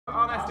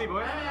Party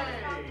boy.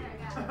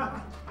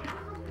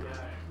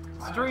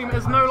 Stream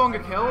is no longer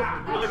killed.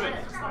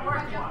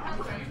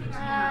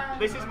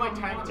 This is my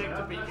tactic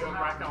to beat you at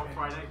Bracket on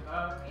Friday.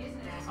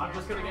 I'm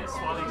just gonna get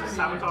Swally to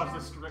sabotage the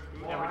strip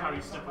every time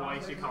you step away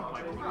so you can't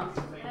play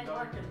properly.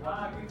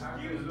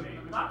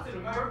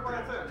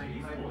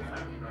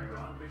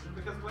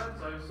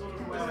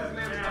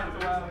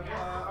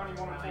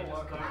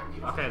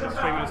 Okay, the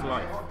stream is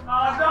live.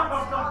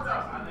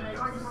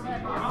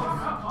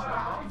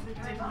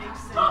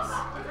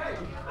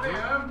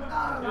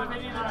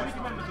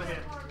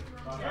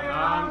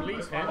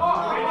 Lee's here.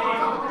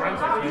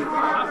 Renzo's here.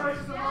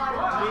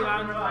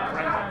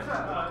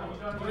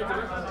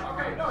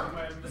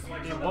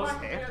 He was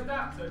here.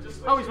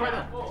 Oh, he's right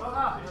there.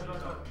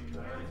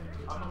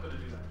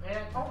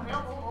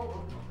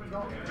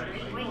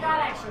 We got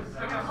action.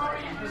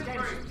 This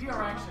game is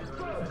pure action.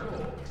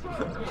 I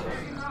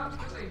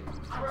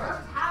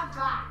don't have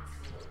that.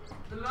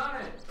 Learn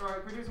it.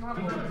 Alright, we do some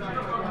hunting.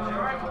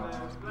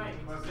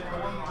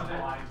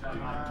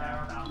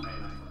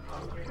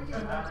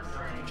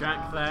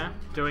 Jack there,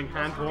 doing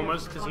hand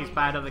warmers because he's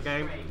bad at the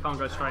game. Can't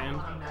go straight in.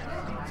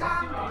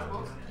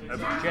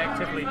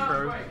 Objectively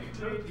true.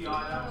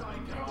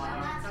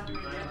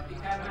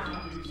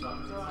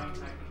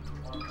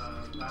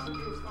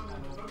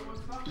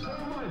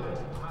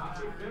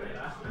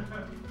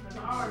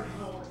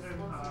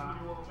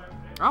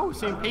 Oh, we've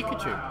seen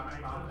Pikachu.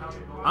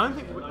 I don't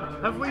think...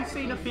 Have we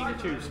seen a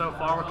Pikachu so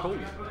far at all?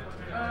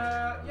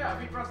 Yeah, I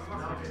beat Russell.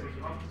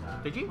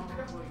 Did you?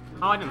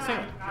 Oh, I didn't see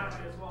it.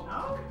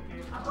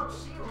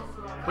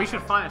 We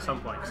should fight at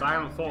some point, because I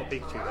haven't fought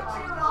Pikachu yet.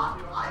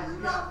 I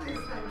love this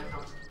thing.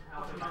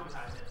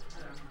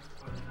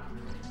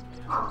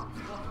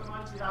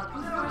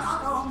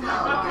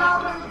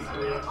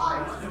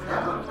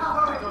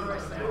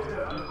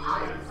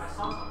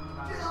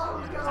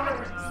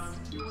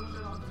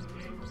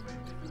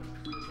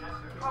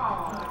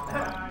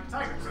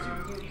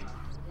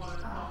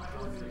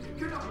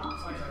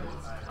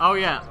 Oh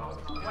yeah.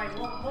 Wait,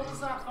 what was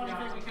that funny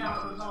thing we came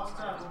up with last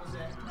term? What was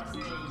it?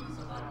 SDB?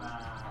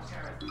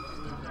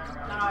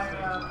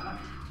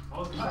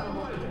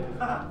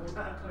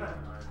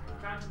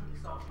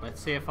 Let's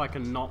see if I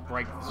can not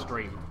break the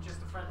stream. Just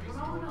the friendly.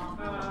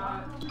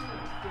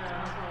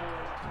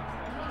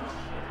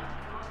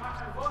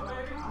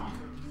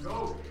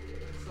 Go.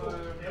 So,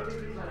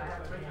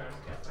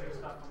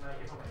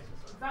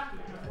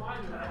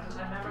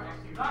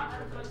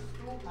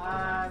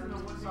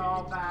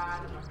 so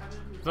bad.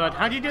 But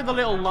how do you do the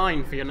little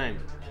line for your name?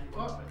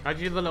 How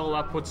do you do the little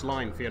upwards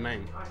line for your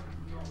name?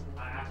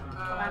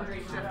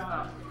 Shift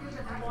up.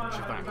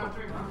 Shift back.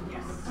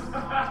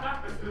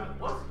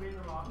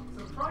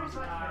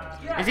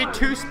 Yeah. Is it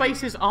 2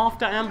 spaces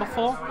after and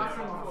before?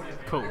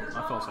 Cool,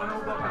 I thought so.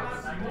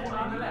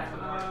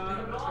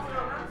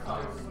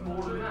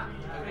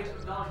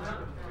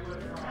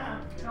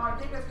 No, I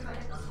think it's because I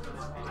hit the switch.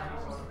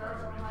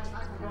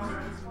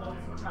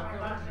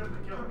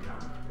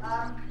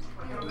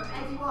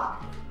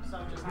 So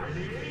just 81.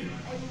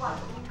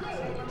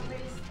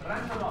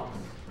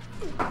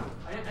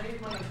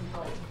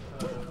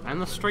 And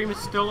the stream is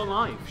still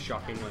alive,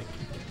 shockingly.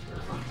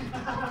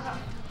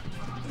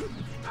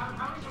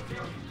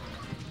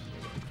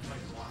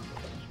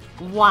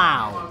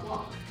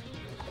 Wow.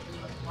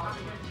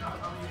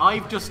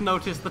 I've just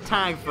noticed the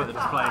tag that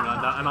it's playing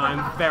under, and I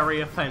am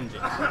very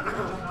offended.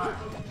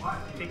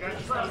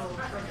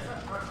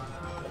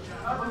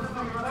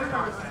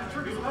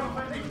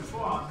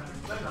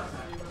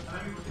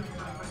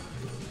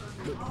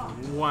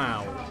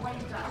 Wow.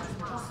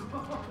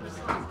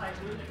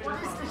 What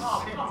is this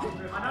shit?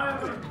 I know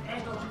air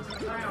dodging to the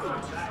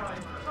ground.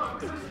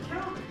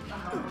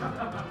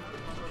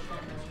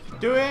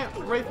 Do it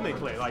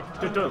rhythmically, like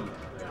da-dum,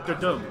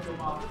 da-dum.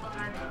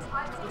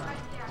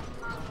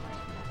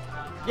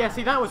 Yeah,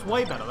 see, that was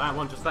way better, that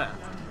one just there.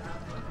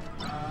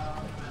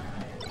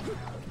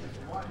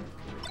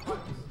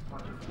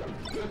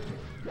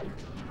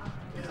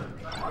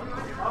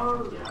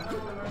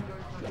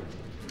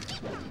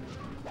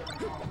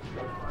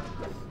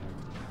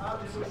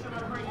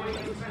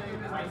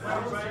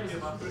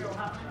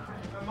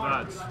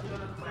 That's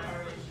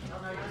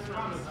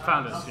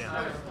Founders, yeah.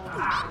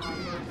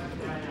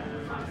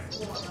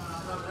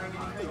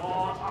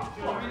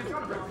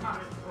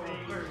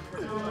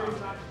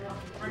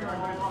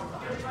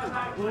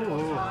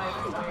 Ooh.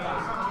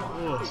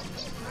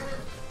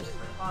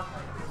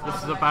 This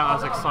is about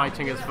as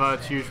exciting as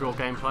Verd's usual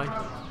gameplay.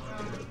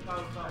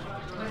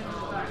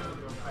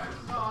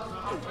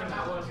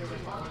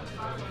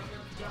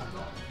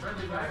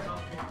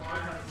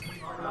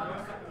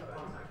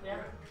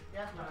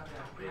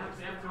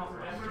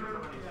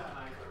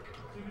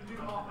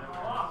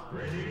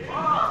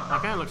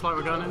 Okay, looks like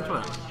we're going into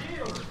it.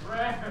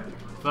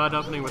 Third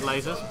opening with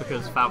lasers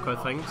because Falco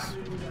things.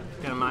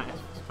 Get a nice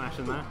smash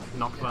in there,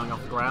 knock blowing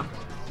off the ground.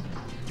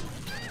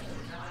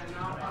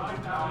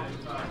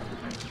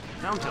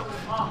 Down tilt.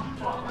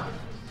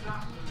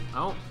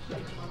 Oh,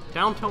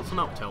 down tilts and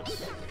up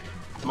tilts.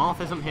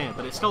 Marth isn't here,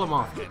 but it's still a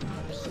Marth game.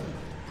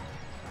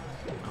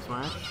 Up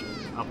smash.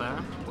 Up there.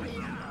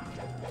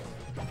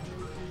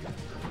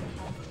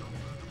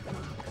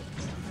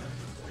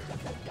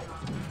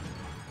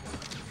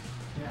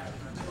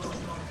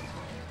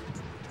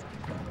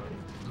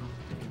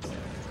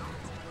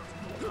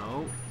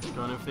 Oh,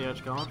 going in for the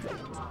edge guard.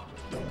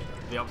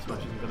 The up smash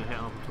isn't going to hit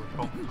up to the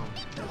top. Oh.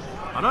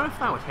 I don't know if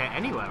that would hit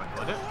anywhere,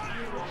 would it?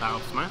 That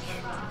up smash.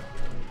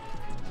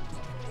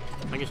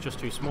 I think it's just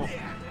too small to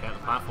get the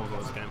platforms on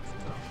this game.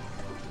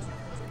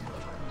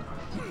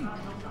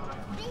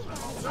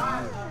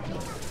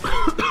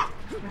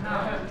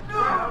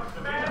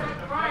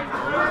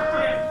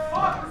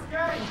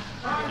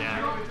 Yeah,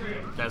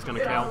 that's going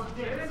to kill.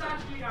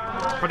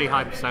 Pretty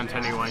high percent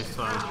anyway,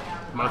 so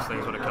most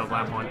things would have killed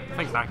that point. I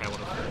think back air would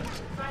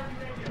have.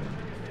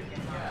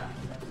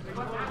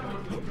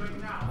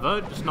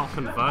 Though just not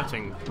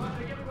converting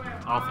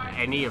off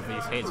any of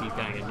these hits he's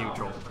getting in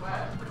neutral.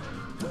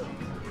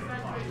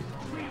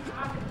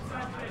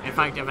 In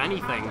fact, if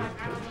anything,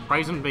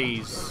 Brazen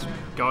Bee's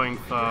going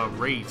for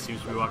read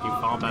seems to be working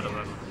far better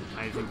than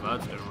anything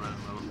Bird's doing right at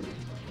the moment.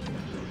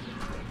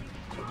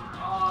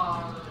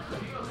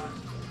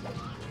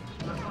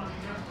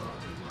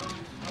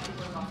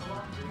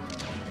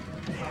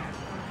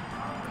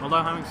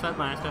 Although having said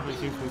that, it definitely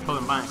seems to be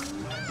pulling back.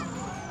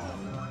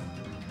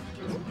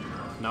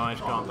 No edge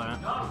guard there.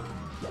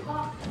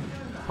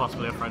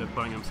 Possibly afraid of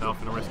putting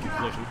himself in a risky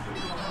position.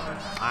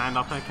 And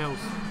up there kills.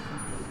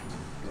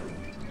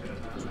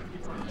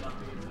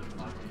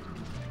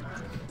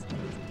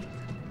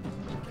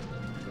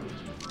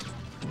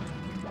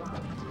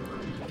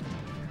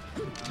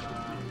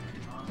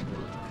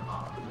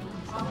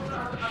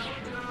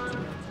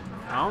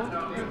 Oh,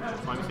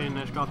 I'm seeing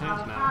edge guard here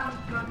now.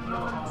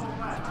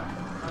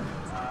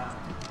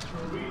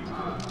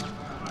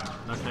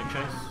 No kick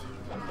chase.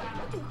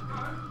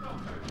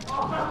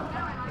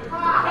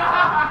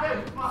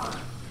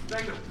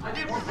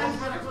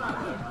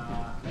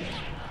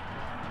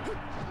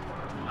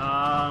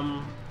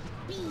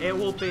 It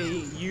will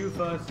be you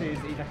versus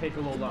either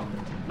Higgle or Lum.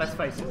 Let's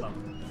face it, Lum.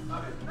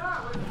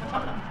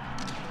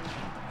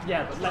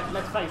 Yeah, but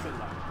let's face it,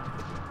 Lum.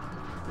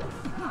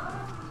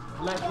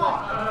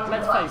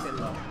 Let's face it,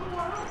 Lum.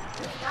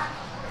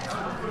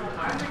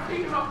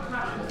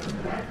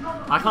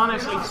 I can't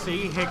actually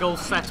see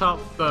Higgle's setup,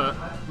 but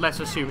let's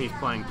assume he's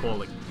playing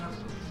poorly.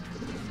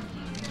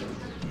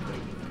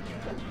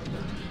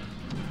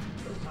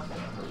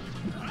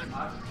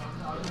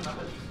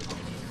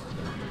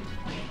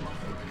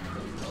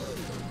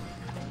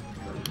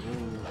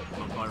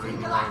 Really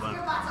well then.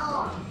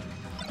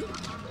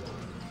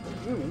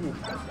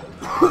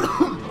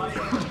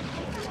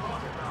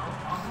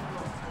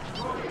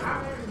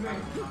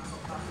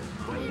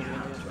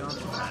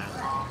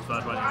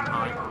 Third running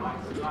high.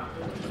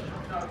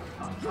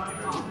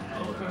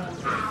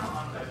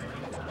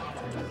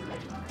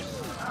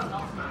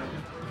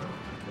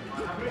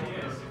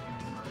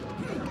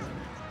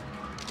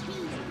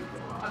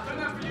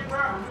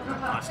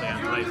 Nicely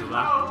anti-laser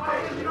that.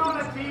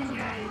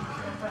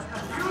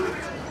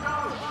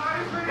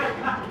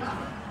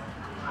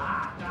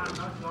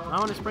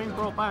 Oh, and it's being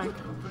brought back.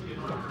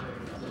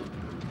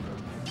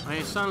 I mean,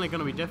 it's certainly going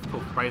to be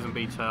difficult for Brazen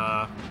Bee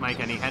to make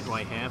any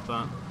headway here,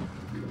 but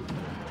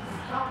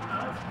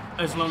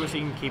as long as he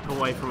can keep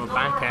away from a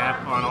back air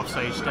or an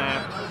offstage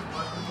stare,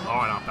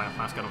 or an up air,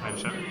 that's going to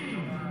finish it.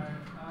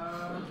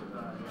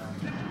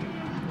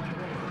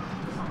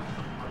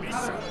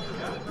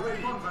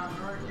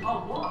 Oh,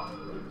 what?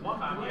 What?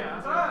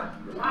 Yeah.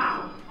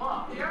 Wow.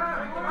 Yeah.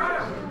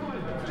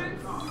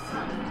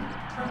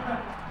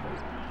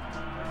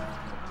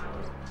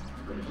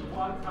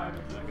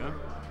 There we go.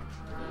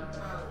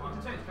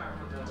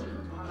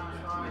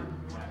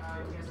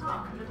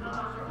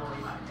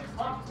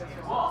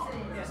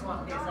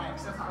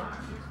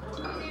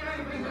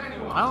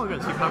 Oh, we're going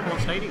to see Pokemon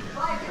Stadium.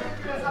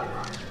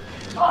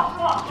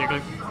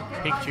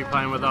 Pikachu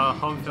playing with our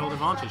home field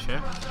advantage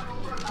here.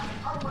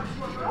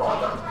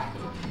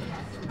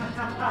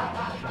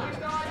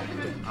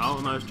 Oh,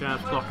 and those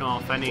jabs blocking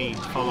off any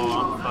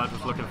follow-up Bird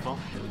was looking for.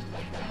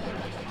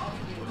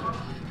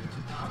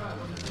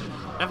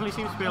 Definitely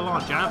seems to be a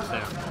lot of jabs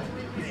there.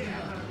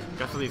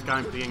 Guess with these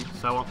guys being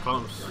so up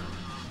close.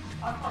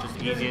 Just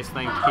the easiest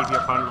thing to keep your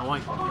opponent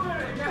away.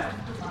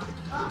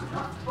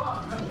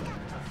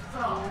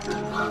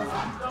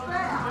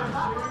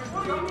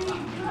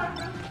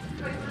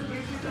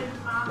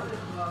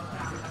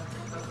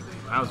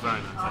 That was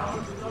very nice.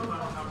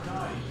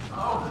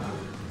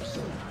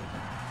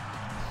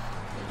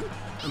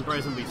 And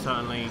Brazen Bee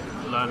certainly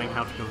learning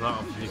how to convert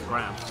off these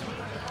grabs,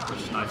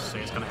 which is nice to see.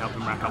 It's going to help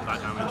him rack up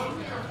that damage.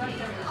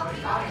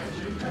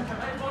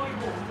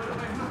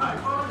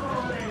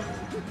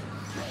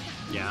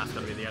 Yeah, that's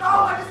going to be the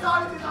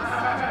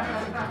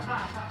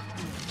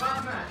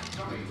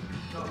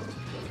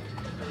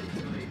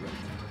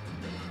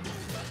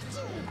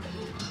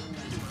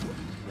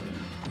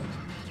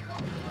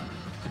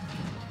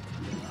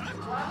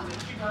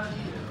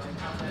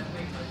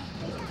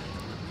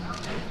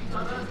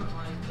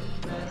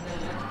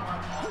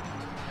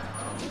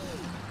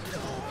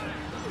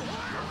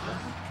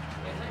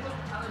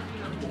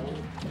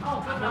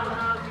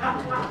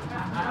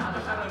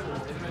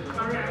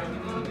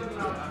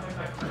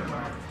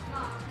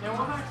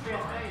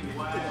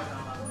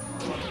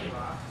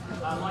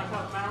like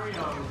a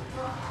Mario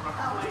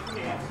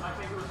reflected, I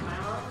think it was an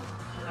arrow,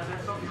 and then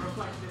something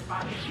reflected it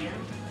back again.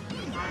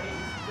 And the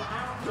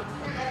arrow, the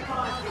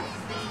time it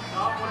speeds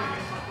up when it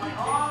gets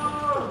reflected.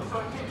 Oh! So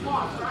it hit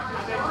once,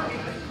 and then it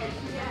hit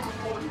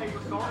before the thing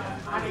was gone,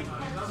 and it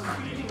kept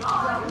speeding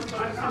up. So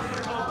it's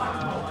something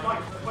called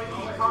like 20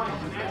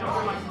 times, and then it's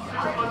like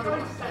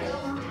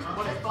 700%.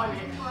 When it's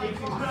finally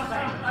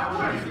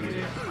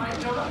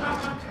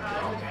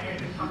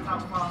 18%,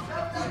 comes out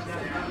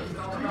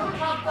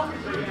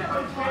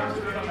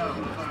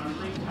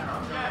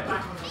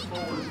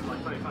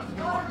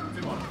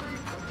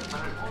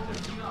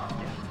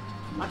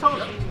I told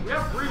you. We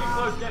have really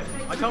close games.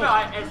 I told you.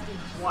 I SD'd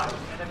twice,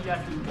 and then you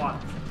SD'd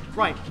once.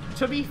 Right,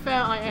 to be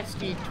fair, I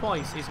SD'd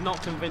twice is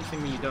not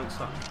convincing me you don't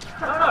suck.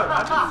 No,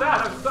 I didn't say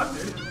I don't suck,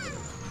 dude.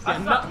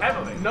 I suck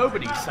heavily.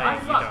 Nobody's saying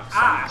you don't suck.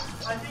 I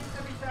think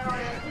to be fair,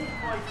 I SD'd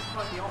twice is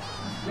quite the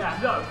opposite. Yeah,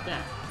 no.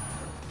 Yeah.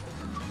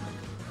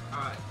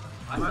 Alright.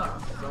 I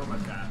suck so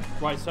much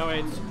ass. Right, so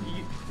it's...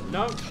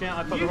 No, shit,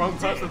 I put the wrong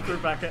person through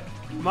bracket.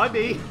 Might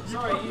be.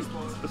 Sorry,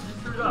 esports. You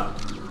screwed up.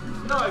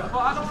 No, but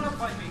I don't want to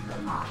fight me.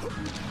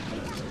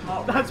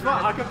 Oh, that's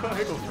fine, I can put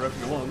Higgle through if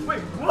you want. Wait,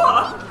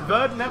 what?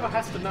 Verd never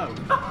has to know.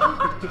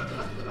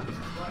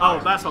 Oh,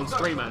 that's on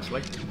stream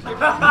actually.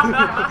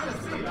 I can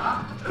see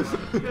that.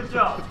 Good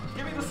job.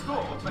 Give me the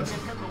score, but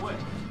give him the win.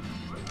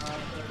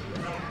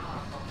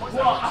 What's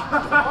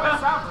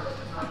average?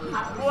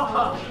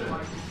 What?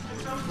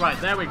 Right,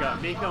 there we go.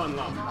 Nico and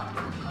Lum.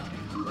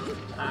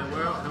 And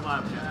who am I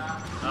up?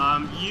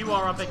 You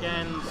are up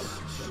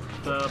against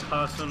the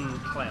person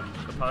Clem.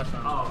 The person.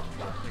 Oh.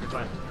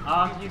 Clem.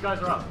 You guys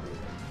are up.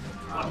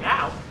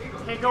 Now?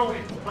 Higgle,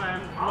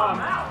 Clem, Lum.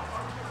 Now?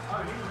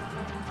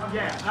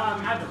 Yeah,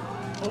 Adam.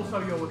 Also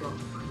yours up.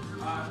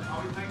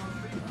 Are we playing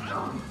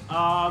on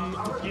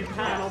stream? You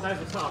can, or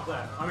there's a sub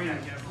there. I mean,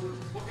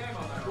 What game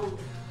are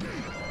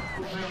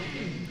there?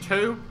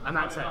 2, and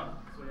that's it.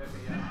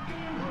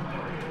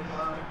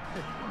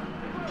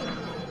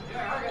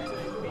 Yeah, I get to be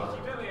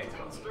humiliated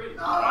on stream.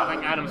 I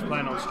think Adam's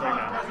playing on stream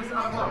now.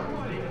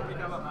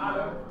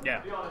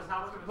 Yeah.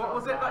 What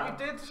was it that you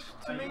did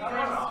to me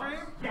on stream?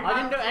 I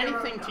didn't do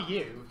anything to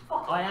you.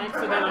 I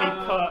accidentally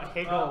put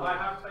Higgle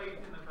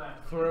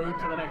through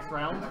to the next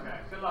round,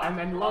 and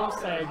then Lum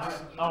said,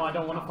 "Oh, I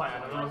don't want to fight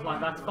Adam." And I was like,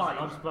 "That's fine.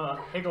 I'll just put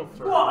Higgle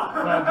through."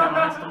 But then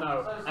I has to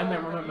know, and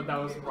then remember that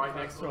was right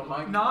next to him.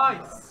 Like,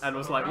 nice. and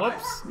was like,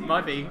 "Whoops,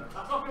 might be."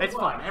 It's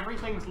fine.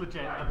 Everything's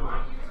legit. At the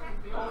moment.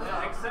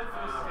 Except for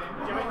this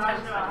game. Give me 10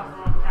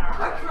 seconds.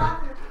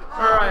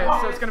 Alright,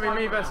 so it's going to be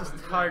me versus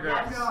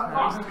Tigrex.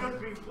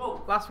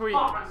 Last week,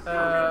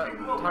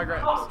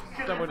 Tigrex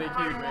double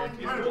DQ'd me.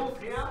 Is Wolf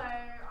here?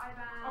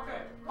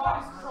 Okay. Why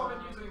is Robin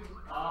using...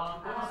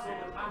 What the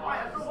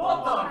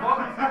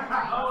fuck?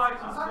 Oh, I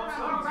can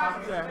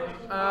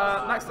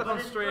Yeah. Next up on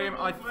stream,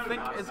 I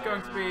think is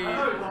going to be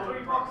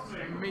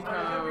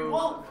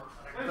Miko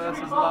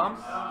versus Lum.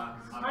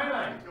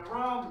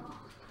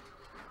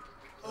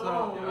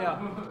 So, yeah.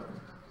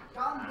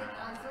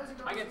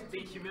 I get to be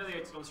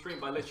humiliated on stream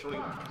by literally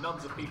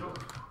nuns of people.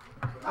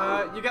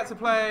 You get to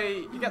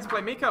play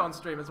Miko on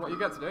stream is what you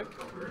get to do.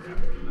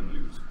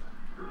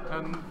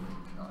 And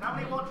How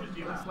many watches do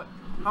you have?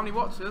 how many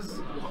watches?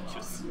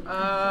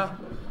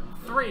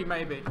 3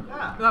 maybe.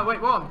 Yeah. No,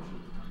 wait, 1.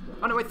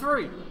 Oh no, wait,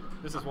 3.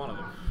 This is one of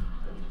them.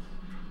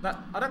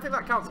 I don't think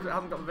that counts because it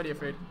hasn't got the video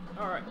feed.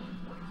 Alright.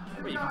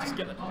 Well, you can just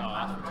get it. Oh,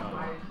 that's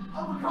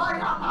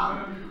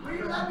retarded. Will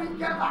you let me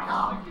get back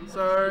up?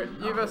 So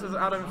you versus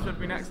Adam should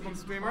be next on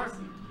stream, right?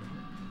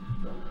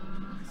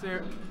 So,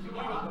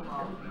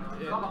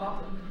 yeah.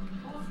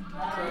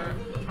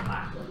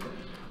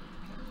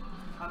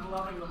 I'm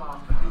loving the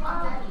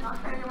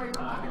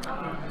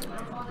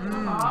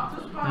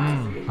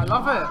I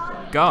love it.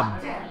 Gum.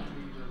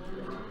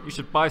 You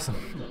should buy some.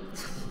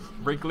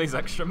 Wrigley's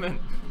Extra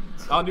Mint.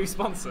 Our new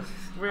sponsor.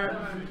 We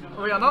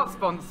are not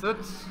sponsored.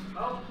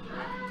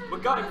 We're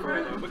gunning for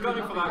it. We're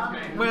gunning for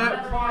that. We're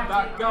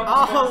That gum.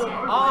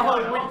 our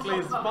whole weekly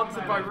is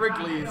sponsored by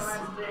Wrigley's.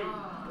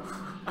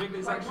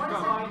 Wrigley's Extra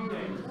Gum.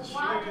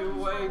 Shoot your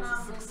way to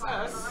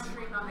success.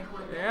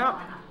 Yeah.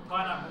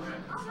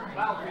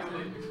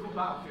 Battlefield. It's called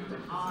Battlefield.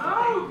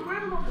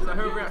 So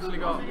who have we actually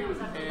got in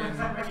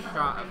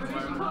chat at the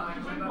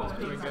moment? What's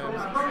doing games? I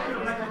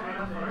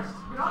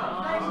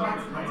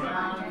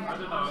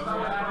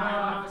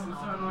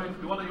don't know.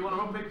 You want to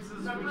rock paper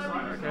scissors?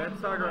 Okay,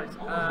 Tigrex.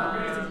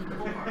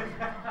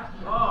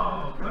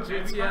 Oh,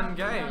 GTN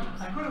Games.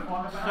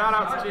 Shout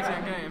out to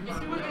GTN Games.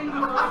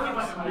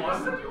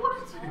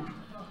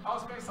 I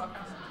was very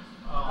sarcastic.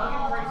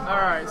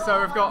 Alright,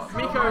 so we've got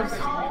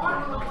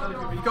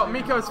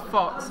Miko's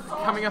Fox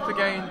coming up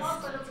against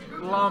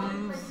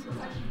Lum's,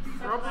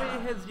 probably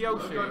his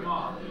Yoshi. And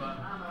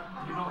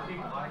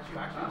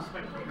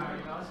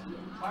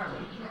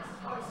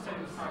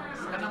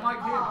I'm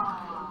like him.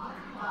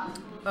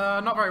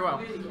 Not very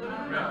well.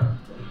 Yeah.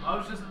 I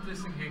was just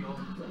dissing Higgle.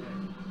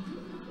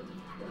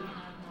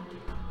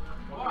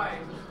 Why?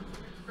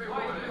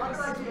 What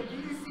did I do? Do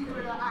you see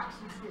the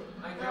actual skip?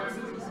 I know.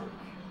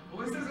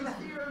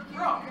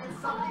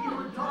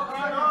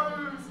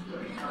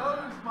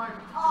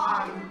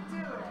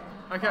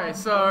 Okay,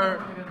 so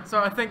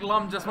I think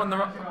Lum just won the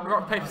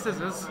rock, paper,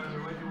 scissors.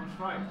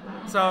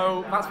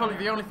 So that's probably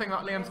the only thing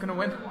that Liam's gonna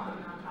win.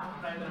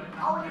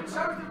 Oh, you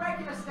chose the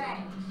regular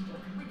stage.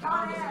 We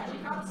can't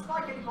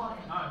strike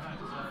anybody.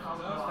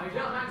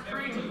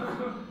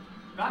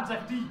 That's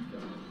FD.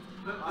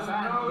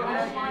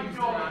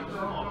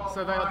 So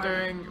they are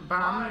doing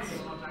bands,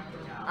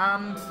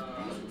 and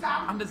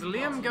is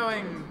Liam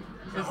going?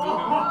 I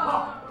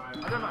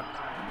don't know.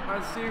 I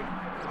assume.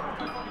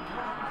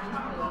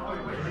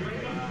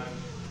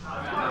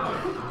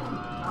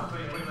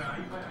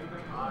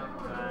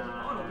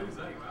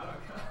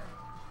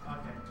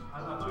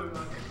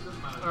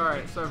 All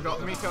right, so I've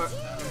got Miko in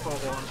port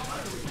 1,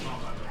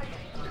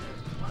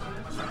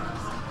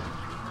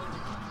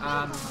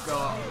 and we've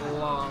got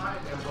Long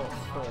in port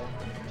 4.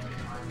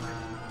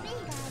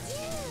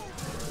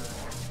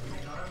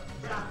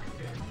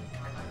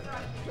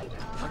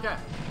 Okay.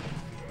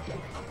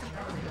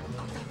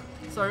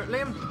 So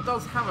Liam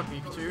does have a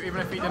Pikachu,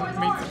 even if he didn't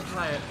mean to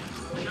play it.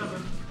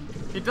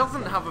 He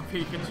doesn't have a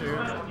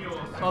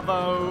Pikachu,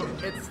 although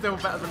it's still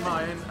better than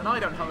mine, and I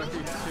don't have a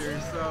Pikachu,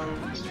 so...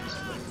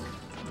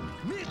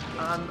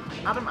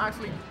 Adam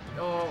actually,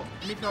 or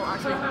Miko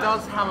actually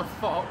does have a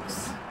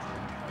Fox,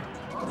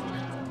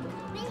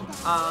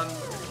 and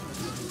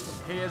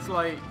he is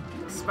like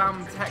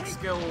spam tech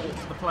skill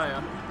the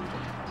player.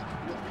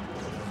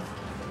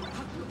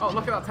 Oh,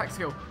 look at that tech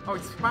skill. Oh,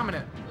 he's spamming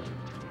it.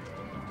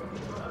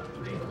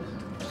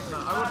 No,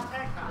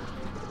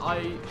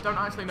 I don't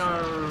actually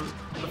know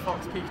the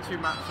Fox Pikachu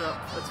matchup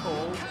at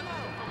all.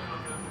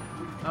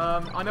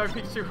 I know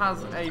Pikachu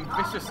has a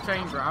vicious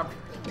chain grab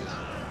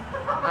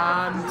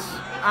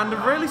and a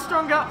really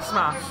strong up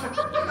smash.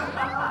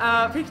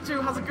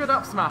 Pikachu has a good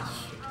up smash.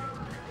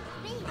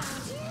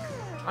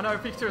 I know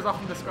Pikachu is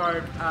often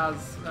described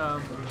as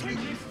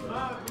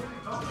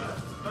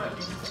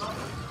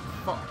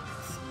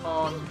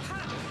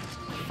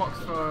Fox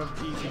for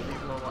easy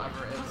people or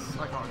whatever it is.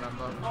 I can't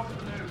remember.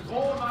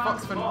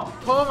 Fox for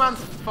poor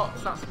man's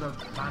Fox. That's the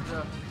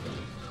badger,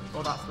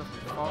 or that's the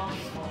Fox.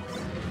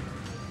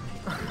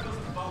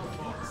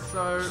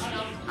 So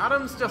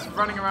Adam's just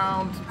running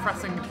around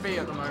pressing B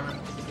at the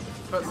moment,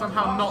 but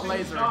somehow not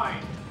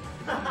lasering.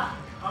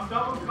 I'm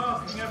double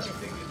casting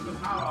everything into the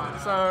power.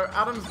 So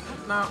Adam's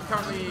now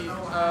currently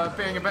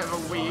being a bit of a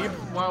weeb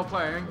while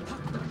playing,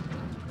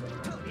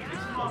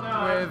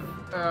 with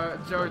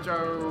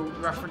JoJo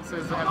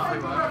references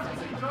everywhere.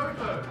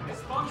 JoJo,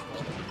 it's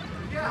SpongeBob.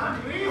 Yeah,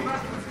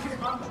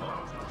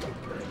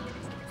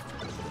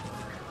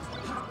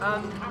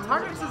 and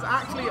Tigrex is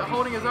actually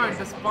holding his own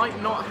despite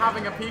not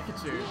having a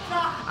Pikachu.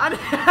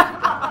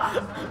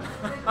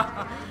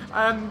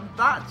 And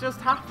that just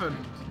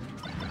happened.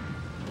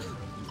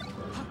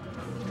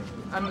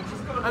 And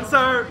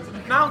so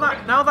now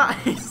that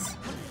he's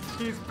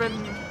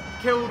been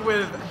killed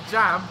with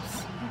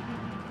jabs,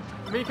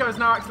 Miko is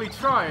now actually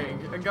trying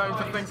and going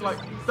for things like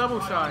double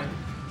shine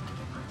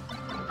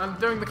and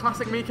doing the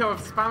classic Miko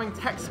of spamming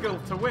tech skill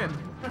to win.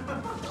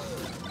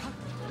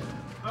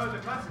 No, the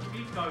classic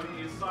Miko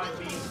is side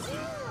B.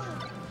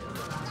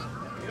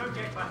 You don't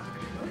get classic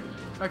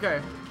Miko. Okay,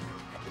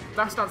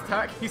 dash dance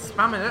tech. He's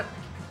spamming it.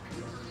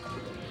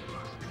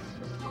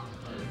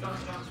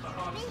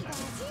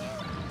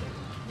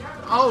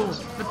 Oh,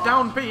 the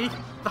down B,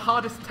 the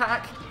hardest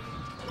tech.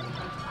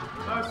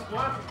 No,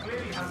 Squirtle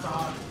clearly has the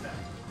hardest tech.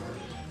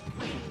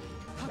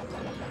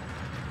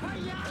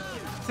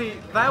 See,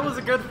 there was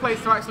a good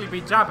place to actually be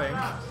jabbing,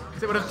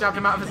 because it would have jabbed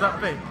him out of his up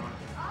B.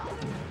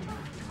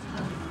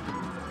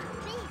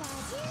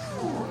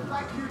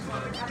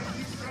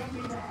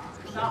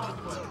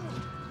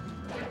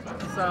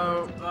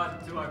 So,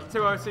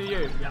 2-0 to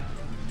you. Yeah.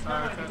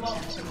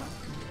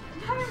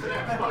 If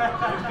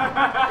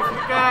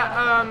you get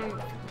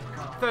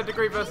third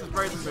degree versus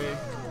Brazenby.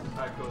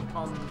 Alright, cool.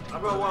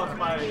 I've got a while to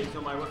my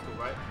what's called,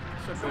 right?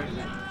 Should be.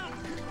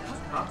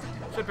 Huh?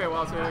 Should be a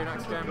while to your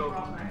next game. Cool.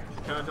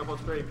 Can I jump on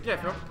stream? Yeah,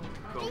 sure.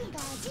 Cool.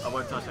 I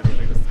won't touch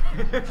anything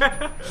this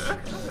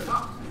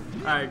time.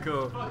 Alright,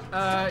 cool.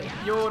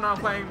 You're now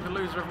playing the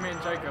loser of me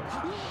and Jacob.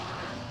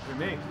 With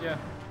me? Yeah.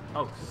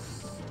 Oh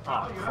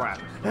crap.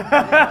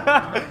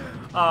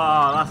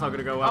 Oh, that's not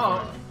gonna go well.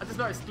 Oh, I just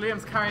noticed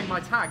Liam's carrying my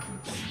tag.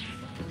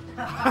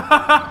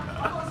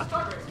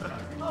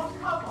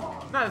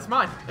 No, it's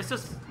mine. It's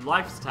just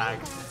life's tag.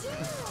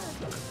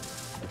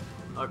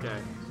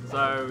 Okay,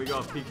 so we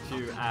got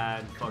Pikachu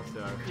and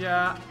Foxo.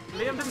 Yeah,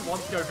 Liam didn't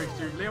want to go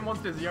Pikachu. Liam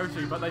wanted his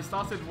Yoshi, but they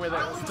started with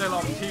it still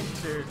on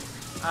Pikachu,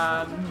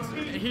 and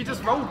he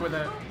just rolled with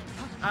it.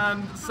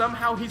 And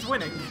somehow he's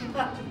winning.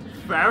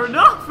 Fair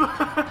enough.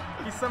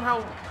 He's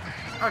somehow...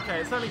 Okay,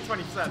 it's only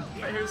 20%,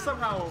 but he was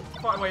somehow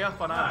quite a way up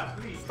on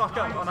Adam. Stuck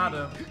up on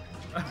Adam.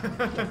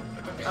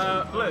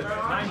 Blue.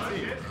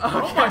 19.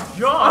 Oh my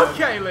god!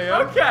 Okay,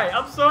 Liam. Okay,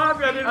 I'm so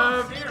happy I didn't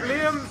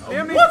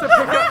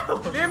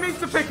Liam needs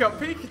to pick up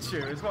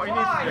Pikachu is what he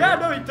needs to do. Yeah,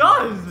 no, he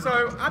does!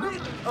 So Adam,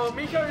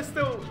 Miko is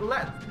still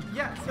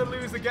yet to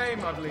lose a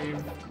game, I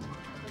believe.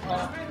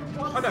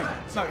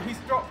 No, he's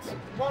dropped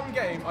one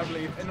game, I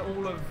believe, in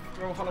all of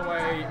RHUL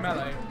Holloway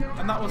Melee,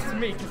 and that was to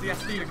me because he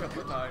SD'd a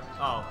couple of times.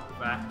 Oh,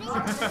 fair.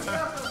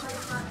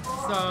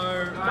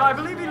 So... No, I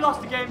believe he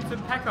lost a game to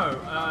Pecco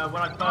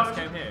when I first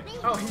came here.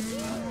 Oh,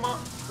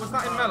 was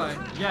that in Melee?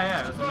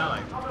 Yeah, it was in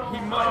Melee. He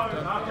might have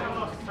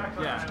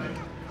done. Yeah.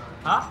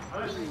 Huh?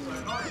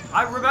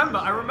 I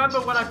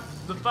remember when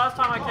the first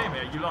time I came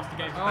here, you lost a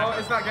game to Pecco. Oh,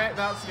 is that game?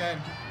 That's the game.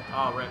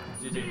 Oh, rip.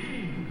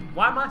 GG.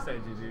 Why am I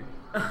saying GG?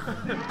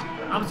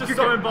 I was just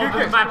so involved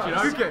in the match, you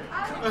know? Good game.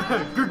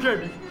 Good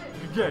game.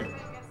 Good game.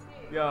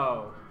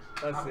 Yo,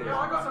 let's see. Hold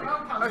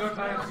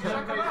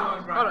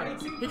on.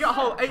 He got a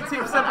whole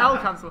 18% L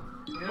cancel.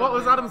 What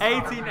was Adam's?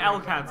 18 L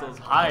cancels.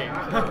 Hi.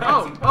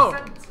 Oh,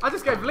 I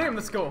just gave Liam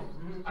the score.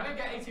 I didn't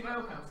get 18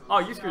 L cancels. Oh,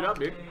 you screwed up,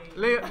 dude.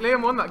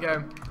 Liam won that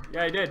game.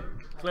 Yeah, he did.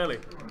 Clearly.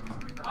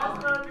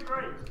 That's 30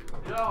 degree.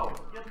 Yo,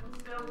 get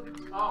still.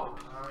 Oh.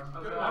 I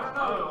don't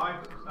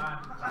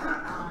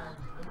know.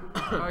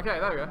 Okay,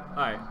 there we go.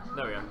 Alright,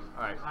 there we go.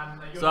 Alright.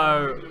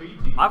 So,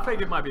 I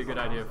think it might be a good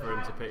idea for him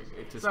to stick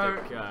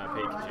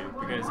Pikachu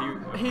because he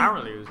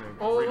apparently was doing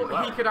really well.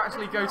 Or he could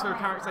actually go to a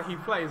character he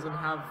plays and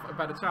have a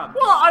better chance.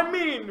 Well, I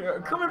mean,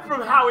 coming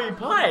from how he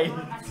plays.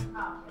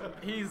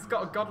 He's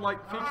got a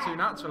godlike Pikachu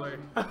naturally.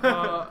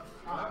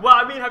 Well,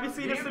 I mean, have you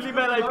seen a silly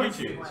melee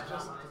Pikachu?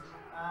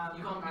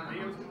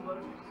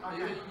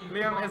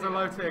 Liam is a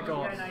low tier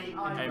god.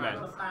 Amen.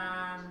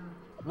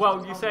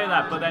 Well, you say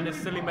that, but then a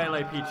silly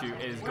melee Pichu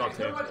is got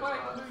to.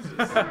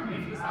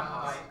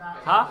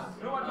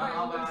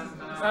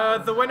 Huh?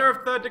 The winner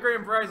of Third Degree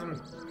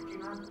Embracing.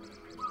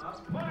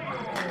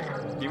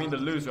 You mean the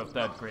loser of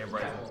Third Degree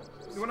Embracing?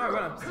 No,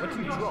 What did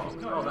you drop?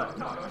 Oh,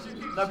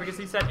 no. No, because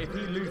he said if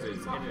he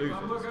loses, it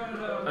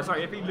loses.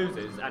 Sorry, if he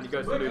loses and he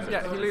goes to losers.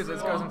 Yeah, he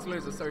loses, goes into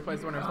losers, so he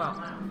plays the winner of that.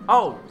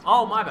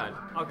 Oh, my bad.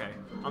 Okay,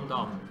 I'm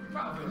dumb.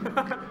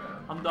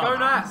 I'm dumb. Go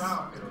Ness!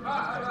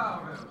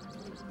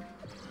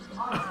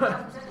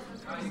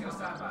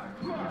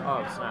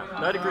 Oh snap!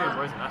 Third Degree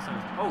Embracing. That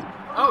sounds. Oh,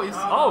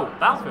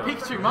 Battlefield.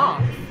 Pikachu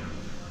Mark.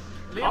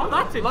 Oh,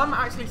 that's it. Lum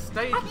actually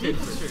stayed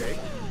Pikachu.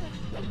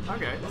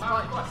 Okay.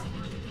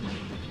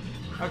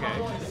 Okay,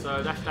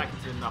 so that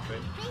gets in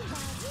nothing.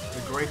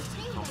 The greatest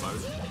combo.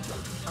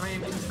 I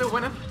mean, he's still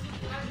winning.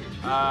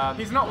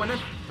 He's not winning.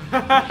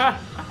 Bring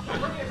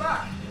it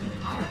back.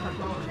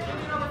 Give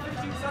me another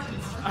 15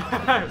 seconds.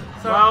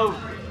 So, well,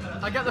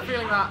 I get the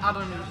feeling that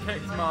Adam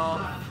picked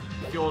Mark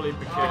purely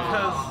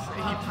because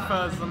he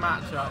prefers the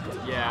matchup.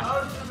 Yeah.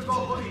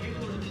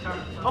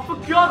 Oh, for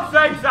God's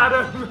sakes,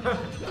 Adam!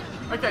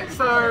 Okay,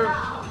 so,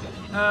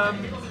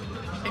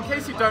 in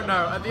case you don't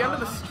know, at the end of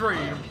the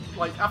stream,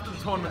 like after the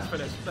tournament's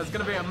finished, there's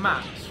going to be a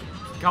match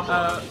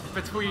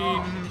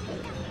between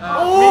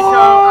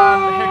Miko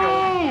and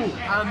Higgle.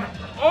 And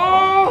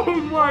oh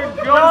my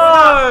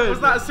God! Was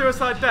that a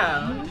suicide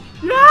dare?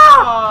 Yeah!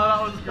 Oh,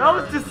 that was great. That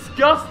was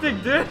disgusting,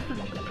 dude.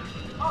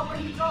 Oh, but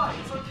he died.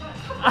 It's okay.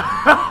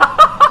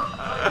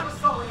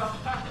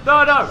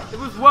 No, it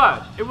was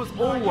worth. It was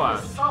all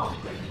worth.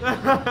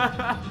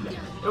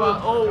 It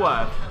was all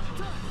worth.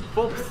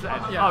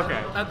 4%. Yeah.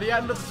 Okay. At the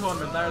end of the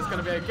tournament, there is going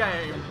to be a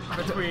game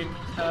between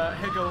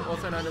Higgle,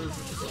 also known as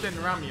Shin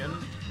Ramyun.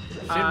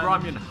 Shin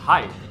Ramyun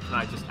hype, can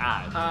I just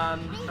add?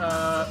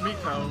 And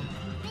Miko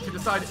to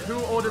decide who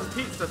orders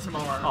pizza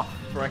tomorrow. Oh,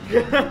 frick.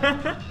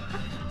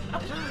 I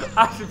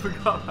actually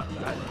forgot about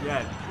that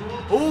again.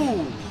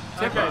 Ooh!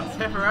 Okay,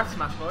 Tipper F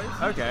Smash, boys.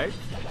 Okay.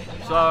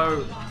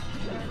 So,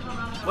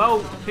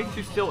 well,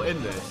 Pikachu's still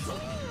in this.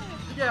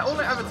 Yeah, all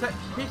it ever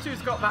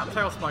Pikachu's got that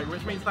tail spike,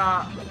 which means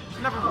that he's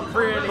never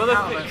really Well,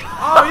 out of it.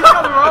 Oh, he's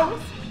got the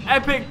rolls!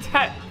 Epic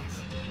tech!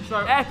 So,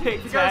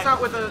 Epic he goes tech.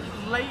 out with a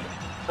late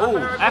Ooh, up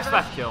air, F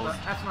smash kills.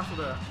 F smash will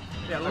do it.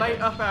 Yeah,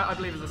 late up air, I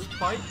believe, is a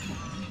spike.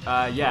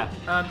 Yeah.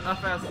 And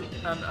up air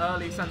and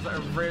early sends at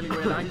a really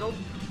weird angle.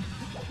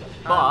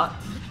 But,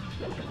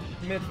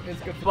 Mid is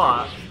good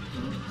for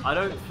I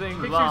don't think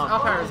Pikachu's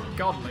up air is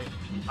godly.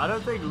 I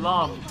don't think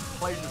Lum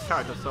plays this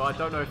character, so I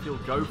don't know if he'll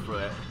go for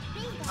it.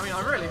 I mean,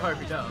 I really hope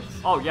he does.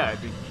 Oh yeah,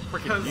 it'd be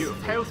freaking Because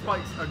beautiful. tail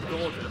spikes are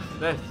gorgeous.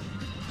 They're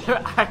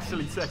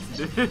actually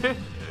sexy, dude.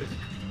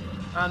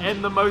 And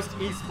in the most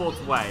esports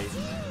way.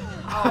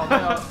 Oh,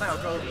 they are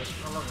gorgeous.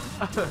 I love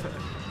them.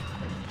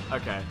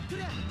 Okay,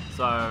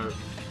 so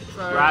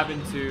grab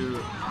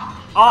into.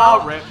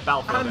 Oh, rip,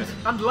 Battlefield.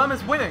 And Lum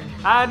is winning.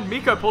 And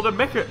Miko pulled a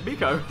Miko.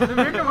 Miko.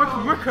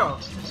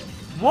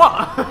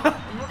 What?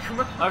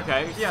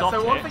 Okay, yeah, soft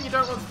so one hit. thing you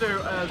don't want to do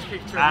as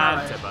Pikachu And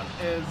Melee Tipper.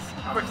 is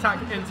quick attack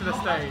into the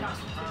stage.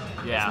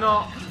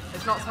 Yeah.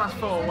 It's not Smash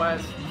 4 where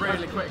it's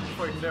really quick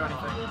before you can do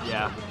anything.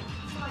 Yeah.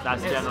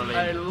 That's It's generally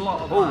a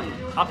lot of ooh,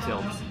 up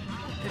tilts.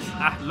 It's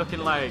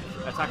looking like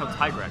Attack on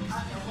Tigrex.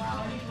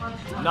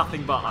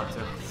 Nothing but up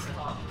tilts.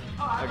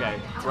 Okay,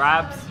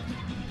 grabs.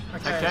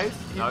 Okay.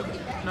 No.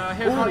 No,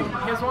 he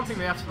was wanting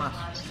the F smash.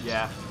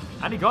 Yeah.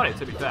 And he got it,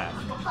 to be fair.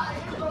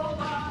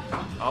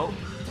 Oh.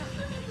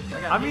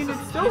 I mean, it's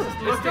still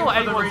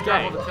anyone's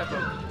game.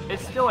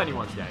 It's still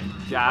anyone's game.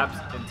 Jabs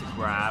into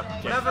grab.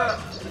 Never.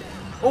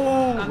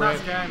 Oh, and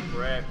that's game.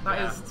 Rip.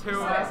 That is 2.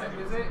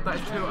 That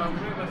is 2.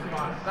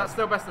 That's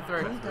still best of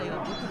 3.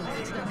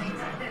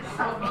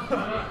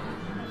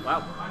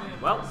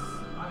 Well,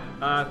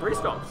 3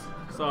 stops.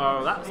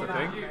 So that's the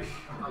thing.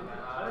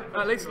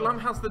 At least Lum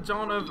has the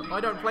John of I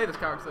don't play this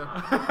character.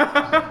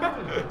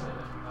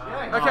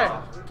 Okay,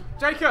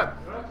 Jacob.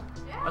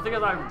 I think I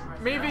like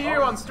Me v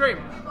you on stream.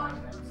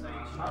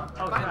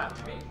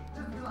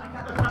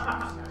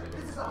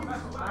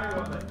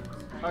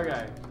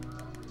 Okay.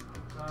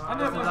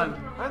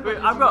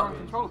 I've got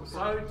control.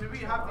 So, do we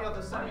have the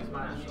other semis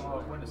match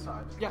or winner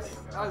side? Yes,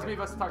 that was me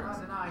versus Tigers.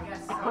 So, no, I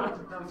guess the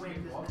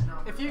win doesn't know.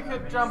 If you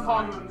could jump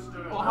on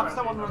or have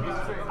someone run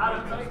the stream.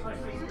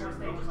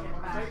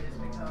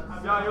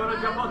 Yeah, you want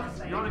to jump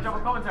on? You want to jump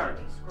on commentary?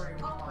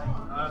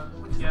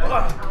 Yeah.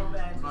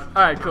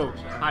 Alright, cool.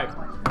 Hype.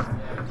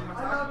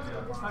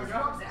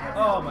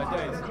 Oh my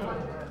days.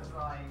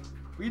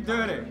 What are you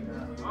doing it?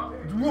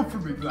 Run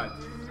from me, blood.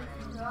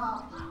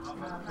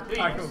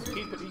 Alright, cool.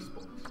 Keep it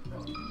esports.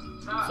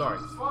 Sorry.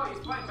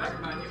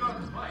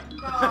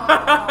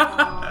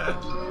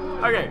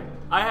 Okay,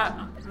 I have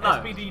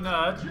SBD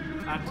nerd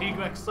and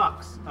T-Rex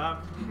sucks. I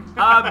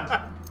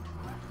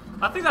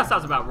think that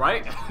sounds about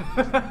right.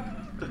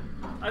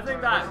 I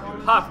think that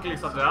perfectly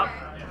sums it up.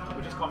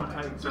 We're just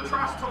commentating. So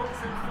Trash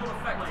talk's in full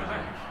effect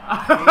today.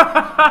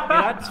 it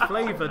adds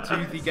flavour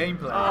to the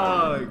gameplay.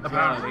 Oh,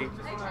 apparently.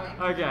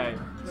 Okay,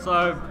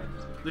 so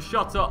the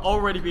shots are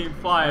already being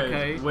fired.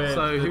 Okay, with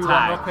so the who won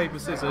tag. rock paper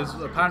scissors?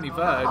 Apparently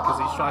Verd, because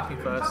he's striking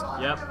first.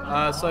 Yep.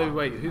 So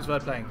wait, who's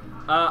Verd playing?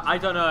 I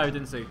don't know. I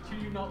didn't see. Do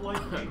you not like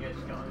being edge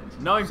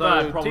guarded? Knowing So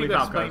Bird, probably T-Rex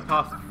Falco. playing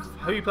Puff.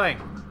 Who are you playing?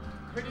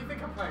 Who do you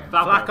think I'm playing?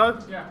 Falco.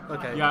 Flacco? Yeah.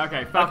 Okay. Yeah.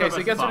 Okay. Falco Okay, so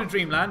he gets to versus the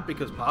Dreamland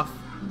because Puff.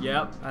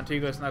 Yep. And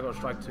T-Rex now got to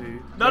strike 2.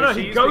 No,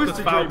 he goes because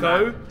to Falco.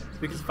 Dreamland.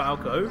 Because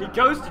Falco. He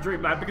goes to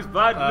Dreamland because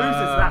Bird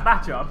loses that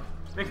matchup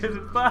because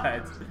it's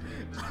Bird.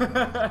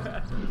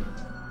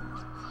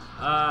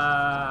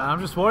 I'm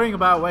just worrying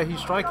about where he's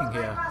striking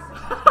here.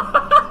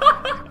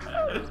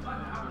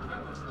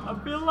 I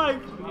feel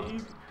like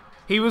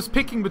He was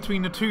picking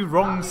between the 2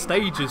 wrong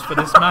stages for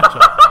this matchup.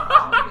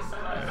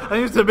 And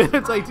he was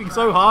debilitating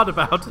so hard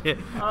about it.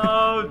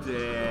 Oh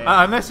dear.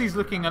 Unless he's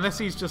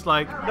just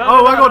like,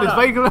 oh my god, it's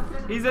Vega.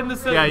 He's in the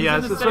Yeah, he's in I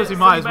the suppose he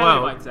might as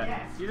well. He's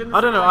in the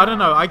I don't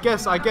know. I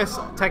guess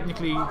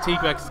technically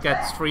T-Rex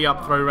gets free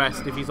up throw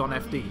rest if he's on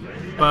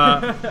FD,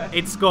 but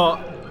it's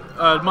got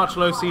a much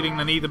lower ceiling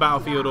than either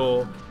Battlefield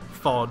or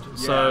FOD.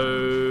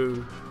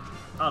 So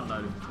I don't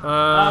know.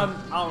 I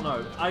don't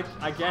know. I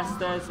guess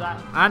there's that.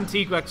 and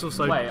T-Rex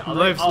also Wait, are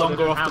lives they- oh, they're longer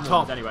doing off the hand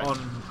top warms anyway. on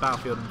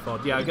Battlefield and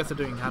FOD. Yeah, I guess they're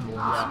doing hand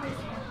warms. Yeah.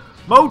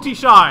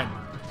 Multi-shine!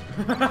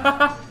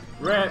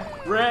 Rip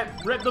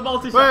the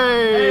multi.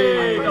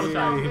 Hey! Hey, double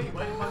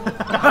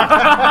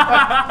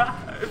tap.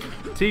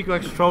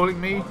 T-Rex trolling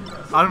me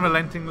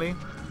unrelentingly.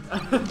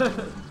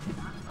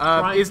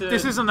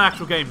 This is an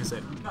actual game, is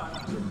it?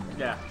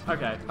 Yeah.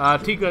 Okay.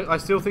 T-Rex, I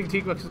still think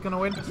T-Rex is going to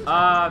win. He's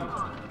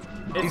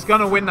It's- going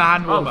to win the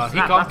hand Oh, warmer. He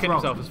snap, can't that's kill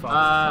wrong. himself as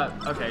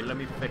fast. Okay, let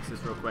me fix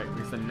this real quick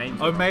because the name's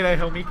Oh, Melee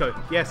Helmiko.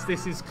 Yes,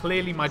 this is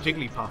clearly my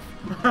Jigglypuff.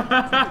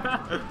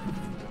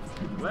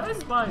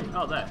 Where's my?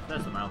 Oh,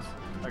 there's the mouse.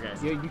 Okay.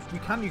 Yeah, you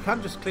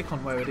can just click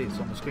on where it is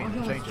on the screen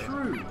and change it.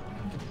 True.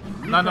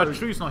 No,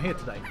 True's not here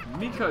today.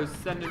 Nico's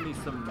sending me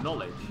some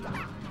knowledge.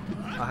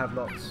 I have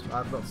lots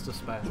to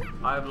spare.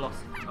 I have lost.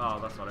 Oh,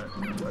 that's not it.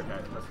 Okay,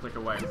 let's click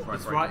away before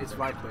It's I break right. it. It's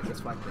right click.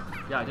 It's right click.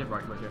 Yeah, I did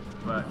right click it,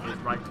 but it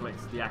right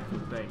clicks the actual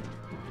thing.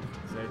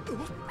 See?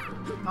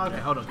 Okay,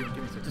 hold on. Give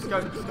me a second. Just go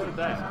to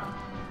there.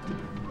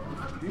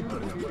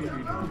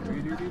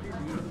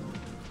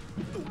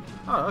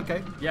 Oh,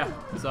 okay. Yeah.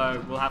 So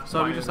we'll have to. So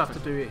we find just it. have to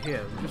do it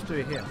here. We just do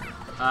it here.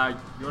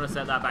 You want to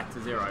set that back to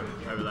 0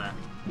 over there?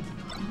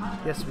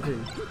 Yes, we do.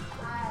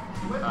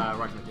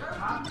 Right click it.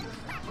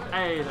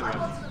 Hey, there we go.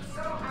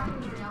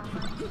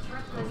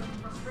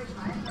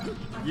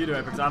 You do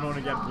it because I don't want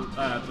to get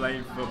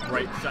blamed for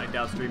shutting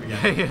down stream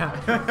again.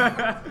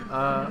 Yeah.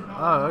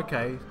 Oh,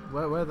 okay.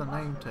 Where are the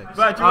name text?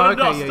 But do you want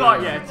to okay, not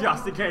start yet,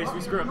 just in case we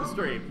screw up the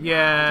stream?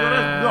 Yeah. Do you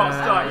want to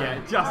not start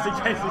yet, just in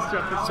case we screw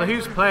up the So stream?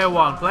 who's player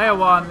 1? Player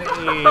 1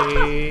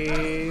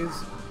 is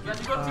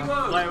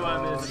Player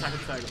 1 is Attack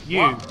of Tiger.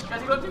 you.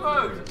 Has he got 2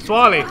 O's?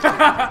 Swally.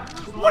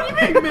 What do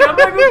you mean, man? I'm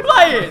not even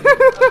playing!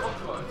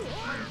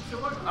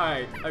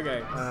 Alright, okay.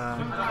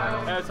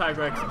 Air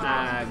Tigrex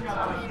and...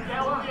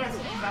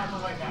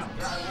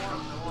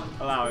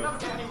 Allow it.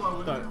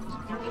 Don't.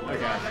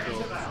 Okay,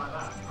 cool.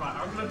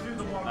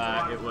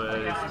 It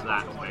was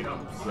that thing.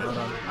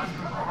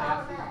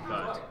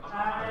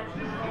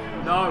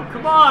 No,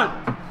 come on!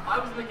 I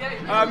was in the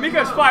game.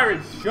 Miko's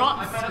firing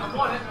shots! I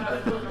won it.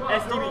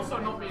 SDB. Also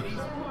not being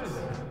esports.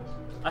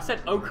 I said,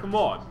 oh, come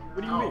on.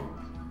 What do you mean?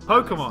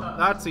 Pokemon.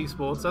 That's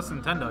esports. That's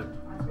Nintendo.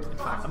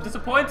 I'm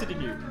disappointed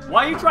in you.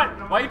 Why are you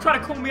trying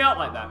to call me out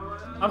like that?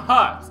 I'm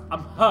hurt.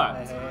 I'm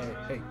hurt.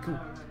 Hey, cool.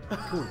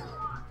 Cool.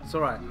 It's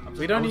alright.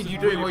 We don't need you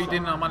doing what you did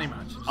in our money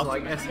match. Just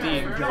like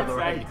SD and people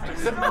already.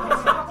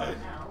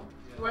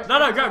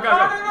 No, go.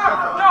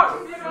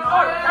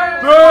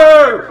 No!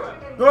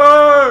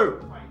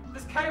 Boo!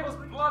 This cable's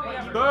bloody.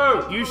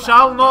 Boo! You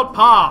shall not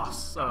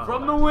pass.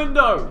 From the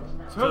window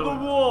to the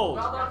wall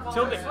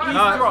till the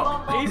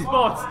eavesdrop.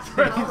 Esports.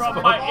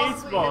 From my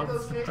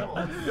esports.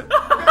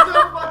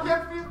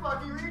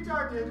 Fucking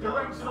retarded.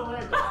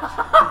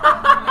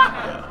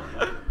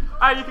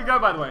 Hey, you can go,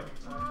 by the way.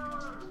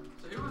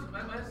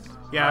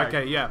 Yeah,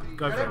 okay, yeah.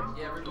 Go for it.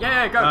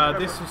 Yeah, go.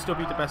 This will still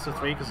be the best of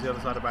 3 because the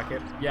other side of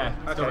bracket. Yeah,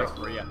 still Okay. best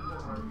of 3, yeah.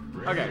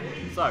 Okay,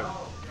 so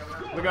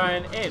we're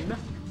going in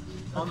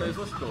on those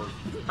what's it called?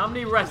 How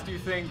many rests do you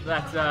think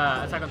that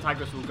Attack on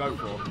Tigress will go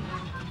for?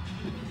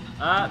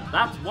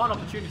 That's one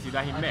opportunity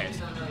that he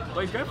missed.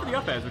 But he's going for the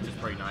up airs, which is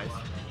pretty nice.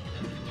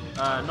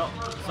 Not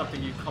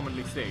something you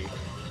commonly see.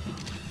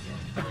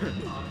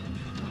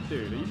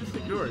 Dude, are you just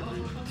ignoring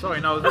me? Sorry,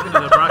 no, I was looking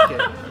at the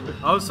bracket.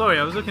 Oh, sorry,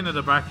 I was looking at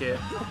the bracket.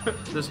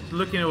 Just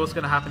looking at what's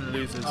going to happen to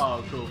losers.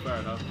 Oh, cool, fair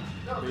enough.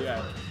 But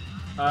yeah.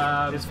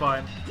 It's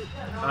fine.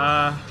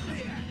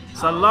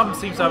 So Lum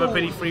seems to have a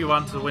pretty free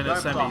run to win at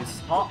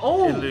semis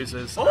in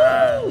losers.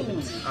 Oh!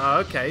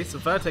 Okay, so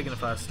Ver taking the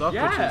first stock,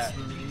 Yeah. which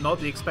is not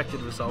the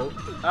expected result.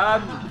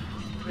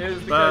 It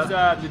was because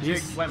the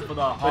Jigs went for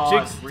the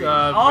hard Jigs, rip.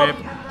 rip.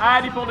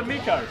 And he pulled a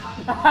Miko.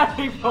 And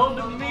he pulled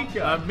a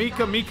Miko.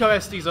 Miko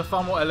SDs are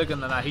far more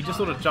elegant than that. He just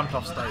sort of jumped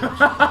off stage.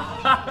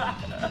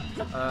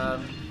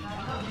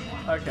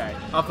 Okay.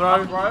 Up throw.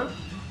 Up throw.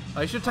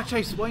 Oh, you should attack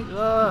chase. Wait.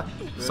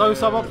 So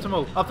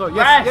suboptimal. Up throw.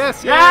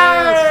 Yes. Yes.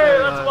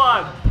 That's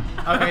one.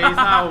 Okay, he's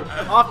now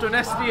after an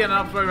SD and an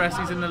up throw rest.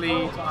 He's in the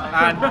lead,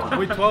 and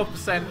with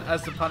 12%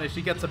 as the punish,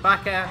 he gets a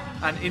back air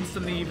and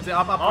instantly evens it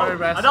up. Up throw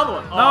rest. Another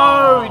one.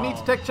 No, he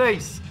needs to tech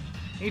chase.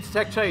 He needs to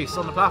tech chase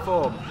on the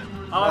platform.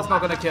 That's not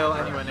going to kill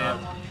anywhere near.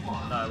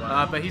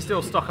 No, but he's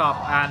still stock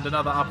up, and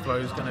another up throw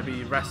is going to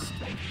be rest.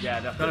 Yeah,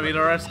 definitely. Going to be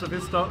the rest of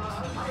his stocks.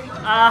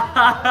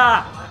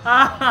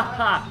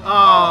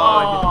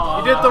 Oh,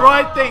 you did the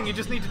right thing. You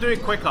just need to do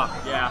it quicker.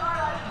 Yeah.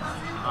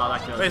 Oh,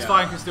 that kills. But it's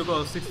fine because he's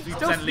still got a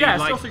 63% lead. Yeah,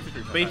 like, still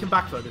 63%. but he can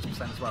backthrow this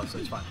percent as well, so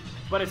it's fine.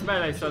 But it's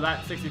melee, so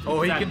that 63%.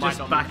 Or he can might just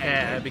not back mean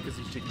air anything. because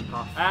he's chicken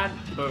puff. And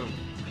boom.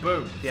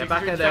 Boom. Yeah,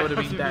 back air there would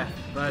have been death.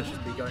 Verge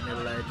should be going near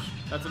the ledge.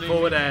 That's an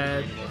Forward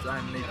air,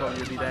 and he probably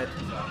would be dead.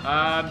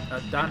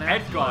 Down air.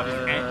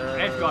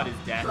 Edgeguard is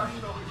dead.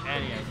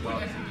 And he has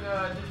got.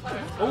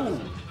 Ooh.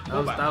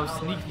 That was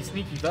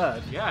sneaky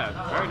Verge. Yeah,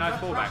 very nice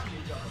fallback.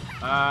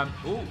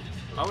 Ooh.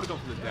 I would have gone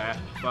for the dare,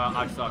 but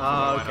I sucked.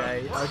 Oh,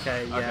 okay, yeah.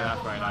 Okay,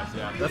 that's very nice,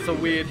 yeah. That's a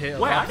weird hit.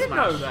 Wait, I up didn't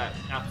smash. know that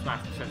up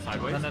smash went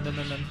sideways. No.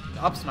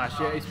 Up smash,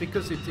 yeah. It's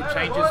because it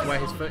changes where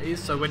his foot is.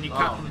 So when you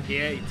cap from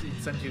here, it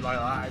sends you like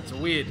that. It's a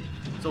weird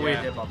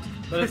hitbox.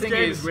 But the thing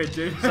is, weird,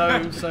 dude.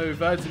 so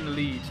Verd's in the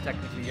lead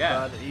technically.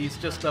 Yeah. But he's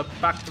just a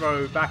back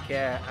throw, back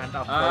air, and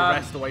up throw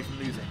rest away from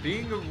losing.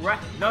 Being a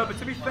rest, no, but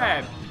to be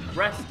fair,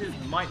 rest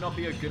might not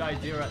be a good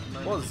idea at the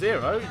moment. Well,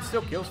 0. It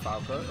still kills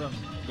Falco.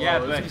 Yeah,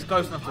 well, but he's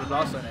close enough to the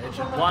blast zone edge,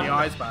 and one, the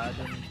eye's bad,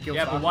 and kills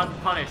yeah, Falco. but one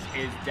punish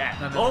is death.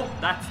 No. Oh,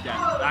 that's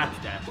death. That's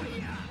death.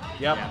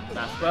 Yep. Yeah,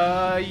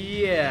 that's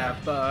yeah,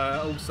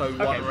 but also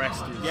one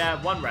rest is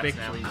one rest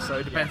victory. now. So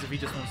it depends if he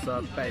just wants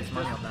to bet his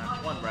money on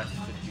that. One rest.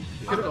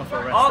 Could have gone for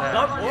a rest Oh, there. no,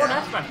 or an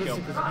S-Smash kill.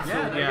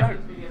 Yeah, there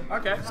you go.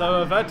 Okay.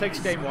 So Verd takes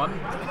game 1.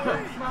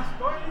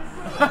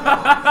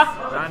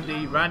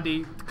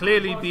 Randy,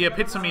 clearly the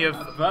epitome of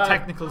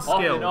technical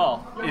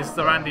skill is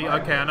the Randy.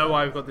 Okay, I know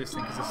why we've got this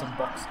thing because there's some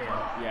box here.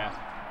 Yeah.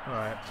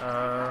 Alright.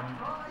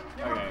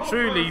 Okay.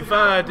 Truly,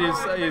 Verd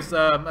is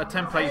a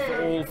template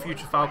for all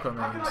future Falco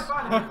names.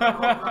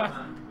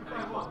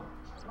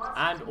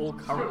 And all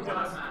current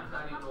ones.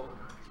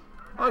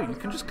 Oh, you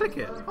can just click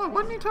it. Oh,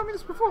 why didn't you tell me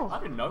this before? I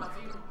didn't know.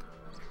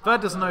 Verd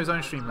doesn't know his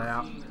own stream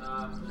layout.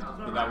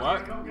 Did that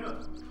work?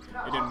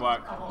 It didn't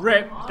work.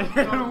 Rip! It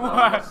didn't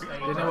work!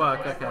 Didn't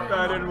work, okay.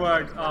 That didn't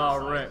work. Oh,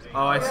 rip.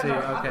 Oh, I see,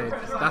 okay.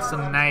 That's the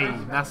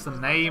name. That's the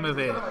name of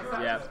it.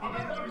 Yeah.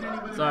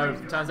 So,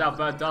 turns out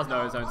Bird does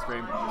know his own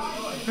stream.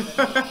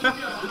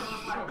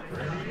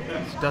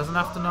 She doesn't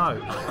have to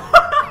know.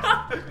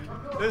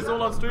 This is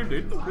all on stream,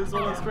 dude. This is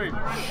all on stream.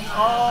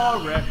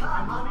 Oh, rip.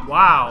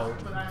 Wow.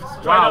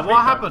 Wow,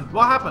 what happened?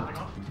 What happened?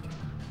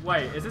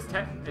 Wait, is this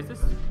is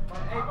this?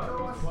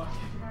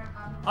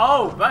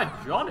 Oh, Bird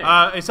Johnny.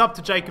 It's up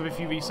to Jacob if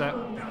you reset.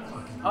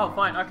 Oh,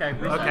 fine. Okay.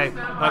 Reset.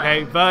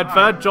 Okay. Verd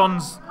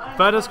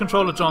has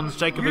control of John's.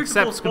 Jacob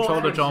accepts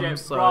control of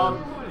John's. So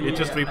you're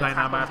just replaying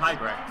that match.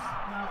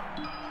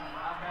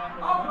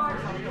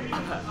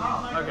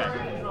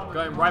 Okay.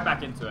 Going right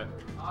back into it.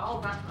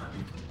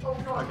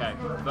 Okay.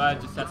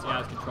 Verd just testing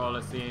out his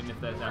controller, seeing if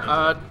there's any.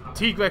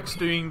 Tigrex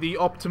doing the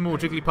optimal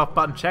Jigglypuff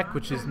button check,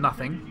 which is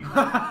nothing.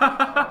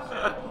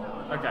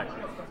 Okay.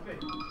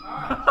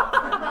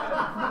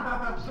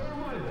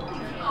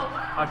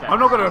 Okay. I'm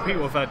not going to repeat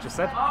what Ferd just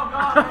said.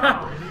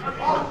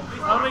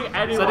 Only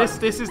anyone. So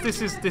this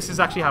is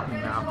actually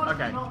happening now.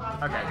 Okay.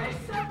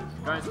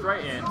 Going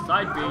straight in.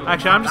 Side B.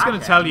 Actually, I'm just going to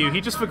back tell you, he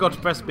just forgot to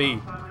press B.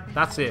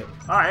 That's it.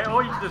 Alright,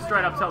 or you can just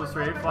straight up tell the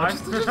stream. Fine.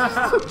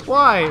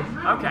 Why?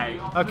 Okay.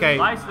 Okay.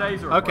 Nice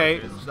laser Okay.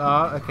 approaches.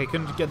 Okay.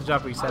 Couldn't get the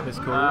jab reset. That's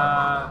cool.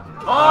 Oh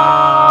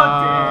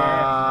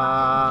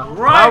dear.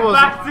 That Right was-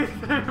 back to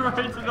the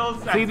original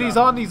setup. See, these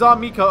are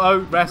Miko. Oh,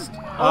 rest.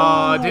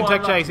 Oh, Didn't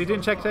check I chase. He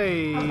didn't check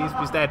chase.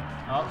 He's dead.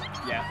 Oh,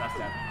 yeah, that's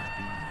dead.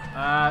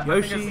 I think a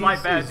Yoshi's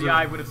slight better is a-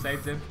 DI would have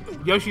saved him.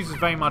 Yoshi's is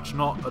very much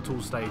not a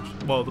tall stage.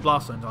 Well, the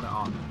blast zones on it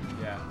aren't.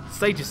 Yeah. The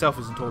stage itself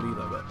isn't tall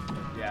either, but.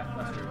 Yeah,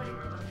 that's true.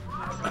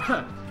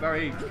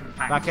 Very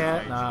compact. Back air?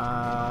 stage.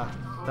 Nah.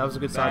 That was a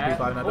good side There. B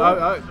by no.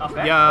 Oh, up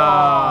air.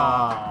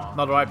 Yeah. Oh.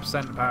 Not the right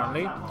percent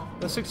apparently.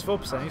 That's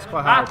 64%. He's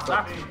quite high. That's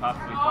perfectly fine.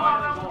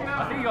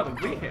 I think he got the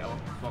weak hit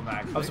from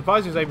that. I'm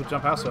surprised he was able to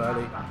jump out so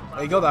early.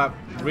 He got that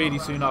really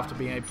soon after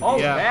being able to. Oh,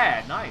 yeah.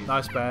 bear, nice.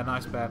 Nice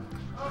bear.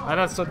 And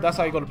that's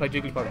how you got to play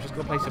Jigglypuff. Just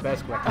got to place your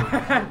bears correctly.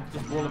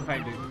 Just wall of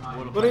pain, dude.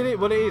 Wall of Well, pain.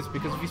 it is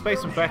because if you space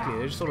them correctly,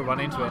 they just sort of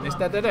run into it, and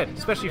they're dead.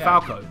 Especially Yeah.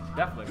 Falco,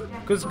 Definitely.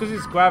 because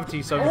his gravity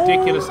is so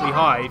ridiculously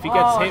high. If he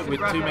gets hit it's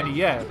with a too grab many,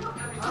 hit.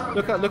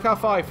 Look how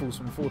far he falls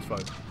from forward throw.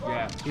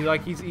 Yeah.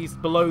 He's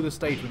below the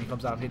stage when he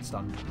comes out of hit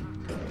stun.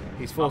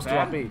 He's forced Up to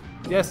air? up B.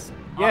 Yes.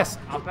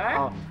 Up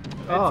air?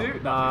 Oh, Two?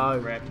 no.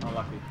 Rip.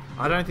 Unlucky.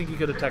 I don't think he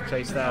could have tech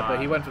chased there, but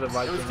he went for the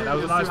right It was thing. too, That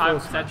was a it nice too high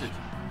force smash. percentage.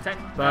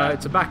 But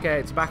it's a back air.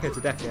 It's a back air to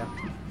deck here.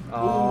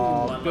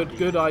 Oh, Unlucky.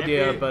 good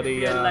idea, If but he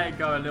he had let it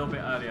go a little bit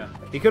earlier,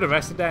 he could have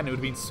rested there, and it would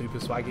have been super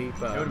swaggy. it would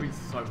But have been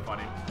so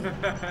funny.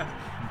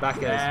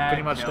 back air is Yeah,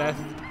 pretty much kill. death.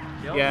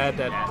 Kill? Yeah,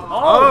 dead.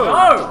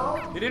 Oh,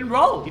 no! He didn't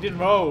roll. He didn't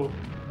roll.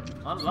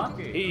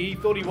 Unlucky. He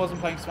thought he wasn't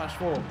playing Smash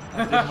 4.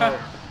 And didn't roll.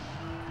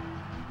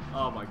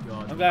 Oh my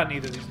god. I'm glad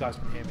neither of these guys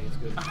can hear me. It's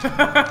good.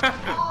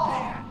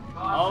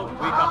 Oh,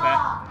 weak up there.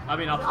 I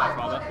mean, up smash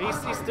rather. He's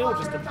still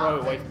just a throw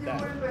away from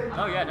death.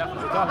 Oh yeah,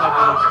 definitely. Can't let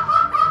go.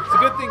 It's a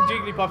good thing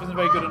Jigglypuff isn't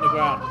very good on the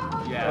ground.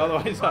 Yeah.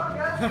 Otherwise,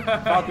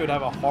 Falco would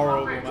have a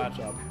horrible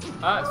matchup.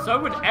 So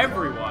would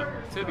everyone,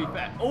 to be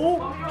fair.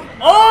 Oh!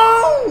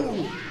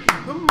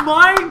 The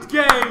mind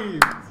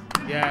games!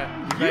 Yeah,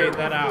 he made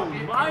that out.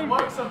 Mind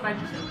Works of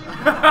vengeance.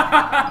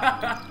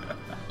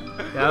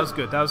 Yeah, that was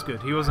good. That was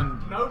good. He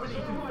wasn't. Nobody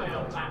can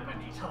fail that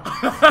many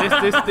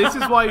times. This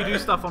is why you do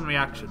stuff on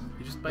reaction.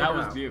 You just That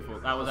was beautiful.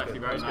 That was actually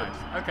very nice.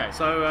 Okay,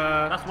 So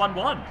that's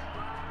 1-1.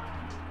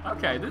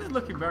 Okay, this is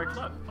looking very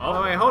close.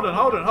 Oh wait, hold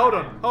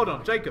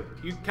on, Jacob.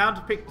 You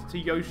counterpicked to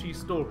Yoshi's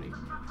story.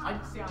 I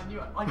knew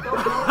it. I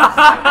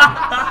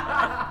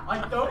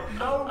don't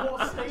know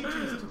what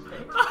stages to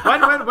pick.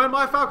 When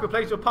my Falco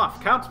plays your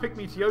Puff, counterpick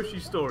me to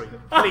Yoshi's story,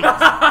 please.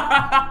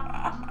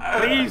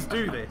 Please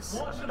do this.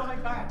 What should I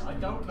ban? I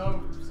don't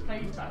know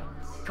stage bans.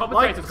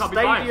 Commentators can't be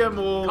Stadium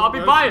biased. or Can't be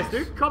Yoshi's. biased,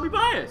 dude. Can't be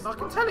biased. I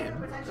can tell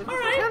him.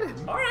 Alright.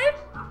 Alright.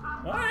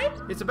 Alright.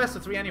 It's a best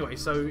of 3 anyway,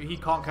 so he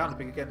can't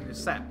counterpick again in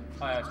his set.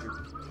 Oh, yeah, that's true.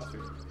 That's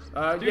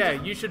true. Yeah,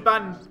 you should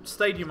ban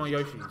Stadium or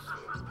Yoshi's.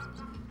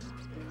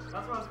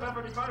 That's why I was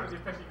perfectly fine with you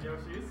picking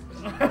Yoshi's.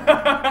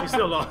 You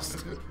still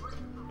lost.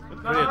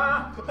 Brilliant.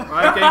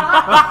 Right,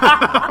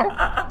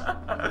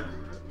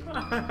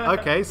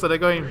 okay, so they're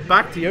going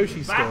back to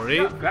Yoshi's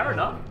story. Fair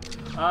enough.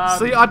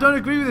 See, I don't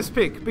agree with this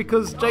pick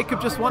because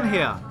Jacob just won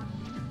here.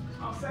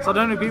 So I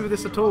don't agree with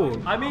this at all.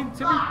 I mean,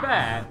 to be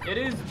fair, it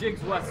is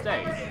Jig's worst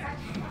stage.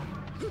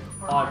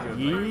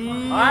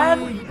 Arguably.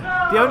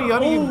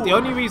 The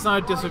only reason I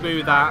disagree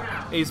with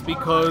that is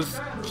because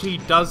she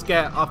does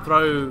get a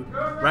throw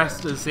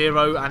rest as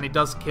 0 and it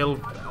does kill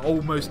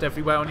almost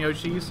everywhere on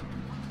Yoshi's.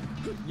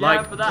 Yeah,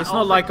 Like, but that it's also-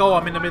 not like, oh,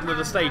 I'm in the middle of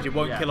the stage, it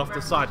won't Yeah. kill off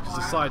the side because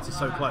the sides are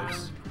so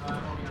close.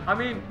 I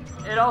mean,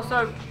 it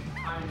also...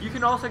 You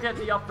can also get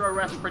the up throw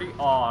rest pretty...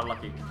 Oh,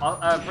 lucky.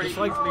 Pretty It's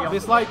like, easily.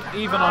 it's like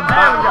even on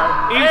There we go.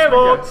 There we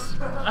go. esports.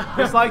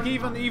 It's like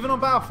even on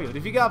Battlefield.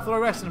 If you get up throw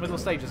rest in the middle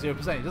of the stage at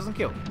 0%, it doesn't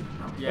kill.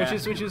 Yeah.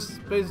 Which is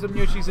some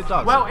Yoshi's it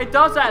does. Well, it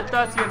does at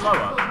 30 and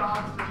lower.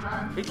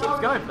 He keeps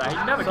going for that. He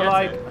never so gets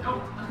like, it.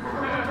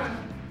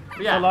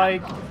 But yeah. so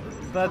like,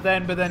 but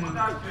then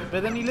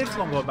he lives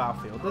longer on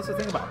Battlefield. That's the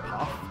thing about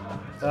Puff.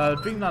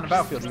 Dreamland and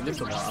Battlefield, he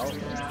lives a while.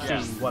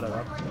 Yeah.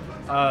 Whatever.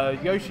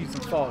 Yoshi's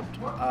and Fod.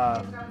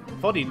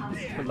 Foddy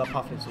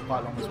Puff lives for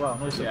quite long as well,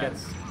 and also Yeah.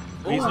 gets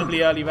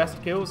reasonably early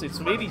rest kills. It's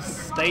really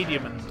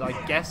Stadium and I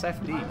guess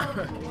FD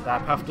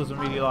that Puff doesn't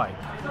really like.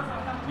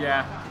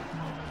 Yeah.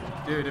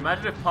 Dude,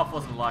 imagine if Puff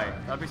wasn't light.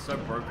 That'd be so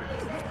broken.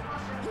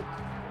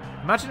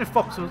 Imagine if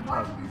Fox was.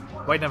 Oh,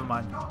 wait, never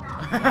mind.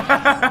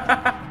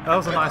 That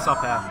was a nice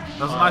up air. That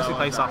was a nicely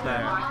placed up air.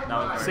 That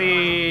was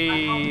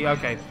very See,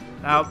 okay.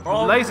 Now,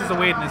 lasers are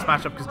weird in this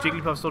matchup because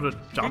Jigglypuff sort of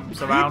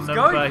jumps around them,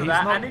 going but for he's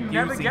that not and he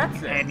never using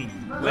gets it. any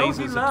Will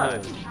he lasers at all.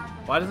 learn?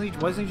 Why doesn't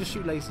he just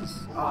shoot lasers?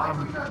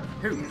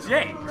 Who?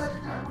 Jig?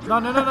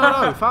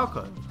 No,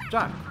 Falco.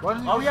 Jack. Why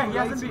doesn't he Oh just yeah, shoot he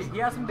hasn't lasers? been. He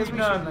hasn't Doesn't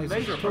been he shoot lasers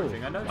laser at all?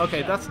 approaching. I know.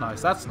 Okay, that's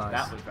nice. That's nice.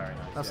 That was very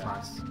nice. That's yeah.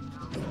 nice.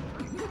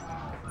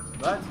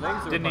 But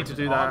laser Didn't need to approaches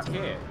do aren't that.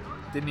 Here.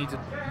 Didn't need to.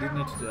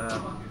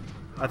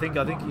 I think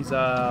he's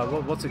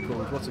what's it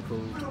called?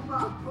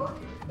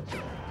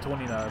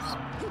 20 nerves.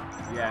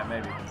 Yeah,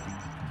 maybe.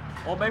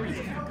 Or maybe he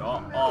just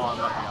forgot. Oh,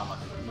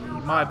 unlucky. He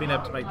might have been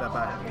able to make that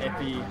back. If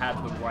he had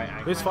the right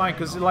angle. It's fine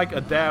because like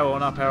a dare or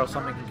an up air or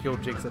something can kill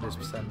Jigs at this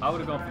percent. I would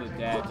have gone for the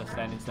dare just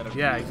then instead of.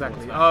 Yeah,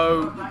 exactly.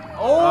 Oh,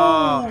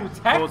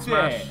 forward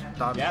smash.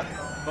 Done. Yep.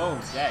 Boom.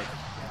 Dead.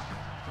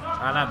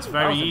 And that's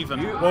very even.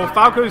 beautiful- Well,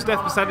 Falco's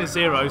death percent is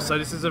 0, so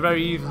this is a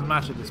very even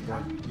match at this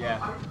point. Yeah,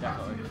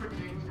 definitely.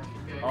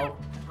 Oh.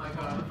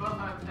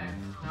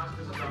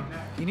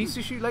 He needs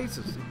to shoot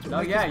lasers. To No,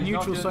 make yeah, his he's not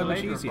neutral doing so the much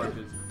laser easier.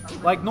 approaches.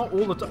 Like not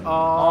all the time.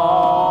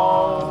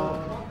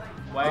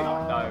 Wait,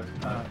 no.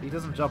 He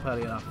doesn't jump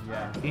early enough.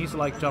 Yeah. He needs to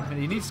like jump in.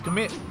 He needs to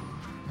commit.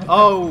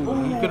 Oh,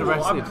 he could have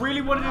rested. I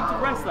really wanted him to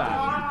rest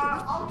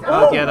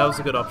that. Yeah, that was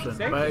a good option.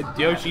 See? But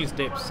Yoshi's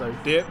dips, so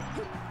dip.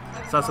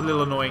 So that's a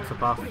little annoying for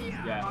Puff.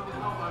 Yeah.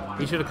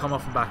 He should have come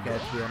off from back air,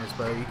 to be honest,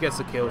 but he gets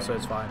the kill, so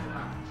it's fine.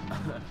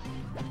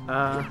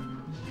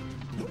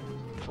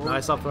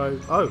 Nice up throw.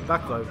 Oh,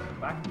 back throw.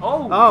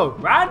 Oh,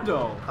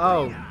 Randall.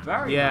 Oh,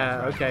 Very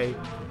yeah, nice. okay.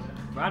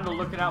 Randall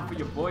looking out for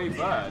your boy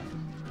Bird.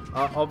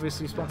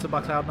 Obviously sponsored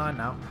by Cloud9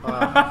 now.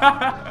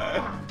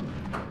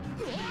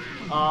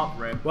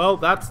 Rip. Well,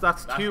 that's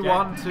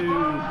 2-1 to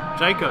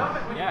Jacob.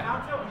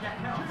 Yeah.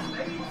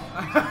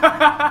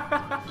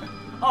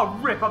 Oh,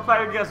 Rip, I'm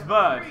playing against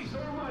Bird.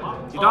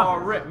 You're done. Oh,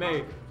 Rip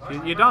me.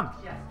 You're done.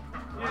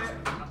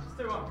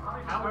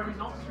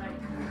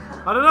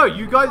 I don't know.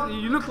 You guys,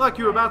 you look like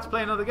you were about to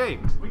play another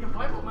game. We can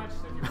play more matches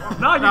if you want.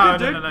 No, you're No,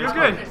 good, dude. no, You're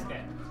it's good.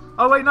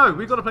 Oh wait, no,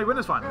 we've got to play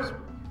winners finals.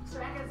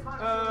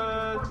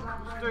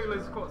 Do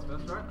lose quarters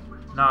first, right?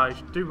 No, you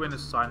should do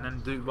winners side and then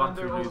do one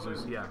through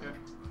losers. Yeah.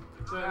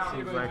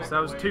 Correct. So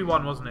that was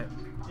 2-1, wasn't it?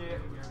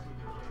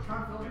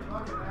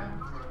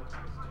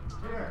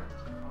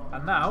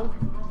 And now,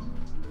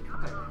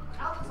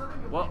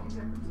 What?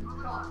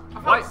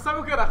 I felt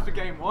so good after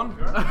game 1.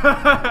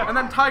 And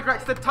then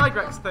Tigrex did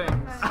Tigrex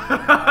things.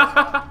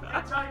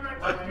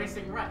 Like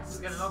missing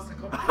rest.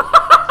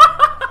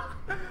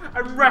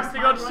 I'm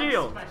resting on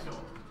shield.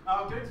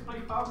 I'm going to play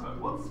Falco.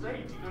 What stage are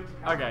you going to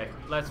Okay,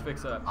 let's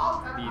fix up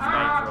these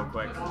games real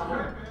quick.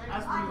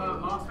 As we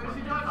learned last week,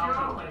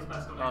 Falco plays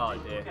best on Oh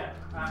dear.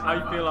 How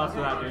you feel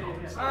after that, dude?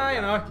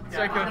 You know,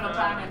 Jacob.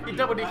 He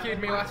double DQ'd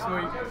me last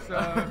week, so.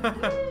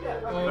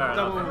 Or Fair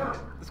double enough.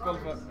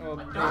 disqualified.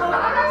 I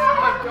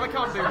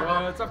can't do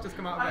words, I've just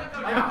come out of it.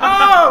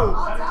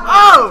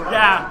 Oh!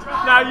 Yeah,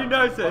 now you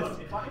notice.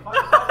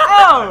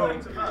 Oh!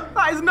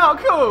 That is not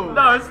cool!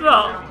 No, it's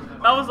not.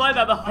 That was like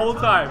that the whole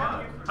time.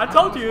 I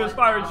told you he was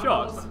firing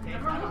shots.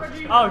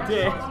 Oh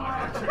dear.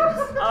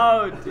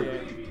 Oh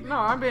dear. No,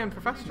 I'm being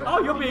professional. Oh,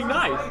 you're being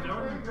nice.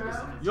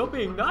 You're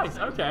being nice,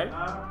 okay.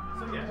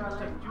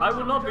 I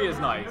will not be as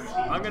nice.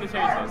 I'm going to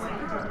change this.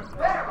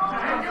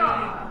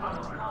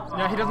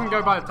 Yeah, he doesn't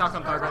go by attack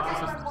on Tigrex, it's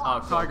just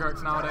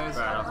Tigrex nowadays.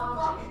 Fair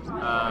enough.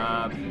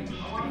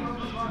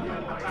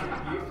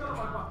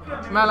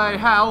 Melee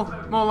hell,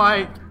 more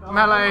like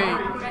melee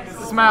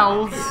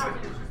smells.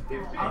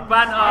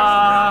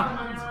 Banter!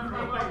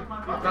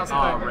 That's the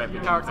Oh, thing. rip.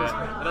 It doesn't Characters.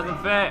 fit. It doesn't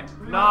fit.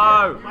 No!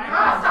 Alright,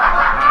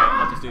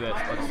 I'll just do this.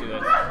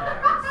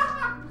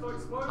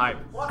 Hype.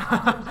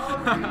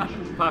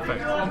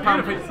 Perfect. £1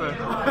 of pizza.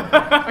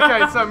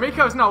 Okay, so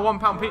Miko's not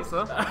 £1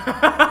 pizza. I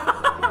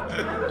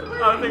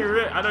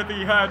don't think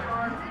you heard.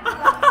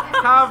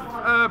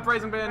 Have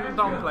Brazen Beard and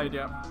Dom played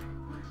yet?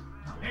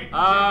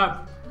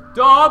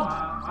 Dom!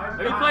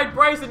 Have you played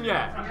Brazen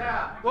yet?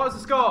 What was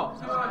the score?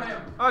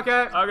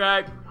 Okay.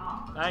 Okay.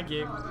 Thank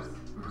you.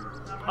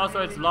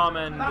 Also, it's Lam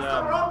and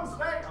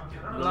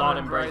Lam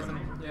and Brazen.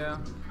 Yeah.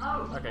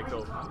 Okay,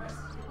 cool.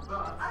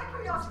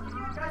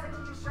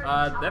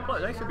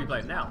 They should be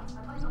playing now.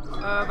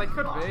 They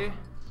could be.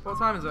 What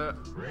time is it?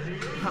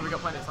 Have we got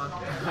plenty of time?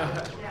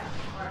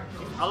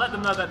 I'll let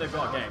them know that they've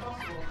got a game.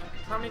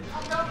 How many?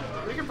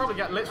 We can probably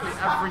get literally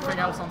everything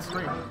else on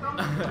stream.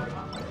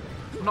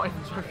 I'm not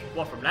even joking.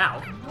 What, from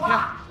now?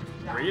 Yeah.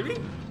 Really?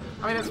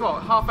 I mean, it's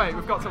what, 8:30.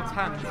 We've got till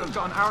 10. So we've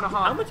got an hour and a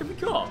half. How much have we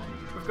got?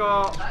 We've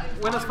got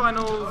winners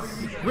finals.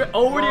 We're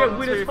already at 1,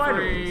 winners 2, finals.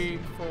 3,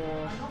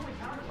 4,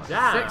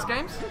 Damn. 6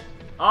 games.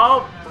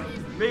 Oh,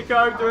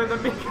 Miko doing the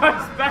Miko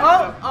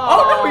special.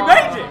 Oh. No, we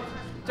made it.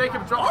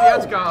 Jacob dropped the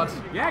edge guard.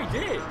 Yeah, he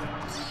did.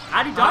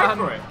 And he died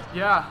for it.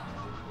 Yeah.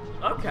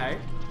 Okay.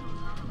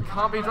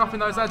 Can't be dropping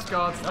those edge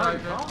guards. No,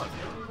 though. God.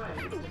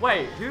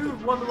 Wait, who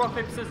won the rock,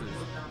 paper, scissors?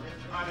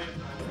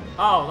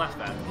 Oh, that's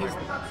fair.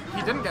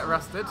 He didn't get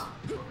arrested.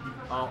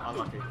 Oh,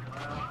 unlucky.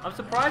 I'm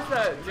surprised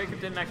that Jacob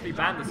didn't actually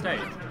ban the stage.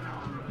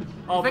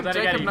 Oh, I think but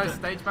then Jacob again, knows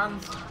stage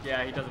bans.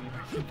 Yeah, he doesn't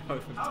know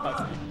them,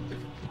 does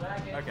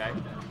he? Okay.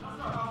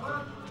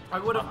 I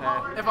would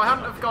have, if I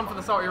hadn't have gone for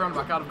the salty run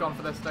back, I'd have gone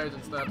for this stage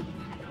instead.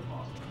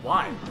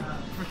 Why?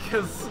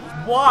 Because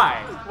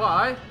Why?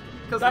 why?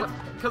 Because That's-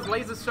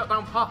 lasers shut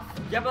down Puff.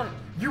 Yeah, but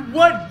you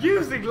weren't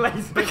using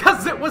lasers.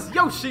 Because it was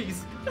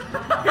Yoshi's.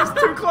 He was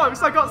too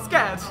close. I got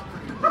scared.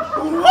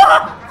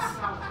 What?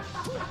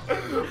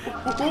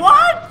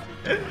 What?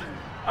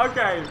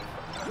 Okay.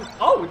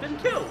 Oh, it didn't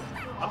kill.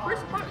 I'm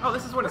pretty surprised. Oh,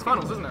 this is when it's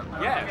finals, isn't it?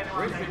 Yeah.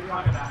 Really?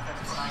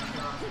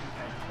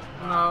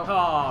 No.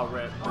 Oh,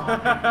 rip.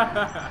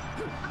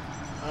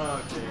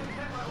 Oh, gee.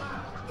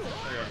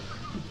 Okay.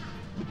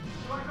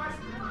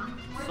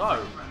 So.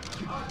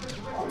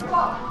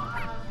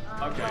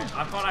 Okay,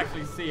 I can't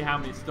actually see how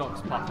many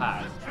stocks Puff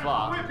has,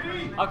 but.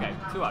 Okay,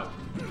 2-0.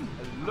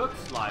 It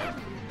looks like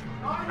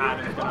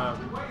Adam's gonna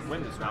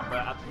win this round, but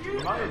at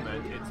the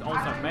moment, it's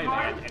also melee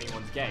at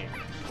anyone's game.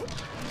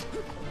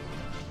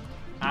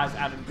 As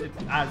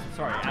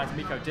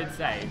Miko did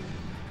say,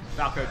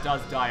 Falco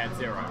does die at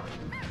 0.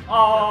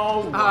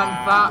 Oh,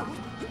 wow.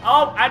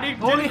 And he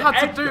all he had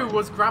to do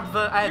was grab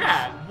the edge.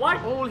 Yeah, why?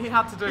 All he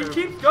had to do. He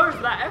keeps going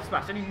for that F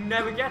smash and he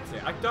never gets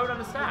it. I don't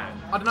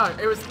understand. I don't know.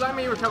 It was letting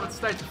me recover the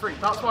stage for free.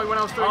 That's why when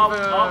I was doing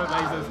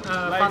lasers.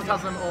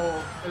 Phantasm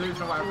or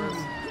Illusion or whatever it is,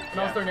 when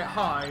I was doing it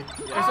high,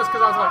 it's just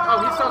because I was like,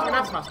 oh, he's starting an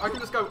F smash. I can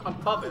just go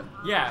above it.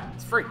 Yeah,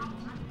 it's free.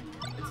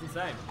 It's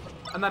insane.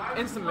 And then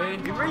instantly,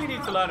 you really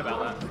need to learn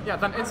about that. Yeah,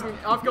 then instantly,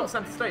 I've got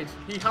center stage.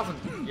 He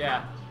hasn't.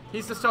 Yeah.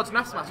 He's just charged an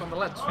F smash on the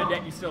ledge. And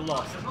yet you still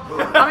lost.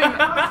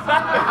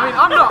 I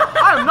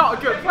am not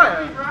a good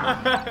player,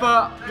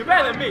 but you're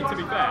better than me, to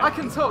be fair. I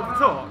can talk the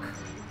talk.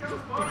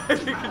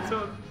 You can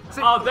talk.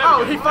 See,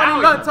 oh, he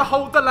finally learned to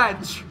hold the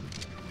ledge.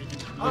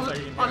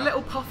 Our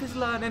little Puff is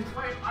learning.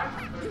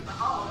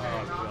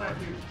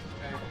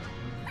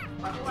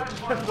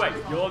 Wait,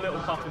 your little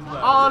Puff is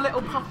learning. Our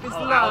little Puff is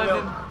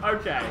learning.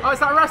 Okay. Oh, is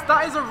that a rest?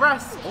 That is a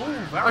rest.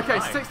 Oh, very okay,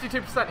 nice.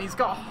 62%. He's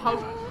got a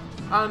hope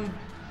and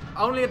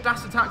only a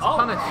dash attack to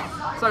punish.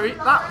 So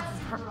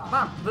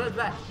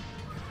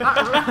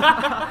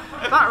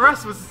that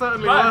rest was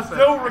certainly worth it.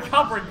 Still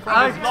recovering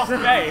from his lost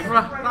game.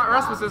 That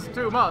rest was just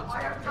too much.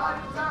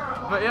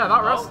 But yeah,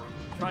 that rest.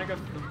 Trying to go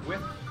for the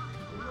whip.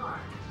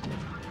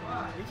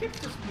 He keeps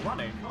just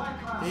running.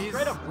 He's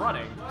straight up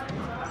running.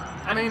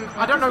 I mean,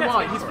 I don't know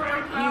why. He's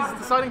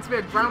deciding to be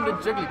a grounded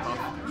Jigglypuff.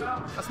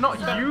 That's not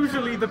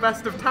usually the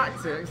best of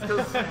tactics,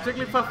 because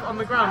Jigglypuff on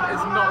the ground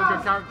is not a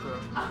good character.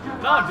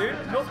 No,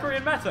 dude. North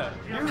Korean meta.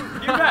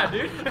 You bad,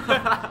 dude.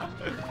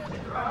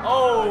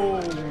 Oh.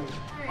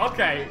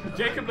 Okay.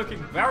 Jacob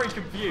looking very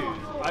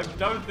confused.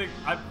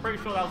 I'm pretty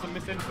sure that was a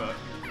misinput.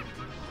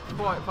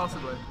 Quite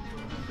possibly.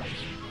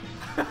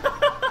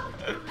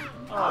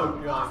 Oh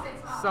god.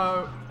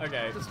 So,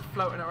 okay. Just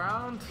floating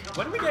around.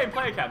 When are we getting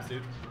player cams,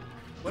 dude?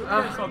 When are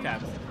we getting soul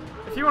cams?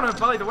 If you want to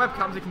buy the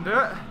webcams, you can do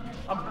it.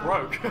 I'm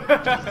broke.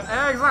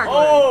 Exactly.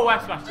 Oh,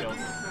 West Smash Shield.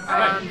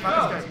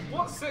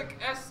 What sick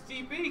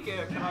SDB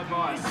gear can I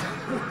buy?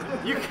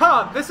 You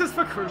can't. This is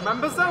for crew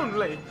members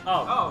only.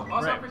 Oh, I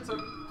was hoping to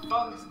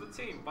fund the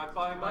team by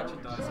buying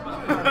merchandise.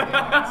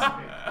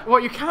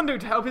 What you can do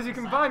to help is you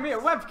can buy me a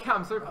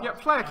webcam so you can get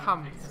player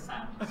cams.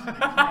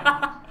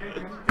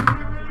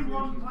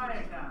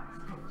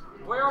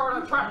 We are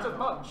an attractive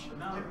bunch.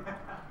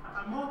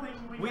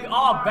 We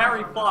are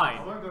very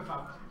fine.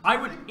 I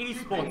would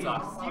esports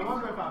us.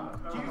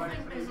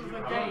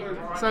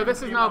 So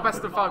this is now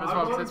best of 5 as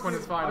well, because it's when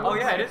it's final. Oh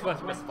yeah, it is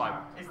best of 5.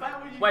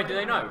 Wait, do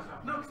they know?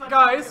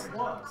 Guys,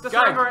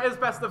 disclaimer, it is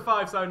best of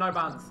 5, so no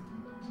bans.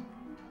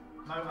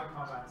 No, I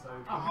can't ban,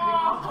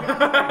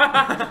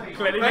 so...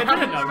 Clearly they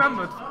didn't know.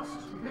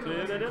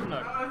 Clearly they didn't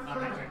know.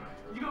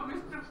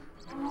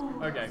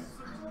 Okay.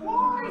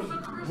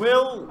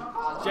 Will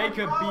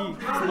Jacob beat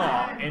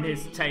Claw in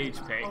his stage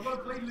pick?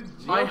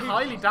 I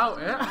highly doubt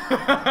it.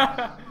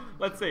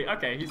 Let's see.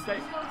 Okay, he's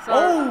stage.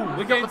 So,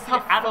 we're getting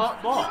to Adam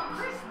Fox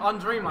on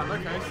Dreamland.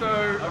 Okay,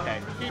 so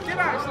he did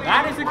actually.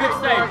 That is a good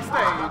stage,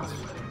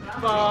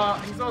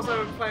 but he's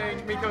also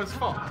playing Miko's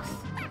Fox.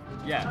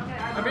 Yeah.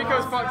 And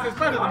Miko's Fox is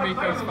better than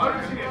Miko's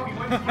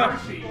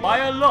Falcon. By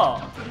a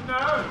lot.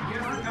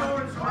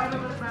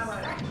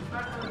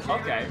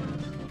 Okay.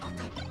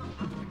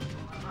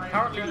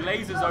 Currently,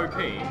 laser's OP,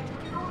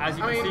 as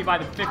you can see by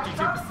the 52%.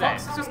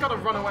 Fox has just got to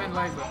run away and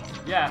laser.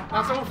 Yeah.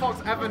 That's all Fox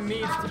ever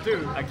needs to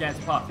do.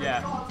 Against Puff,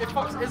 yeah. If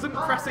Fox isn't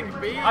pressing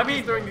B,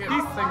 he's doing these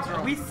things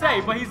wrong. We say,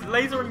 but he's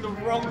lasering the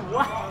wrong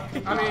way.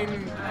 I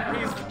mean,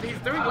 he's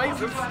doing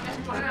lasers.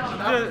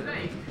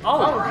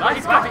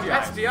 He's got the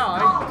SDI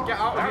to get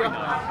out of here.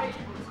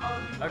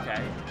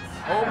 Okay.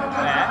 Oh,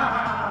 there.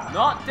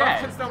 Not dead.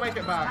 Fox can still make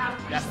it back.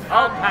 Yes.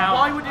 Oh, pound.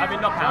 Why would you? I mean,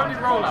 not pound. Why would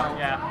you roll out?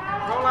 Yeah.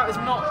 Rollout is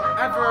not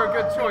ever a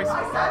good choice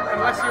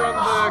unless you're on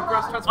the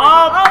grass transfer.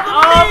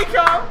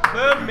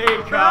 The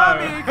Miko!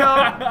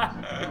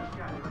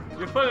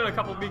 You're putting a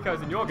couple of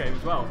Mikos in your game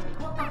as well.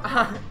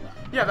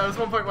 Yeah, there was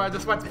one point where I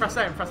just went to press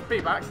A and press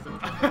B by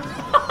accident.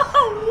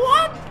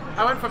 What?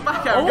 I went for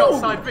back air and got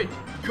side B.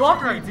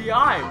 Godfrey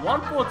DI,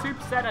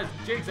 142% as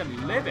Jigs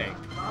and living.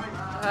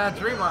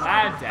 Dreamland.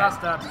 That's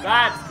dead.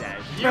 That's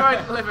dead. You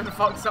ain't living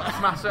Fox up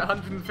smash at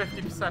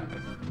 150%.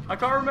 I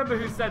can't remember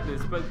who said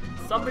this, but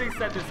somebody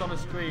said this on a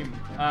stream,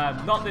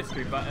 not this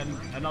stream, but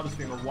another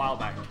stream a while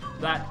back,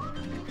 that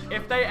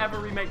if they ever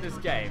remake this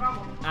game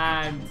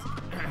and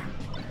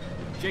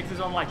Jigs is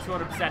on like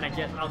 200% and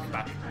gets out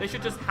smash, they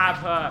should just have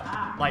her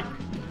like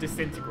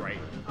disintegrate.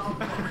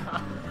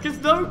 Because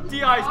no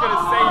DI is going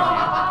to save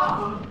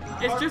you.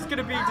 it's just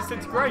gonna be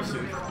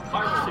disintegration.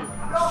 Hyrule ship.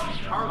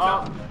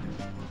 Hyrule Temple.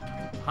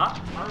 Huh?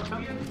 Hyrule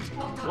Temple.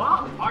 What?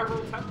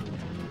 Hyrule Temple.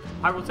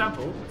 Hyrule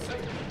Temple?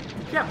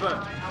 Yeah,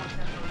 but...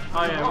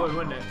 Oh yeah,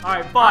 wouldn't it?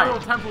 Alright, fine.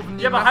 Hyrule Temple, the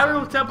new yeah, but meta.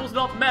 Hyrule Temple's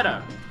not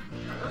meta.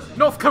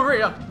 North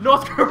Korea.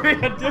 North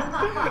Korea, dude.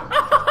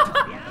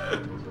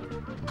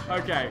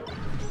 Okay.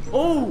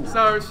 Oh!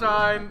 So,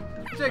 Shine.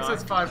 Jake says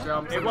Nice. 5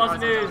 jumps. It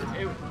wasn't his...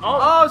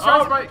 Oh,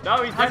 Shine's right.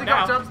 No, he's Has dead he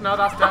got now. jumps? No,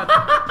 that's dead.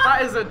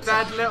 That is a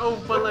dead little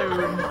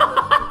balloon.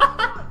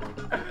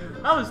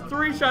 That was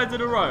 3 shines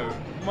in a row,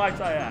 might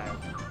I add.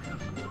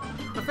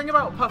 The thing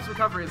about Puff's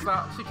recovery is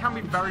that she can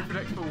be very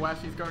predictable where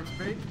she's going to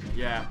be.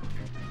 Yeah.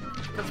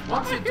 Because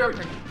once you're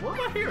joking, What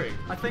am I hearing?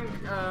 I think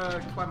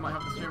Clem might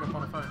have the stream up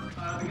on her phone.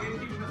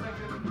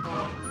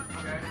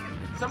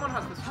 Someone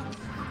has the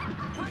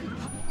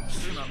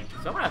stream up.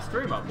 Someone has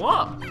stream up.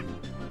 What?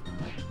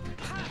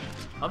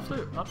 I'm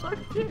so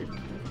confused.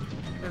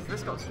 Has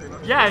this got stream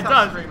up? Yeah, This it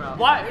has does. stream up.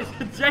 Why,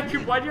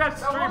 Jacob? Why do you have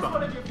stream up?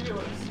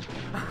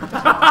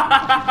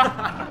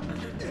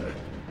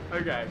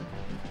 Okay.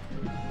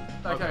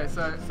 Okay,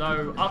 so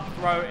So up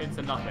throw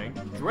into nothing,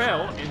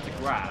 drill into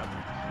grab.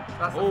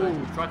 that's the Oh,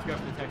 thing. tried to go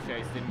for the tech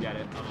chase, didn't get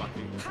it.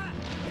 Unlucky.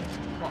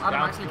 Well, Adam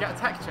down. actually get a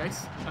tech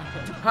chase.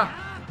 Huh.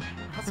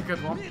 That's a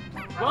good one.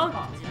 Well,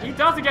 he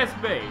does against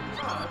me.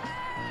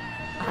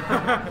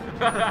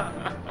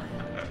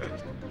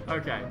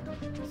 Okay,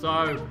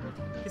 so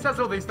He says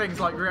all these things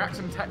like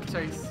reaction tech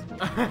chase,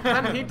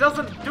 then he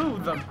doesn't do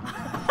them.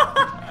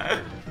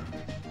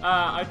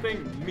 I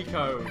think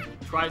Miko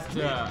tries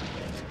to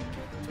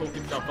talk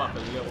himself up a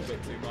little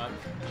bit too much.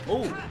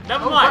 Oh,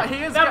 never mind. but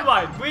he is Never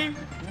mind. We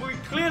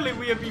clearly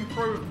we have been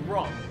proved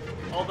wrong.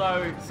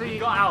 Although See, we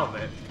got out of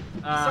it.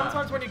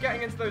 Sometimes when you're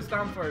getting into those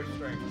down throw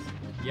strings,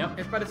 Yep.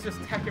 it's better to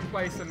just tech in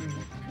place and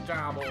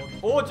jab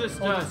Or just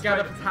or just get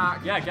up straight-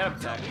 attack. Yeah, get up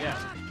attack. Yeah.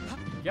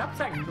 Get up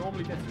attack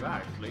normally gets you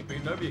out actually,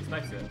 but nobody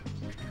expects it.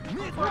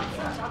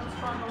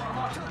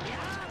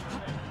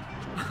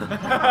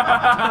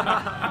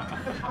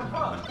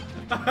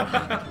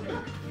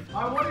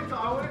 I wanted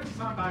to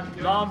sound back and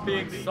do Lam it.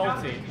 being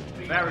salty,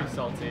 very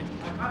salty.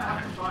 I kind of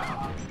have to try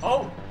hard.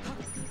 Oh.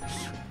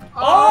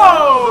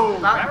 Oh!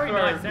 That Very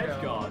throw nice edge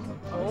kill. guard.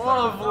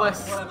 Lovely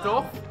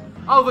stuff.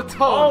 Oh, the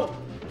taunt. Oh,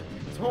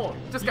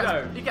 taunt. Just You gets,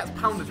 know, he gets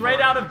pounded. straight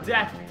for it. out of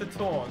death to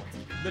taunt.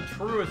 The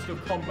truest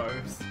of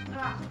combos.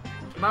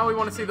 Now we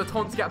want to see the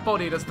taunts get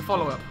bodied as the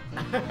follow-up.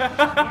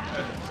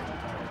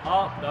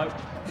 Oh, no.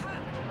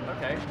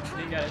 Okay,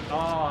 didn't get it.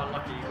 Oh,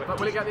 lucky. But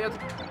will he get the edge?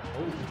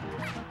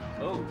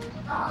 Oh.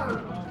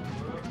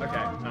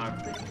 Okay, no.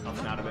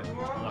 Nothing out of it.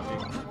 Lucky.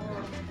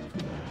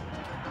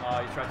 Oh,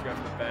 he tried to go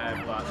for the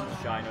bear, but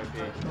Shine OP.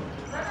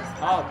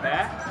 Oh,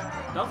 bear?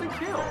 Doesn't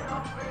kill.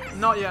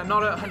 Not yet,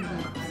 not at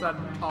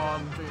 100%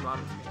 on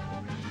Dreamland.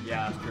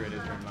 Yeah, that's true, it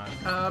is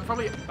Dreamland.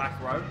 Probably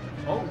Back row.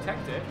 Oh,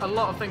 teched it. a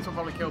lot of things will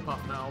probably kill Puff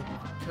now,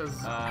 because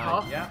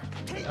Puff. Yeah,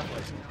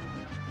 definitely.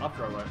 Up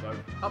throw won't though.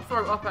 Up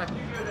throw, up air.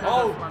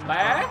 Oh,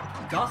 bear?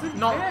 Doesn't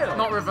kill.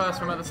 Not reverse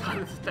from other side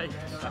of the stage.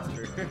 That's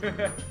true.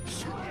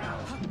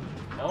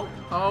 Oh.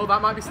 Oh,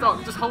 that might be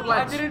stuck. Just hold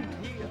I ledge. didn't.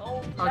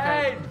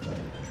 Okay.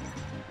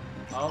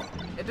 Oh.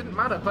 It didn't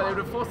matter, but it would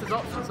have forced his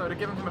option, so it would have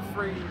given him a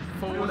free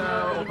forward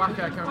air or back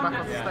air coming back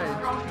off the stage.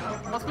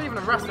 Possibly even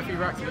a rest if he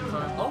reacted in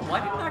time. Oh, why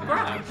didn't that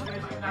grab?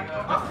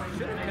 That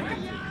should have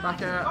connected.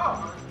 Back air.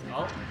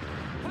 Oh.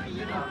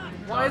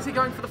 Why is he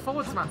going for the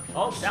forward smash?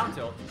 Oh, down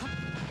tilt.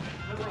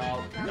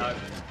 Oh, no.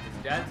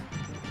 He's dead.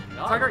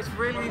 No. Tigrex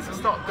really needs to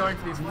stop going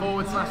for these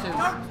forward smashes.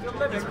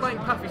 He's playing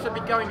Puff, he should be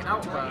going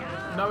out there,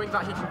 knowing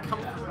that he can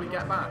comfortably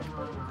get back.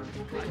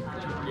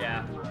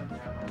 Yeah.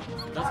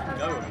 Doesn't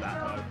know of that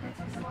though.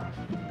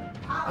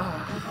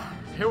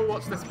 He'll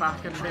watch this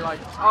back and be like,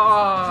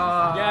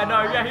 ah. Yeah,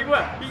 no, yeah, he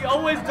will. He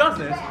always does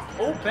this.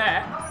 Oh,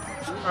 bear.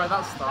 Alright,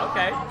 that's start.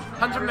 Okay.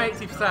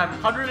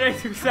 180%.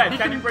 180%. He Can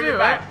can you bring do it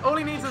back? All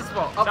he needs is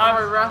what? Up No,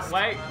 throw rest.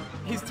 wait.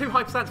 He's too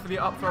high percent for the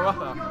up throw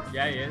upper.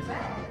 Yeah, he is.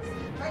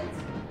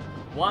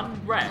 One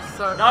rest.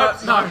 So, no,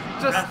 no,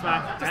 just F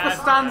smash. the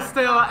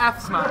standstill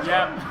F smash.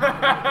 Yep.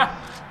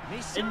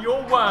 In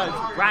your words,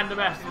 random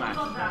F smash.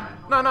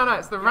 No,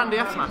 it's the Randy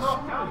F smash.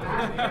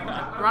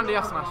 Randy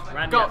F smash.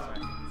 Randy Got F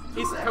smash.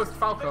 East Coast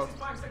Falco.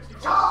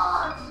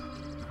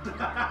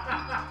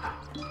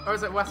 Or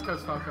is it West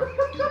Coast Falco?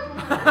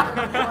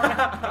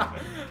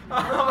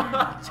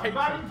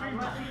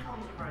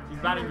 He's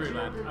banning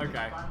Dreamland.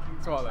 Okay.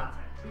 So what then?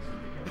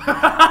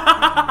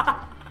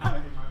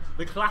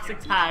 The classic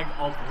tag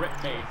of Rip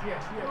Me.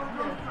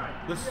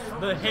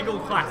 The Higgle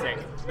classic.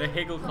 The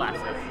Higgle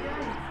classic.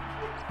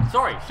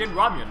 Sorry, Shin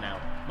Ramyun now.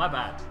 My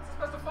bad.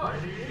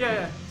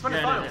 Yeah. It's when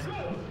it Yeah,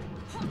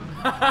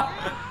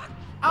 finals.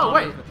 Oh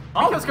wait.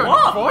 Oh, Miko's going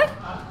what? Roy?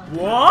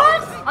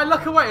 What? I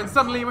look away and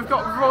suddenly we've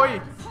got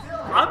Roy.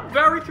 I'm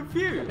very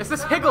confused. Is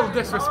this Higgle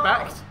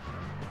disrespect?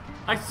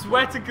 I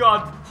swear to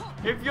God,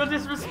 if you're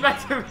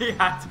disrespecting me,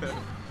 Adam.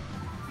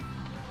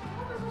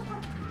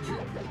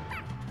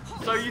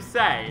 So you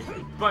say,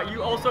 but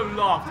you also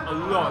laughed a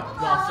lot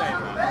while saying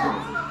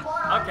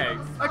that. Okay,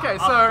 Okay. Okay,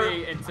 Up so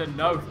B into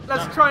no.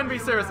 let's try and be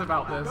serious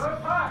about this.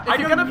 If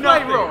you're gonna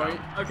play Roy,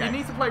 you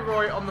need to play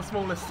Roy on the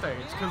smallest stage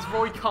because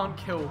Roy can't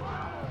kill.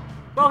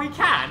 Well, he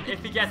can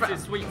if he gets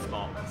his sweet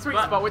spot. Sweet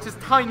spot, which is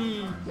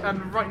tiny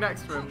and right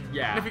next to him.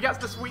 Yeah. And if he gets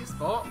the sweet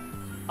spot,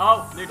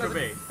 oh, neutral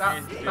B.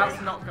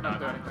 That's not gonna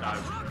do anything. No,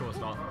 of course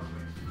not.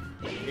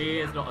 He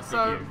is not a So,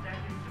 CPU.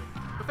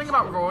 the thing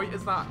about Roy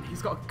is that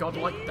he's got a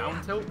godlike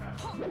down tilt.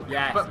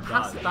 Yes, But he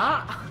past does.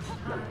 that,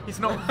 he's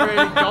not really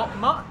got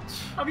much.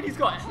 I mean, he's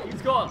got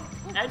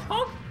edge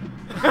hog.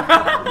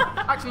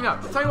 Actually, no.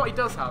 I'll tell you what he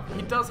does have.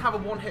 He does have a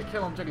one-hit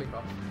kill on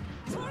Jigglypuff.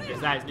 Is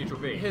that his neutral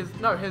B? His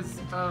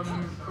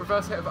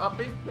reverse hit of up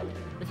B.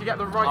 If you get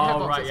the right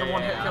hitbox, right, it's yeah, a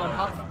one-hit yeah, kill on I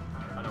Puff. know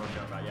what you're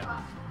talking about,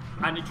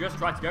 yeah. And he just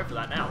tried to go for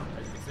that now,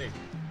 as you can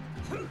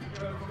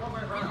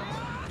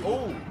see.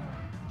 Oh!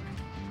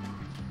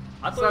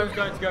 I thought he was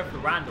going to go for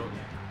Randall,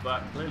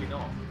 but clearly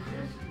not.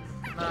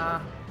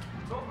 Nah.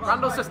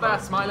 Randall's just there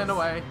smiling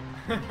away.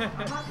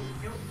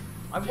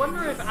 I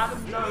wonder if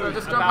Adam knows. So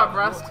just jump about up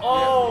rest.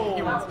 Oh! Yeah,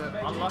 he wants it.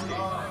 Unlucky.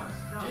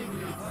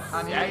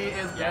 And he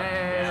is dead.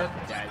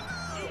 Yeah, dead.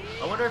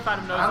 I wonder if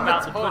Adam knows And about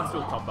it's the pawn.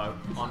 footstool combo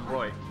on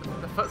Roy.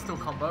 The footstool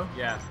combo.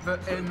 Yeah.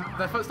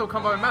 The footstool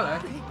combo in melee.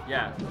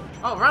 Yeah.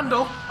 Oh,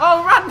 Randall!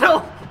 Oh,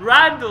 Randall!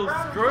 Randall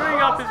screwing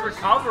up his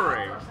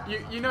recovery.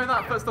 You know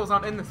that footstools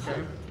aren't in this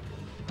game.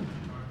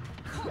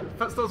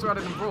 Footstools are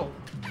added in Brawl.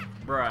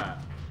 Bruh.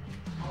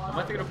 Am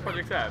I thinking of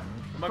Project F?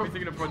 I might be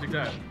thinking of Project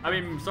F. I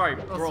mean, sorry,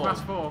 Or Brawl. Smash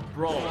 4.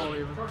 Brawl.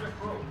 even. Project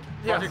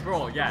Yes.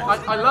 Brawl, yes.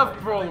 I love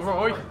Brawl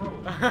Roy.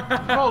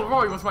 Brawl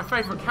Roy was my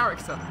favourite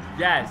character.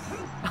 Yes.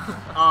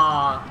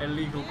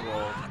 Illegal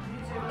Brawl.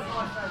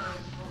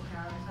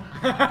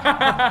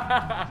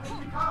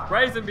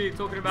 Brazen be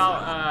talking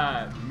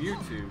about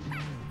Mewtwo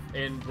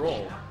in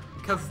Brawl.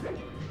 Because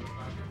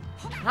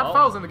he had Oh.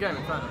 fouls in the game,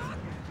 in fairness.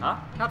 Huh?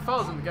 He had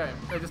fouls in the game.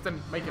 They just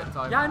didn't make it in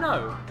time. Yeah, I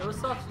know. It's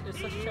such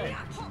a shame.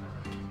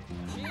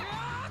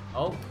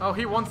 Oh, Oh,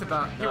 he wanted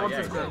that. He Oh, wanted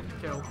yeah, he the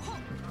did. kill.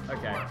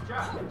 okay.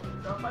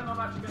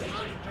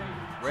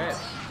 Rip.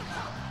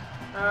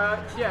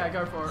 Yeah,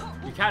 go for it.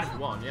 You can if you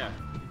want, yeah.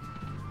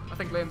 I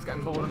think Liam's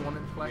getting bored and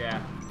wanting to play. Yeah.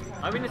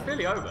 I mean, it's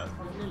nearly over.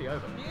 It's nearly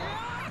over.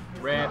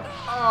 Rip.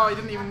 Oh, he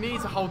didn't even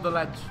need to hold the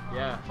ledge.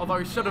 Yeah. Although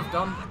he should have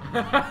done.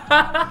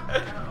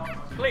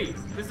 Please,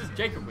 this is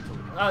Jacob we're talking.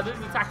 This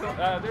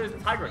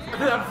is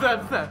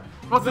Tigrex.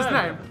 What's his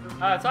name?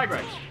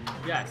 Tigrex.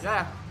 Yes.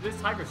 Yeah. This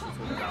is Tigrex we're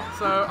talking about.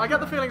 So I get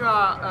the feeling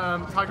that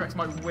Tigrex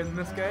might win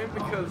this game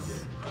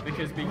because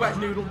Wet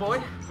Noodle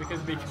Boy. Because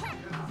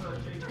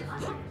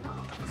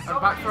And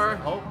back throw.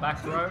 oh, back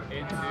throw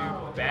into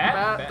bear.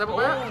 Bear, double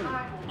bear.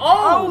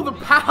 Oh! Oh, the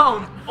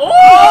pound!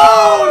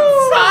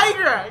 Oh!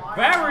 Tigrex!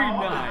 Very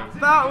nice.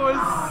 That was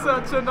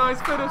such a nice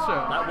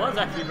finisher. That was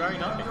actually very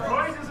nice.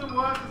 Roy doesn't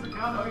work as a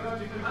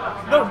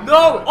counter.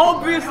 No,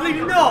 obviously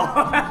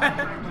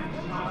not.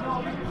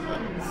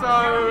 So,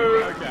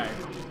 Okay.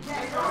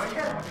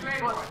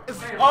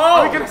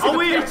 are we gonna see are the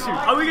we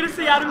Pichu? gonna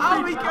see Adam Are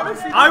Pichu? we gonna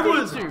see the I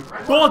was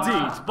Pichu?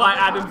 bodied by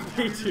Adam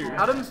Pichu.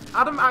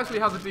 Adam actually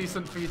has a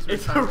decent feature.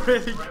 It's a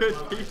really good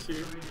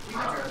Pichu.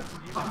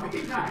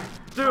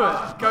 Do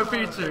it. Go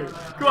Pichu.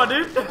 Come on,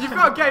 dude. You've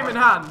got a game in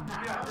hand.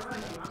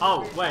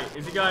 Oh, wait,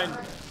 is he going?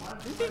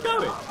 Is he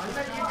going?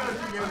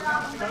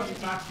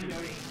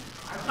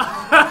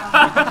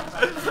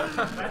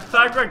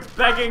 Tigrex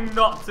begging him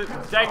not to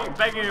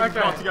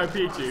go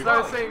Pichu.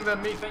 So seeing the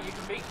me, You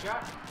can beat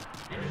Jack.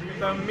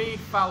 the me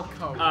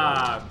Falco.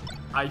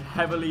 I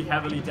heavily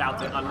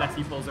doubt it unless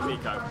he pulls a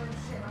Miko.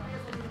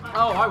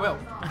 Oh, I will.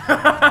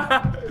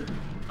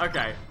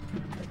 Okay.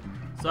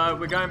 So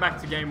we're going back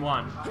to game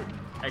 1,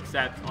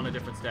 except on a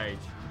different stage.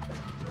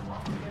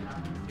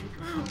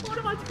 What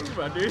am I talking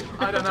about, dude?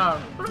 I don't know.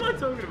 What am I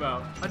talking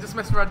about? I just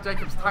misread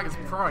Jacob's tag as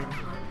Prime.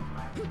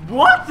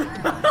 What?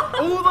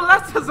 All the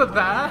letters are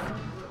there.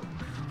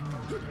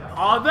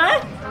 Are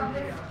they?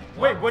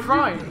 Wait, what?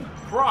 Prime.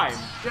 Prime.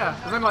 Yeah,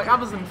 as in like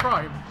Amazon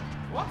Prime.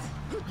 What?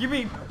 You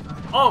mean?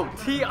 Oh,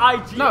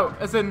 T-I-G. No,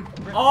 as in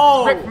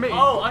Oh. Rip me.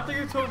 Oh, I think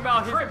you were talking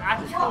about his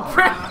actual.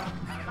 Prime.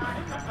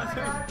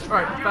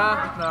 Right, fair.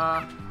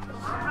 Nah.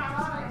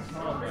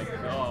 Oh my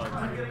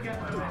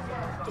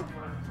god.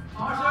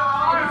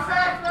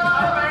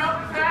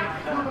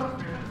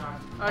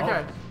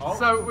 Okay, Oh.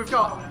 so we've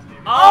got.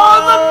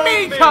 Oh,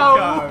 the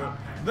Miko!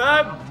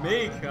 The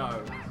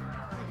Miko!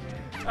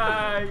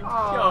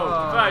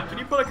 Yo, Vern, can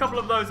you put a couple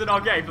of those in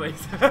our game,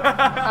 please?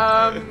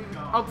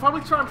 I'll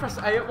probably try and press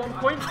A at one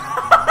point,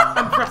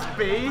 and press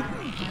B,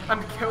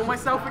 and kill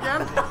myself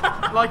again,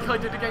 like I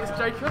did against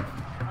Jacob.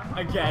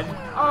 Again.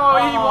 Oh,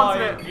 he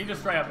wanted it. He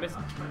just straight up missed.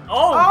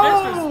 Oh,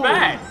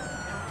 disrespect!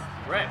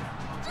 Rip.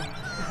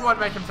 Won't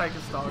make him take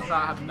his stars.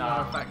 That had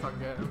no effect on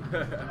game.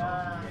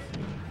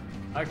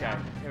 Okay,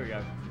 here we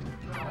go.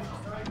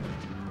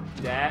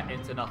 Dare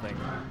into nothing.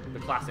 The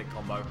classic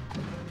combo.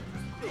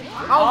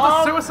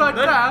 Oh, the suicide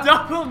the dare.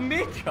 double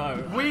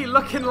Miko! We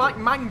looking like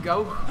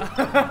Mango,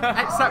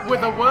 except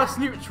with a worse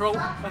neutral.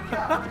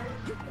 A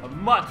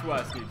much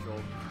worse neutral.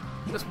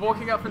 Just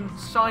walking up and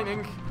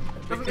shining.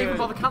 Doesn't even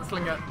bother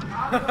cancelling it.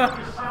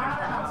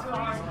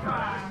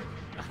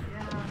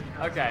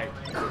 Okay.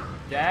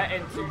 Get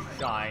into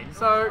Shine.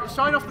 So,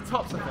 Shine off the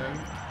tops, I think.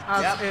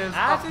 As is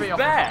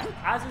Bear.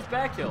 As is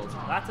Bear killed.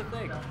 That's a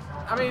thing.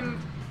 I mean,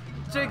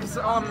 Jigs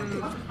on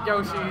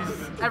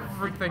Yoshi's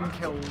everything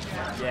killed.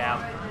 Yeah.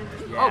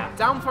 Oh,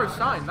 down throw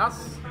Shine.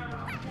 That's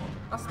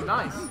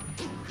nice.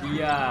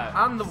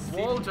 And the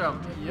wall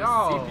jump. Yo.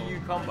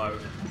 CPU combo.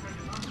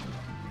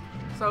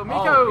 So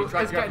Miko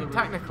is getting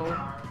technical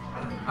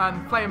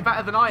and playing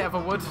better than I ever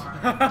would.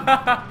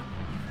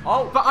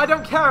 But I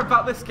don't care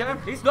about this game.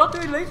 He's not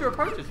doing laser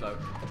approaches though.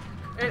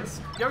 It's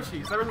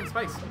Yoshi's. They're in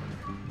space.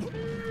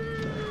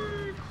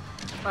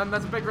 And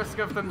there's a big risk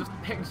of them just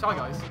hitting Shy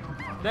Guys.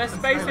 There's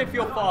space if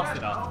you're fast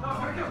enough.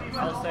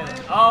 I'll say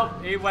that. Oh,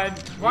 he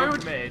went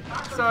mid.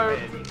 So,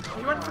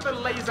 he went for the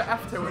laser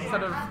F2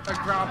 instead of a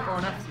grab or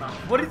an F smash.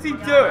 What is he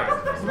doing?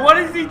 What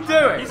is he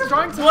doing? He's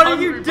trying to What are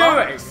you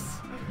doing?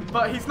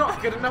 But he's not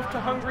good enough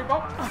to Hungry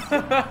Box.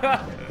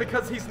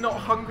 Because he's not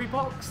Hungry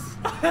Box.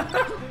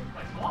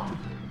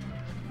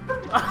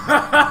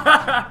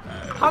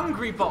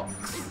 Hungry Box.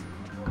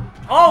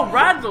 Oh,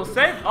 Randall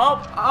saved. Oh,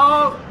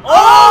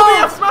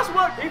 the F smash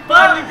worked. He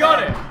finally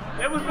got it.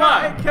 It was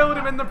one. It killed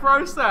him in the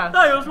process.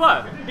 No, it was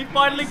one. He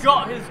finally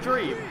got his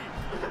dream.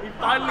 He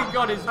finally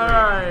got his dream.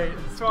 Alright,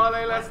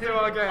 Swale, let's do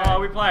our game. Oh,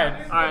 we playing.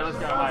 Alright, let's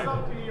go. Right.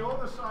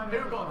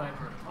 Who got that?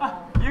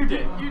 You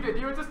did. You did.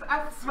 You were just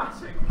F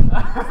smashing. You were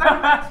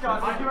F smashing. I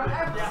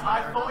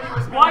thought you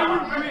was. Why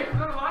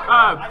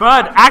are you?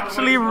 Bird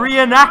actually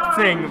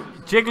reenacting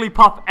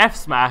Jigglypuff F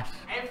smash.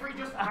 Every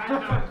just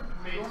random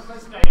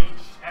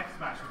mid-stage F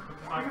smash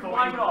because I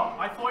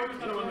thought he was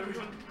going to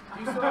illusion.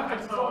 You saw like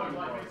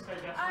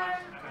mid-stage F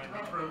smash and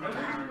then through. You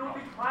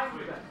normally play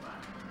with F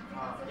smash.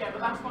 Yeah,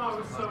 but that's why I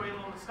was so ill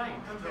on the stage.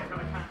 They're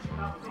going to catch him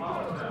up with you.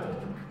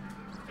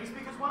 It's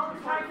because when I'm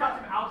trying to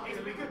catch him out, it's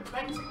because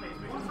basically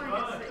it's because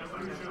Bird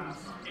illusions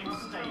in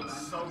stage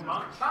so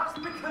much. That's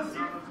because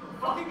you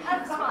fucking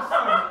F smashed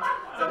him.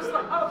 So it's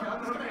like, okay, I'm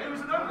just going to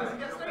illusion over this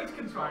and get stage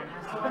control.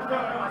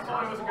 I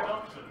thought it was a good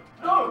option.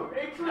 No,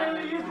 it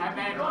clearly is. And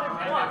then got it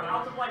once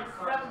out of like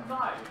 7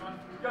 times.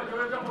 Yo, do you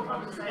want to jump on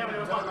something? Yeah, but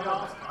it was like the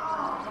last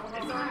time.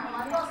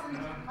 I lost him.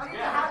 I need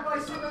to have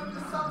my shit over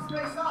the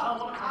subspace up.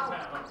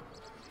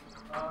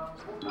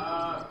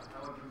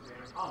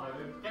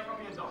 Get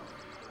from your dog.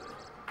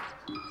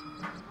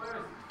 Where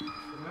is he?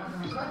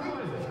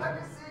 I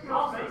can see you. Yo,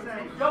 please,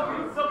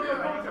 somebody on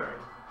commentary.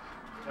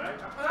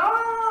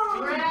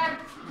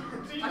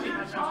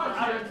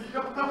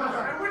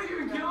 I wouldn't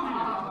even kill you. I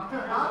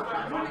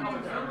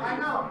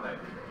know.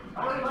 I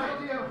would have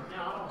killed you.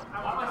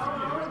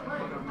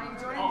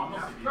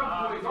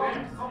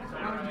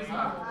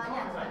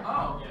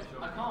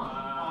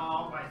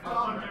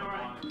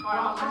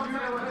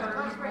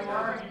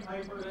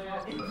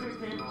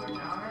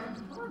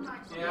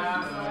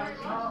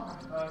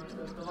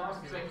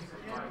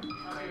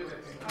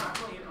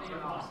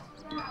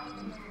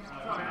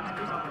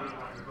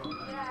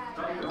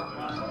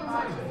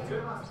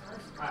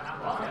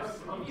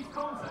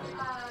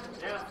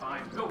 Yeah,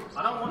 fine. Cool. I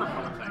don't want to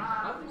commentate. I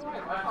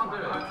can't do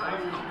it.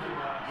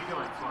 You do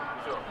it.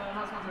 Sure.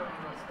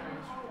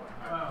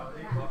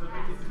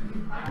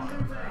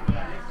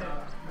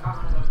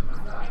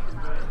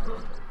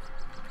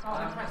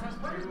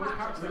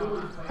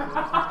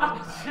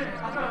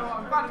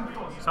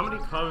 Somebody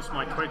closed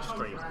my Twitch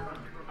stream.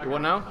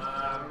 What now?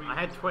 I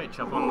had Twitch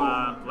up on the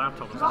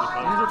laptop and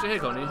somebody You closed watch it here,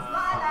 can't you?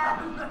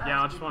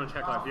 Yeah, I just want to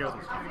check like views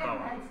and stuff.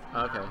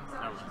 Okay.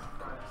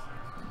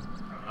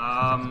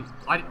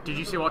 Did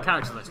you see what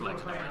characters they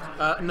selected?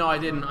 No, I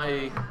didn't.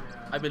 I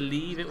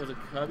believe it was a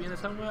Kirby in there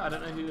somewhere. I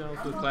don't know who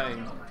else was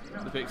playing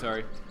the pick,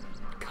 sorry.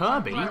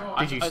 Kirby?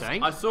 Did you say?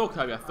 I saw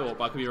Kirby, I thought,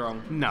 but I could be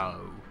wrong.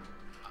 No.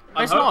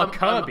 It's not a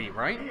Kirby,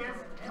 right?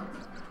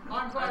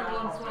 I'm playing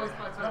one Swale's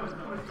plateau.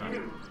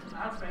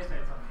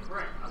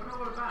 Right, I don't know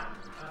what about.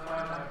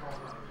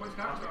 Which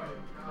character are you?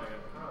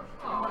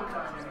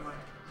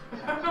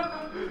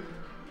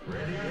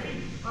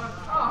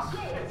 Oh,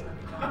 shit!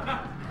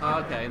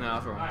 Okay, no,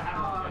 that's wrong.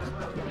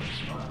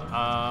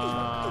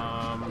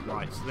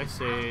 Right, so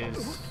this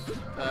is...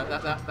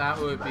 that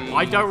would be...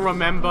 I don't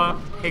remember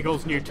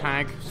Higgle's new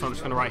tag, so I'm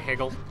just going to write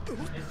Higgle.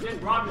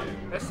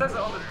 It says it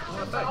on the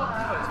thing.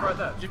 It's right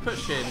there. Did you put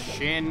Shin?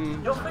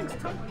 Shin... Your thing's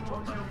touch.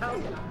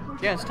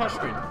 Yeah, it's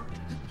touchscreen.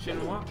 Shin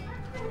what?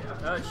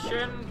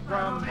 Shin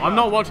from... I'm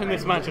not watching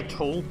this match at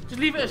all. Just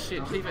leave it as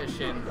Shin. Just leave it as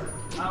Shin.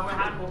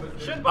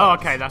 Shin Oh,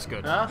 okay, that's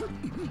good. Huh?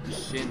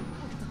 Shin.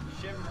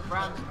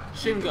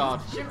 Shin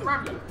guard. Shin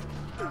Rambo.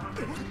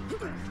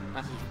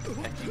 That's a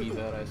FTV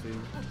bird, I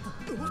assume.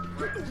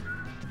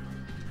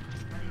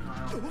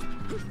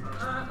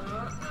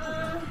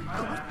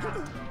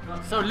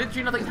 So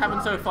literally nothing's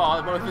happened so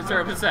far. Both at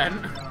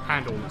 0%.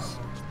 Handles.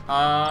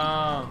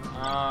 Oh,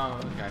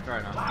 okay, fair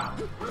enough.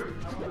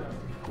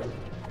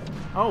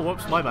 Oh,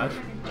 whoops, my bad.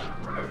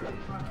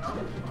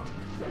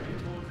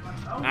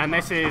 And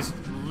this is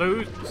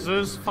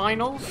losers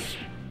finals.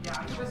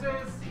 This is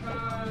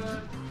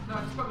no,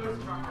 just put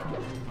losers round.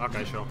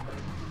 Okay, sure.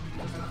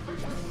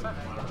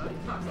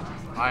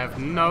 I have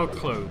no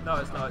clue. No,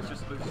 it's not. It's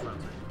just losers round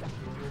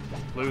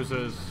 2.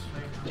 Losers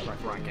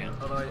bracket.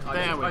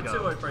 There we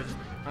go.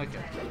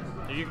 Okay.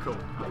 Are you cool?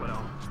 Put it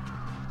on.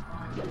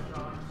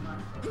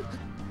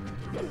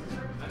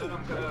 And then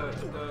I'm gonna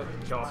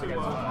Go up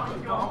against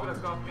I'm gonna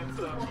go up against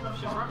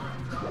Shinra.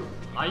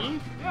 Are you?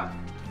 Yeah.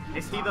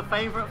 Is he the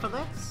favourite for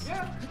this?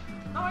 Yeah.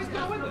 No, he's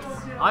gonna win this.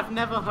 I've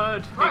never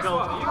heard Right, Higgle.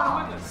 Swat, you're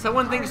gonna win this.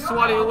 Someone thinks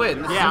Swally will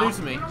win. This Yeah. is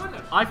new to me.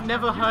 I've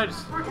never heard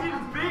Swale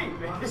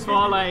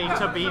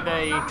to be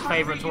the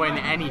favourite to win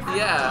anything.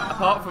 Yeah,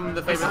 apart from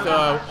the favourite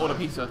to order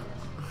pizza.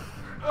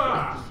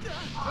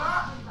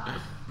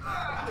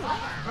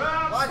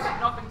 Why is it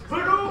nothing to say?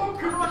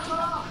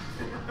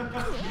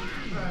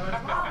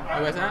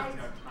 Oh, where's that?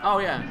 Oh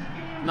yeah,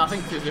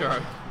 nothing to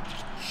 0.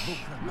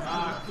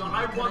 So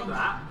I won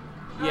that.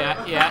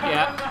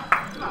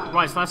 Yeah.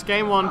 Right, so that's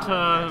game 1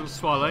 to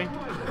Swale.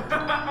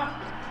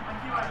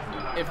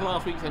 If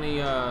last week's any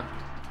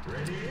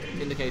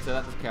indicator,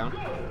 that does count.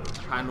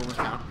 Handle does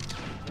count.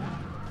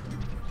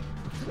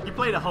 You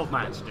played a whole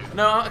match, dude.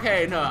 No,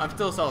 okay, no, I'm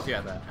still salty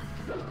at that.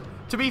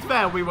 To be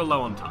fair, we were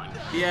low on time.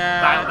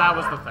 Yeah. That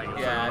was the thing.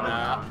 Yeah,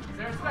 no.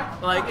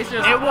 Like, it's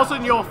just... It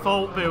wasn't your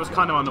fault, but it was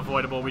kind of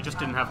unavoidable. We just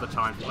didn't have the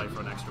time to play for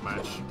an extra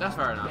match. That's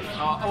fair enough.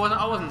 I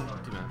wasn't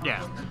too mad.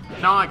 Yeah.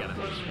 No, I get it.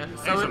 Yeah,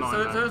 It's so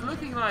annoying, it's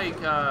looking like,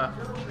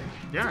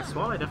 yeah,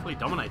 Swale definitely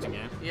dominating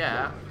it.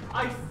 yeah.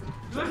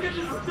 Look at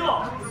the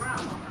stock.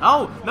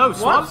 Oh, no,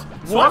 What?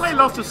 Swale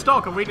lost his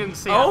stock and we didn't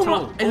see Oh it at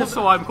all. my-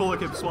 Also, I'm calling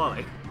him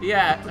Swale.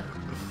 Yeah.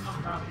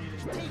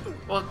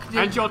 Well, could you-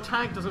 And your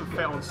tag doesn't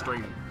fit on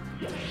stream.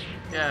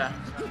 yeah.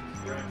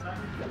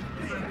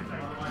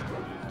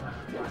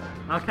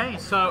 Okay,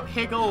 so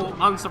Higgle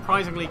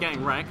unsurprisingly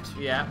getting wrecked.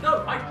 Yeah.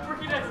 No, I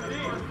freaking SD.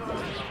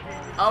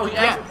 Oh,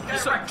 yeah. Yeah,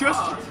 so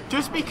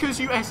just because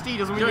you SD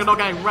doesn't mean you're not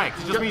getting wrecked.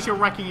 It just means you're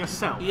wrecking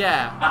yourself.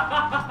 Yeah.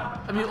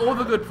 I mean, all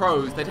the good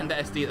pros, they tend to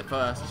SD at the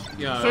first,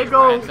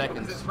 Higgle. 10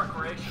 seconds.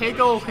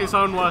 Higgle, his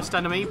own worst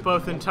enemy,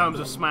 both in terms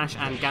of Smash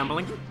and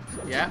gambling.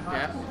 Yeah.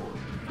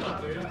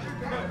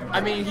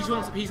 I mean, he just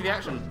wants a piece of the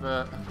action,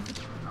 but...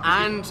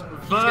 And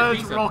Bird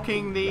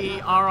rocking the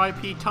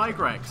RIP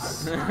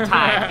Tigrex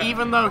tag,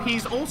 even though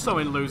he's also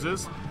in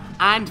losers,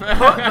 and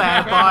put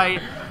there by,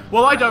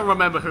 well, I don't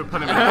remember who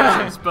put him in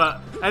losers,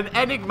 but an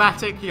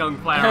enigmatic young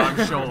player,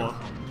 I'm sure.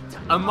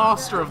 A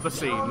master of the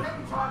scene.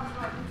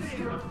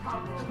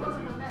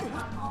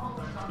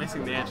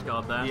 Missing the edge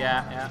guard there.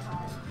 Yeah.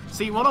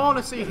 See, what I want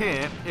to see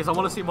here is I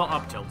want to see what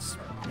up tilts.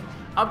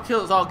 Up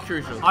tilts are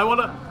crucial. I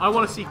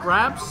want to see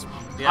grabs.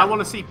 Yeah. I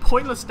want to see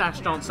pointless dash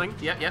dancing.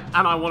 Yep.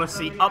 And I want to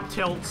see up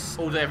tilts.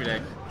 All day, every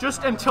day.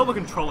 Just until the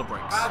controller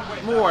breaks.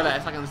 More or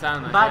less, I can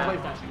understand that. Bad yeah.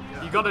 wave dashing.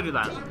 You gotta do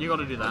that. You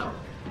gotta do that.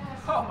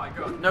 Oh my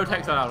god. No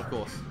text allowed, of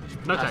course.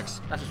 No That's-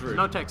 text. That's just rude.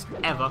 No text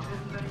ever.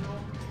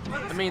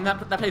 I mean, that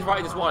plays right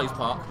into Swally's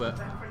park, but...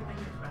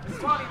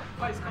 Swally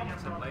plays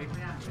competently.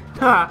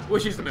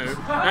 Which is the move.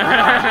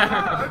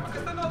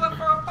 Because they're not that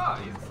far apart.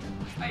 He's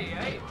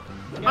 88.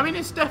 I mean,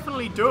 it's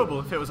definitely doable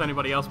if it was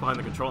anybody else behind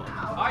the controller.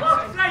 I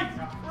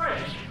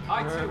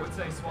too would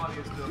say Swally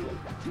is doable.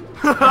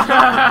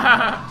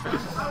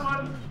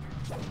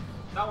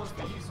 That one's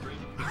for you, Street.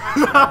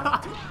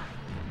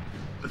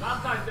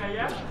 Last time there,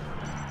 yeah?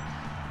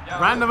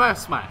 Random F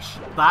smash.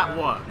 That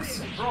works.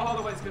 Bro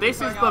Holloway's gonna This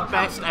be is bang the out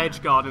best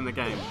edge guard in the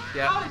game.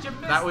 Yeah. did you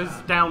miss That was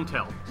down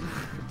tilt.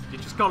 You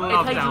just gotta It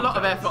love takes a down lot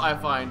of tilt. effort, I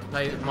find, to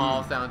play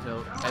Miles down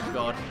tilt, edge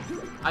guard.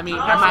 I mean,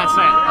 And that's it.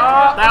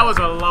 That was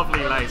a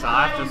lovely laser,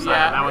 I have to say.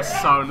 Yeah. That was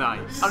so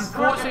nice.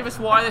 unfortunately for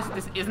Swally,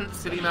 this isn't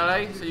City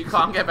Melee, so you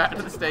can't get back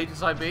to the stage in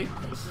side B.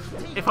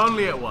 If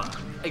only it were.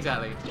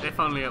 Exactly. If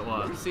only it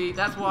were. See,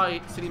 that's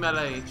why City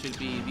Melee should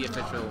be the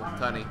official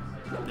tourney.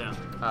 Yeah.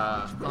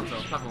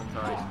 Console, platform,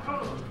 sorry.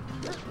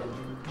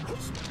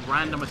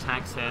 Random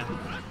attacks here.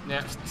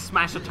 Yeah.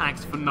 Smash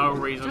attacks for no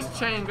reason. Just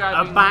chain A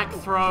grabbing. back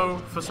throw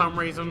for some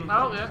reason.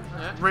 Oh, yeah.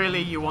 Really,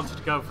 you wanted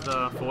to go for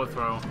the forward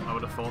throw. I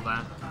would have thought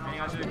that. Any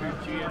idea who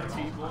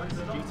GNT boys?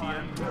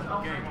 GTN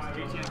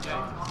games.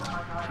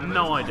 GTN games.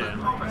 No idea.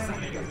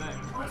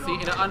 See, in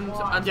an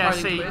unsurprising Yeah,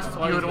 see, twist, you would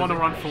Swally's want to losing.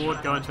 run forward,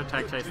 go into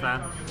attack chase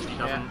there. He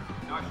doesn't. Yeah.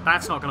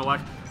 That's not going to work.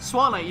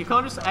 Swale, you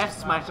can't just F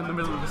smash in the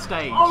middle of the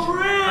stage. Oh,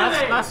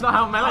 really? That's not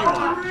how melee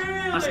works.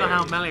 really? That's not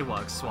how melee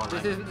works, Swale.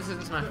 This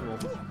isn't smashable.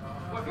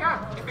 Well,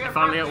 if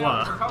only it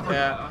were.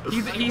 Yeah.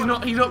 You're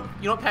not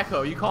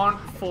Pekko. You can't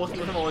force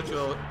him to hold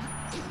your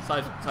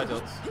side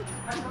tilts.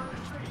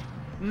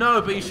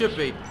 No, but you should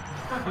be.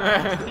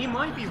 He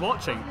might be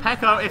watching.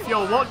 Pekko, if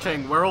you're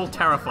watching, we're all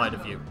terrified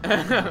of you.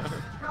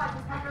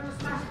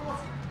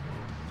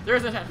 There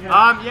is no chance.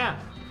 Yeah.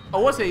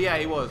 Oh, was he? Yeah,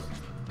 he was.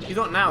 He's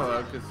not now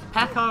though, because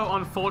Pekko,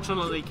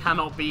 unfortunately,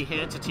 cannot be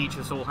here to teach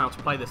us all how to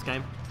play this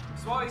game.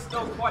 Swally's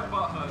still quite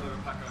butthurt over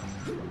Pekka.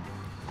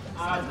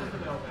 Just a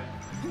little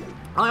bit.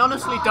 I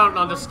honestly don't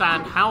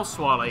understand how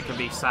Swale can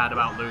be sad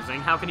about losing.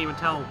 How can he even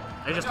tell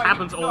It just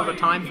happens all the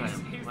time for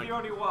him. He's Like, the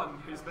only one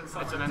who's been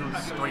such it's an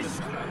endless stream.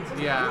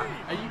 Yeah.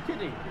 Are you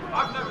kidding?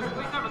 I've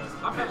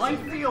never I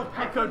feel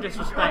Pecco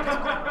disrespect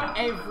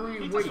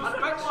every week.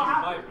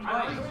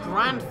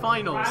 Grand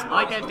finals,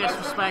 I get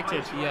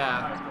disrespected.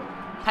 Yeah.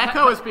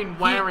 Pecco has been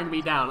wearing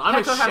me down. I'm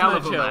Pecco a shell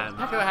of a chill. man.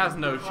 Pecco has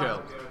no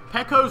chill.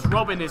 Pecco's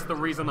Robin is the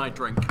reason I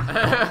drink.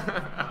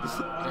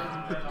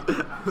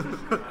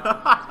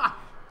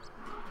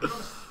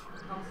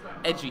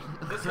 Edgy.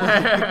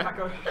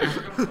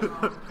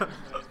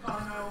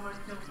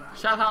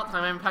 Shout out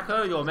time,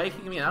 Pecco. You're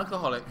making me an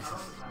alcoholic.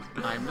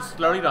 I'm just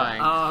slowly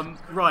dying.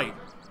 Right.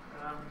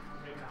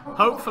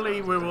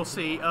 Hopefully we will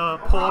see a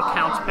poor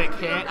counter pick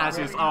here, as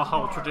is our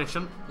whole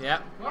tradition.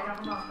 Yeah.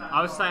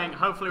 I was saying,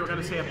 hopefully we're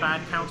going to see a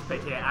bad counter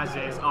pick here, as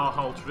is our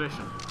whole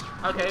tradition.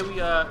 Okay, we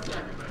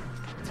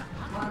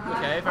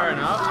okay, fair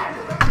enough.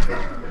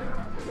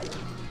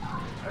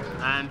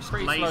 And just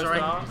Pretty slow lasering.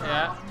 start.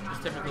 Yeah,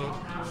 just typical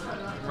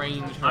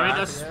range. I mean, harass,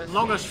 as I guess.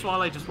 long as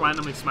Swale just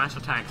randomly smash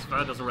attacks,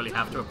 Fur doesn't really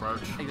have to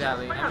approach.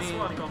 Exactly. I mean,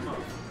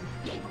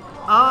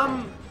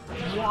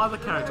 What other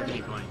character did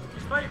he play?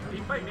 He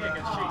played me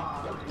against Sheep.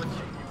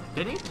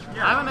 Did he?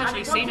 Yeah, I haven't and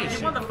actually seen his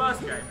He won the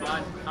first game, but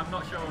I'm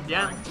not sure.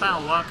 Yeah,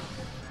 that'll work.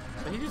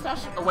 but he just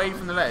dashed away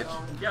from the ledge.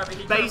 Yeah, but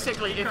he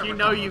Basically, if you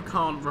know you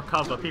can't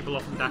recover, people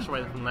often dash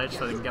away from the ledge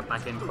so they can get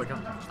back in quicker.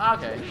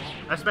 Okay.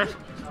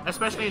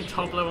 Especially in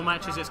top level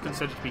matches, it's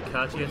considered to be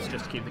courteous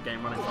just to keep the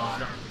game running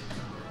faster.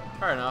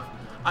 Fair enough.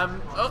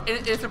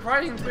 It's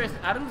surprising twist.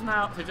 Adam's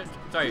now.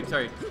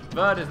 Sorry.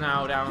 Bird is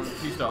now down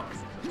 2 stocks.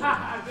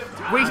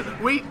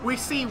 We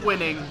see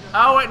winning.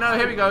 Oh wait, no.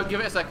 Here we go. Give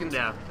it a second.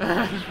 Yeah.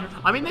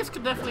 I mean, this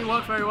could definitely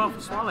work very well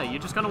for Swale. You're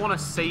just going to want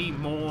to see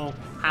more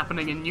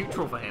happening in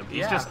neutral for him. He's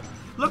Yeah. just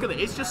look at it.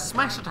 It's just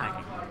smash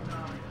attacking.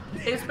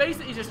 It's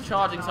basically just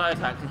charging side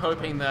attacks and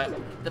hoping that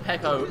the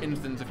Pecco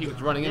instance, if he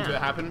was running into Yeah.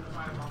 it, happen.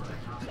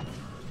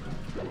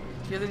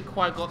 He hasn't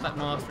quite got that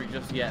mastery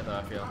just yet, though.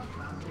 I feel.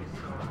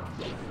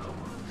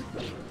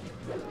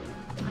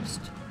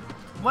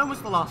 When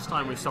was the last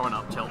time we saw an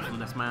up tilt from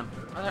this man?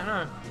 I don't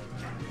know.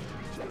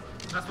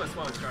 That's where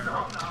Swallow's going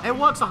wrong. It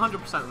works 100%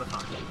 of the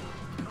time.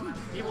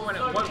 Even when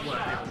it won't work.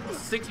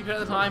 60% of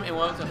the time, it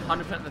works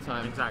 100% of the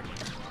time. Exactly.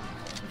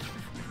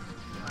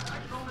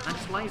 And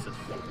just lasers.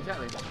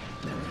 Exactly.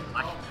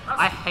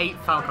 I hate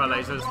Falco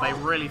lasers. They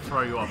really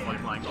throw you off when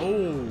playing.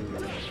 Oh,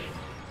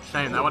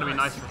 shame. That would have been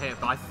nice to hit,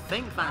 but I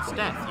think that's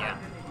death. Yeah.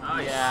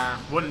 Yeah.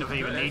 Wouldn't have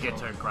even needed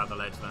to grab the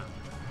ledge there.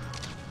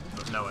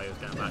 There's no way he was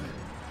getting back.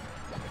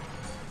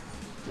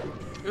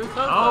 It was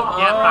close, Oh, though.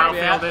 yeah, Oh,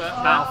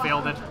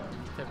 battlefielded.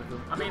 Typical.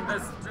 I mean, there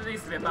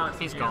needs to be a balance.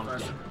 He's in the gone.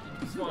 universe.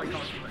 Swallow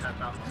can't keep ahead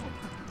that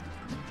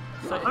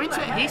long. I mean,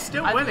 he's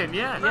still winning,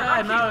 yeah.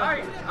 Yeah, no.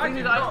 I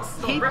did not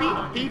stop ripping.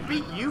 He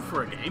beat you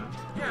for a game.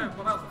 Yeah,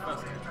 well, that was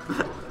the first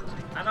game.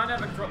 And I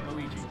never dropped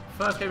Luigi.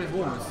 First game is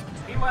warmers.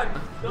 He won.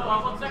 No, I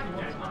won second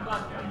game, not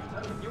first game.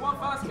 You won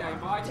first game,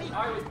 but I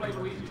always play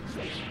Luigi.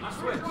 I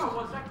switched. No, I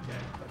won second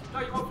game. No,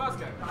 you won first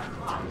game.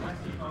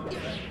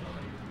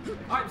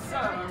 I'm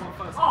certain I won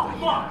first game.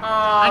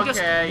 Oh, And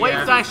just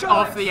wave dash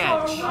off the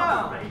edge.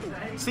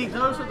 See,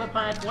 those are the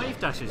bad wave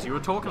dashes you were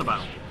talking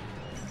about.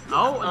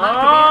 Oh, and that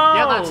could be it.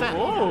 Yeah, that's it.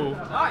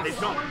 Nice. It's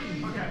gone.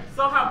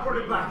 Somehow put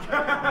it back.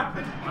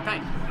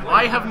 Okay.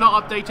 I have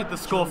not updated the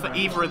score for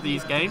either of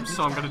these games,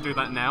 so I'm going to do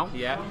that now.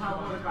 Yeah.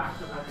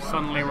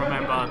 Suddenly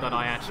remember that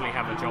I actually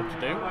have a job to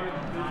do.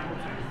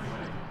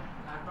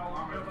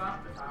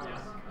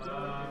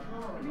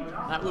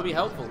 That will be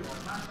helpful.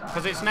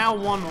 Because it's now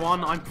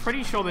 1-1. I'm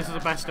pretty sure this is a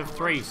best of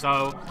 3,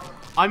 so...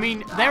 I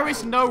mean, there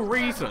is no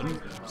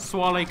reason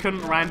Swale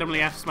couldn't randomly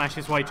F-smash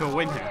his way to a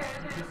win here.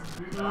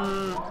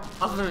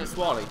 Other than it's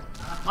Swally.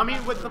 I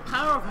mean, with the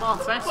power of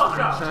Marth's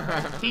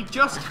F-smash, he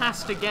just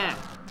has to get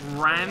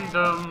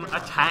random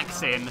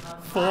attacks in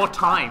 4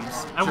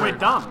 times, and we're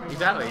done.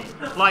 Exactly.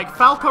 Like,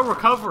 Falco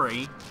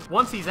Recovery,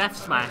 once he's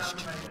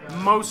F-smashed,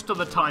 most of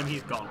the time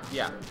he's gone.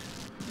 Yeah.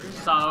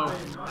 So,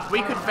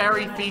 we could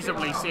very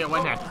feasibly see a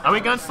win here. Are we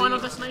going to Final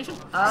Destination?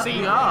 See,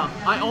 we are.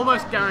 I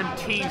almost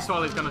guarantee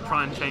Swally's going to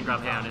try and chain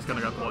grab here and it's going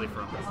to go poorly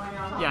for him.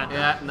 Yeah,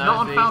 Yeah, no, not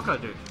on see. Falco,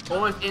 dude.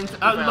 Almost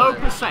into At low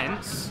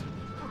percents,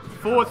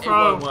 forward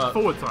throw, won't work.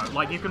 forward throw.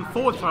 Like, you can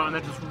forward throw and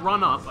then just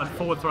run up and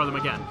forward throw them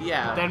again.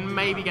 Yeah. Then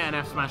maybe get an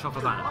F smash off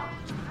of that.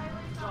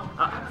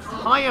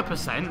 Higher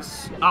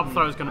percents, up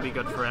throw is going to be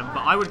good for him,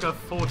 but I would go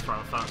forward throw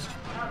first.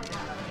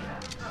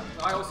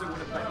 I also would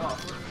have played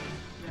off.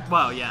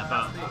 Well, yeah,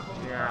 but...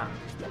 Yeah.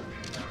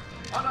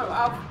 Oh no,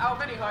 out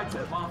of any high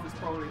tip, Marth is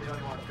probably the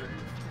only one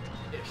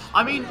good.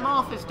 I mean,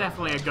 Marth is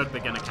definitely a good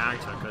beginner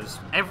character, because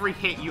every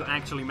hit you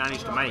actually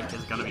manage to make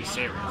is going to be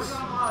serious.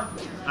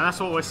 And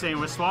that's what we're seeing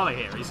with Swale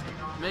here. He's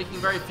Making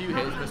very few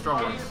hits, but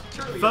strong ones.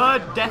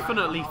 Third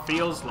definitely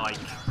feels like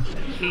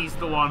he's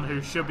the one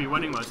who should be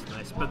winning most of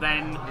this, but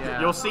then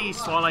you'll see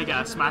Swale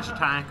get a smash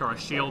attack or a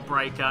shield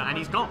breaker, and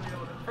he's gone.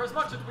 For as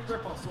much as we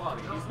rip on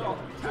Swally, he's not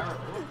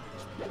terrible.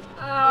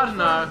 I don't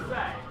know.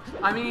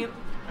 I mean,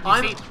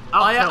 Up tilt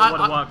would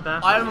have worked there.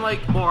 I'm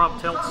like more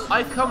up tilts.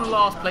 I've come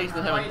last place in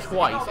the tournament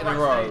twice in a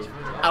row,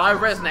 and I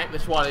resonate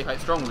with Swally quite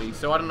strongly.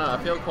 So I don't know. I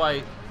feel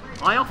quite.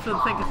 I often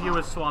think of you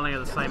as Swally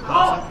as the same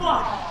person.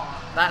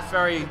 That's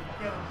very.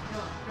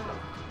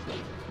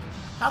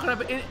 How can I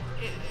put it?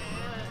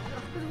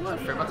 Word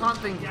for it, I can't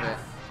think of it.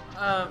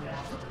 I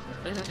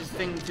don't just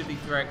think to be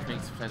correct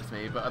makes sense to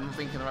me, but I'm not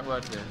thinking the right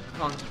word for it. I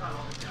can't.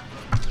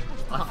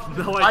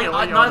 No idea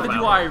what you're on neither do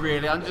about. I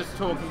really. I'm just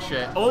talking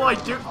shit. All I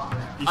do.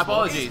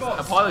 Apologies.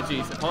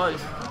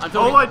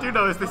 All I do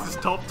know is this is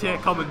top tier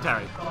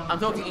commentary. I'm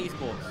talking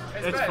esports.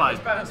 It's fine.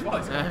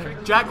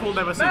 Jack will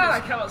never see Man, I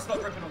this. cannot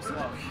stop ripping off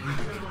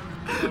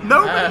Swally.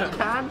 Nobody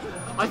can.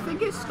 I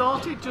think it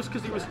started just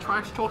because he was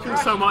trash talking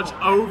so much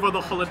over the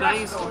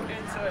holidays,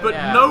 but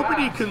Yeah.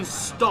 nobody can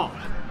stop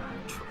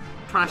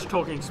trash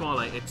talking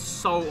Swally. It's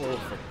so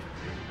awful.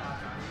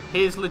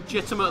 He is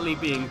legitimately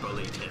being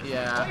bullied here.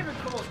 Yeah. What even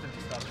caused him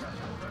to start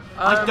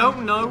crashing? I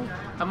don't know.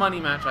 A money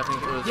match, I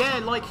think it was. Yeah,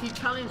 like he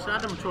challenged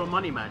Adam to a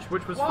money match,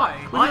 which was Why?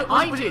 fun.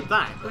 I did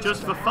that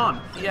just for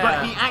fun. Yeah.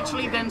 But he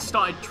actually then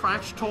started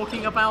trash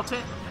talking about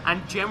it,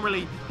 and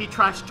generally he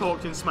trash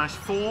talked in Smash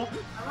 4,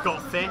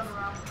 got 5th.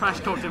 Trash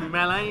talked in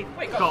Melee,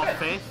 got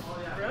 5th.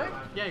 Really?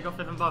 Yeah, he got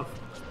 5th in both.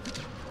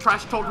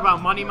 Trash talked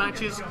about money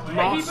matches,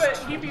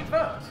 lost. He beat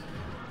first.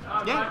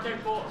 Yeah. I came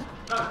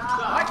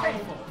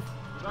fourth.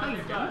 No, you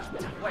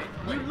didn't. Wait,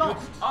 You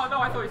lost. Oh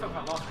no, I thought you were talking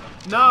about last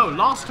time. No,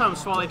 last time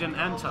Swally didn't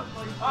enter.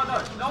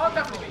 Oh no, I'll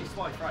definitely beat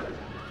Swally Friday.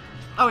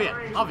 Oh yeah,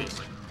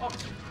 obviously.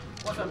 Obviously.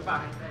 Once I'm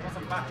back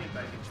in,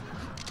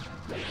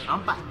 baby.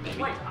 I'm back,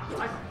 baby. Wait,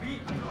 I beat you.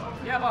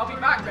 Yeah, but I'll be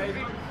back,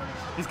 baby.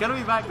 He's gonna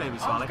be back, baby,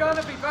 I'm Swally.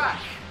 gonna be back.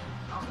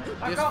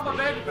 I got my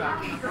baby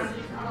back.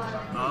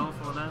 Oh,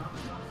 for now.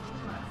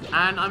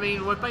 And I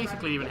mean, we're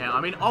basically even here.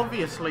 I mean,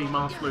 obviously,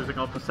 Mark's losing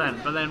on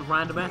percent, but then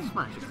random S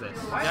Smash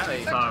exists.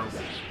 Exactly. So,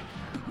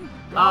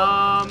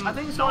 I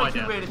think no Swally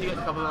idea. should really get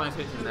a couple of nice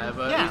hits in there,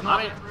 but Yeah, he's not.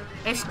 I mean,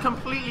 it's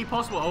completely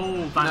possible.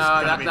 Oh, that's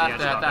No, gonna be the edge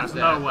guard. that's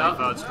There's no it. way Oh,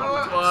 Bird's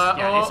strong. oh,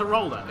 Yeah, oh. it's a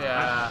roller.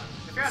 Yeah.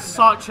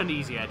 Such an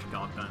easy edge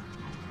guard, though.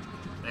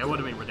 It would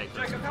have been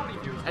ridiculous. Jacob, how many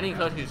views? Any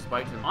close you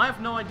spiked him. I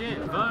have no idea.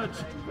 Verge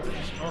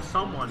or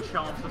someone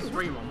shut off the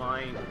stream on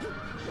my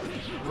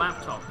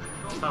laptop,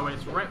 so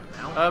it's ripped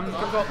now.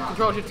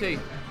 Control Shift T.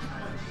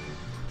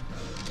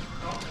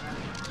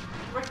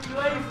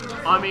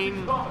 I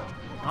mean,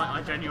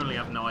 I genuinely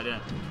have no idea.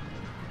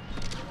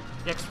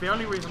 Yeah, 'cause the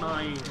only reason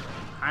I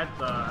had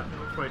the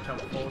Twitch on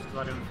pause because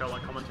I didn't feel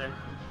like commenting,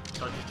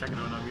 so I was just checking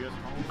out no viewers.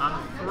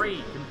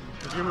 3,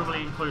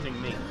 presumably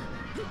including me.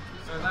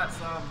 So that's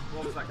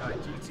what was that guy?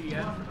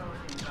 GTN.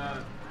 I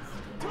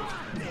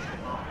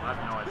have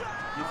no idea.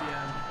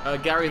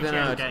 GTN. Gary the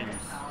GTN Nerd. Games.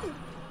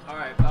 All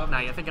right. Now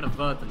you're thinking of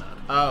Verd the Nerd.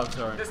 Oh,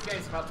 sorry. This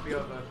game's about to be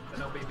over,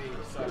 and LBB,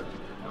 so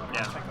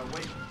Yeah. take a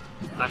wait.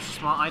 That's a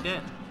smart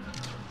idea.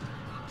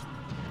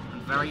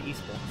 And very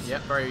esports.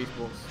 Yep, very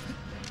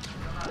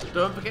esports.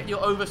 Don't forget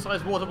your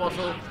oversized water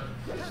bottle.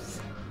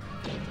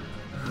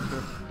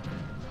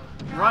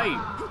 Right.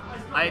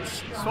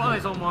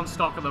 Swally's on one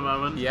stock at the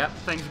moment. Yep.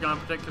 Things are going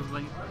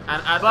predictably.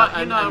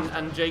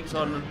 And Jake's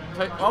on.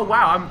 Oh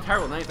wow, I'm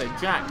terrible at anything.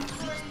 Jack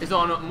is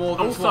on more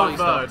than Also Swally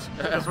Verd, stuff.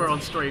 because we're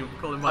on stream.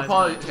 Call him by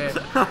his name. Apologies.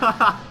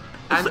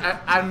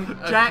 and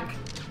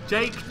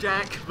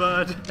Jack,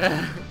 Verd.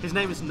 His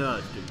name is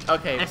Nerd, dude.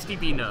 Okay.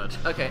 SDB Nerd.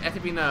 Okay,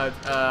 SDB Nerd.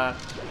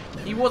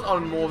 He was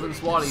on more than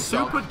Swally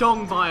stuff. Super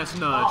dong bias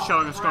Nerd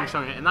showing a strong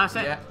showing it, and that's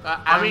it. Yeah,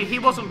 I mean, he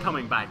wasn't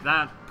coming back.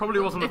 That probably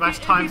wasn't the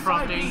best time for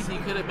updates. He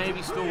could have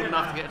maybe stalled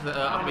enough to get to the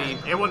up B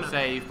It wouldn't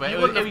save, but he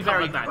it wouldn't would have be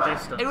very covered that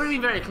distance. It would have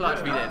been very clutch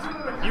if he did.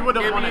 He would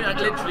have It would won be it.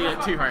 literally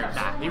like 2 frames.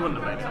 He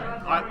wouldn't have made it.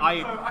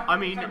 I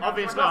mean,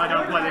 obviously I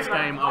don't play this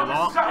game a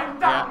lot,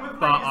 Yeah.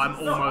 but I'm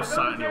almost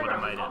certain he would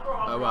have made it.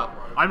 Oh well.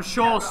 I'm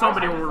sure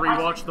somebody will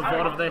rewatch the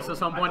VOD of this at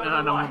some point, and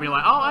then will be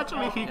like, oh,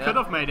 actually, he could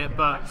have made it,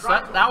 but... So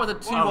that was a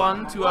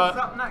 2-1 to What's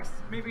up next?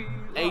 Maybe.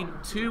 a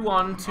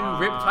 2-1 to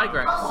Rip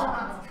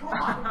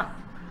Tigrex.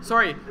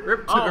 Sorry,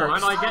 Rip Oh, Tigrex.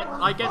 and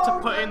I get to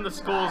put in the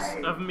scores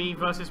of me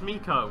versus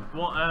Miko.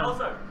 What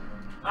a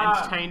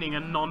entertaining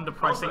and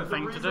non-depressing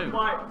thing to do.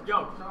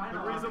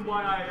 The reason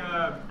why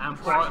I And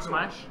Pro at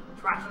Smash.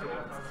 trash talked.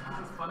 Is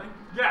this funny?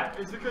 Yeah,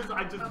 it's because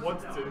I just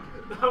wanted to.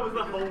 That was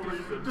the whole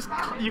reason. Just,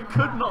 you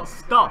could not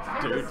stop,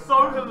 dude. It's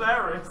so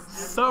hilarious.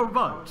 So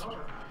much.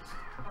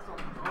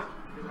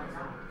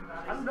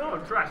 I don't know,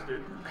 I'm trash,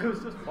 dude. It was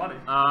just funny.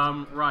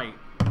 Right.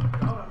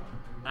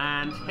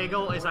 And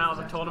Higgle is out of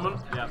the tournament.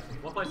 Yeah.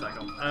 What place I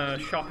got?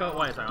 Shocker.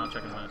 Wait a second, I'll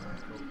check in a minute.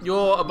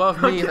 You're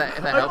above me, if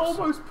that I helps.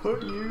 almost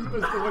put you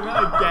as the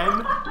winner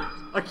again.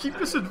 I keep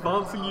just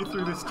advancing you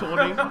through this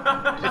tourney.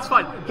 It's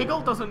fine.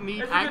 Higgle doesn't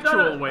need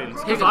actual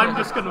wins, because I'm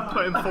just going to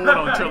put him forward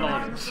on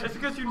challenge. It's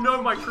because you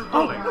know my true Oh,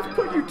 calling. I've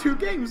put you 2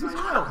 games as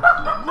well.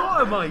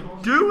 What am I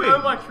doing? You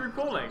know my true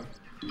calling.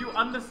 You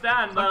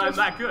understand that I'm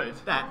that good.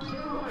 That.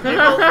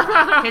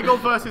 Higgle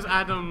versus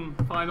Adam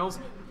finals.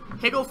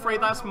 Higgle 3,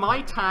 that's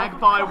my tag,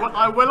 but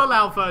I will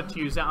allow Verd to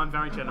use it. I'm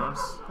very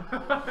generous.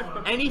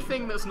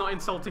 Anything that's not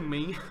insulting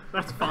me,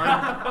 that's fine.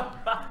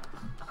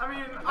 I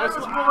mean, I was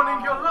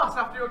mourning your loss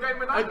after your game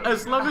with Nigel.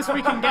 As long as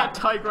we can get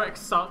Tigrex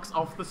sucks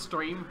off the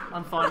stream,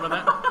 I'm fine with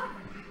it.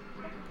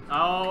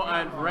 Oh,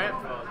 and rip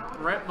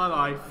my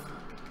life.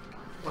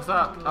 What's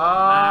up?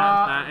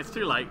 Nah, it's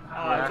too late.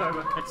 Yeah. It's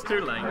over. It's too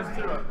late. It's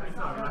too late.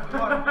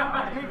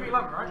 PV11,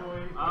 right?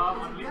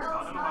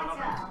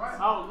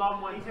 Oh,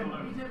 long way to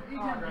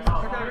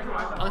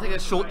I'll take a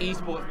short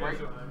esports break.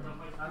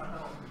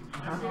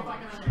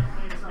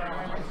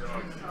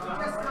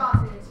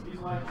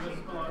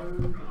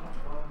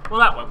 Well,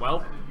 that went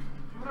well.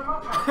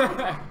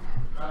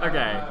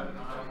 Okay.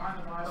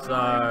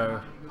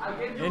 So,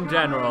 in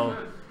general,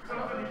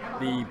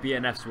 the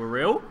BNFs were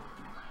real.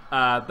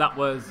 That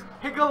was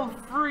Higgle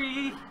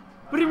free.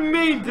 What do you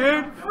mean,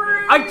 dude?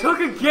 I took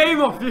a game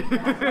off you!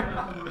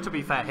 To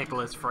be fair,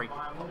 Higgle is free.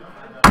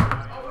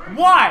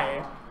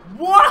 Why?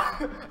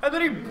 What? And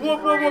then he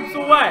whoops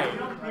away.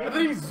 And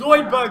then he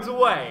Zoidbergs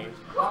away.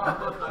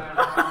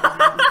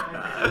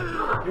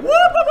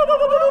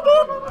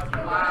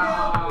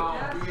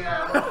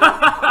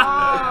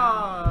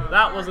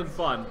 That wasn't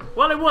fun.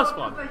 Well, it was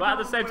fun, but at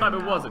the same time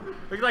it wasn't.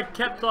 Because I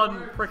kept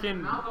on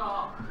freaking...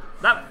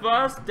 That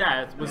first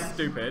death was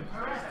stupid.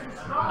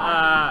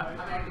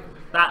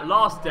 That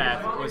last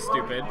death was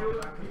stupid.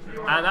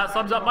 And that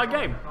sums up my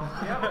game.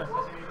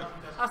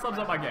 That sums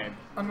up my game.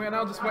 And we're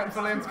now just waiting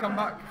for Liam to come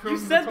back. You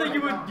said that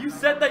you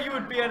said that you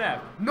would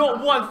BNF. Not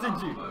once, did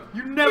you?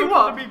 You never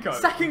got the Miko.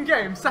 Second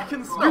game, second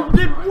You stop.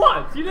 did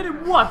once. You did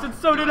it once, and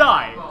so did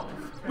I.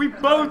 We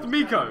both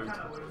Miko'd.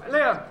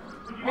 Liam,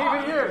 me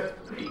and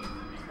you.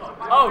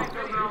 Oh,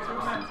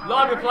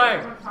 Lon, we're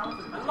playing.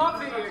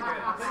 Love you again.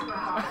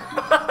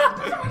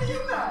 Somebody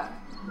in there.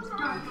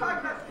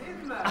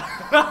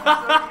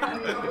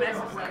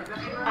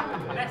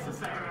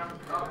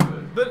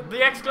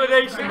 The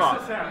exclamation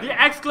mark. The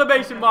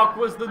exclamation mark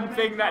was the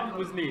thing that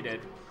was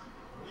needed.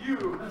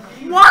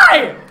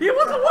 Why? He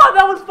was the one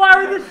that was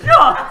firing the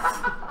shots.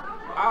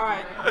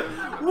 Alright.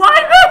 Why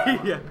me?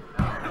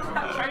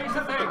 Change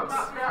the things.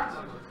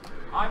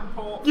 I'm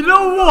poor. You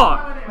know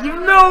what? You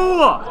know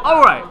what?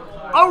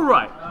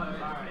 Alright.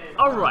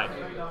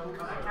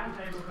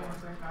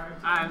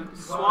 And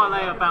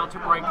Swale about to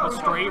break the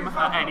stream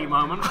at any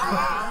moment.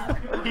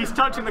 He's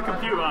touching the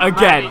computer.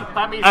 Again.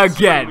 That means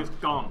Again. the stream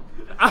is gone.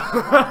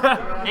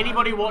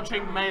 Anybody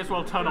watching may as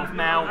well turn off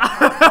now.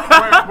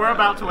 We're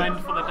about to end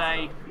for the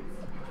day.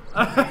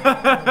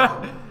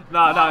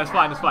 No, it's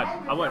fine,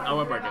 I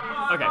won't break it.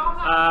 Okay.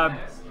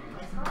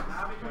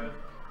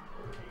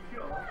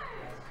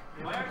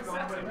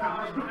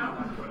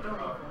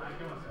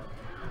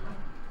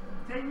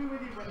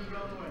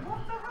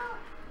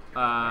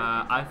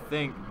 I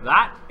think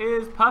that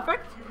is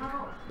perfect.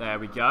 There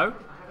we go.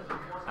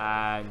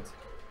 And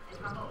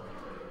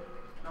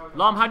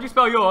Lom, how'd you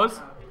spell yours?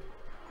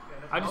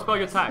 How'd you spell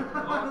your tag?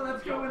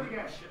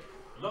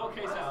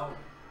 Lowercase L,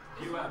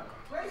 U-M.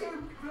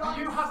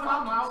 You have an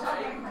arm now.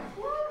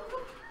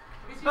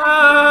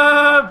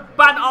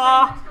 Bad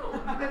R.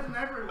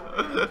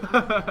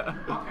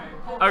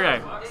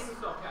 Okay.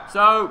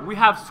 So we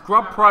have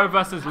Scrub Pro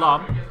versus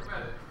Lom.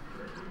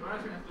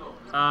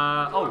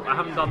 Oh, I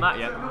haven't done that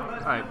yet.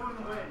 Alright.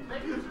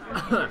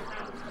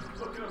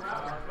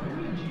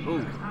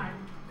 Ooh.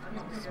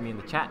 It's me in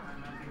the chat.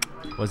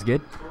 What's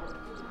good?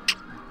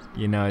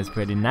 You know, it's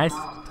pretty nice.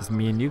 Just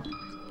me and you.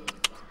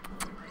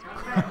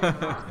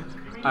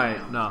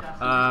 Alright, no.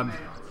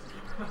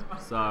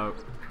 So.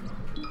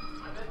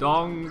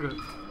 Dong.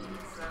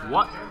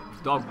 What?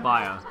 Dog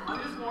buyer.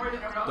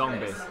 Dong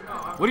base.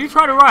 What are you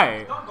trying to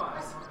write?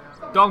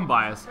 Dong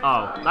bias.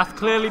 Oh, that's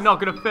clearly not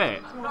gonna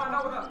fit.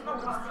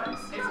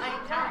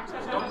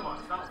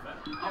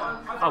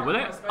 Oh, will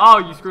it? Oh,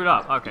 you screwed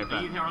up. Okay,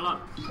 fair.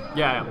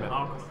 Yeah.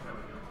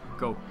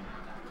 Cool.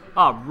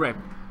 Oh, rip.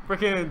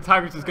 Freaking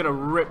Tigrex is gonna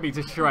rip me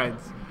to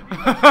shreds.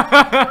 I'm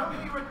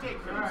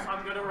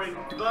gonna ring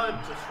Bird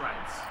to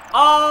shreds.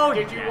 Oh,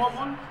 Did you want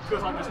one?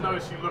 Because I just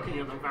noticed you looking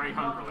at them very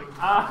hungrily.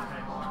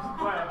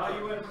 Where are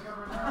you in?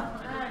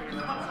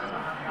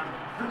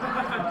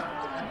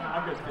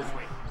 I'm good this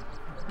week.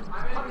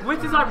 which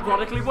is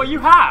ironically what you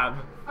have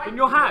in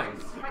your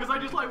hands. Because I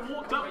just like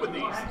walked up with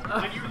these,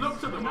 and you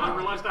looked at them, and I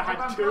realised I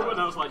had two, and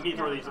I was like,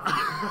 neither of these are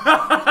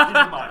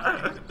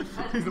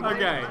for you.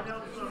 Okay.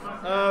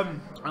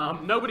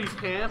 Nobody's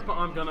here, but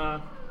I'm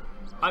gonna.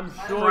 I'm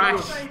sure you.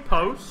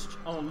 Post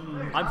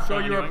on. I'm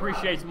sure you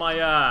appreciate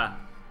my.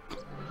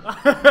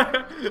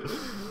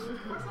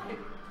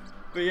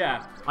 But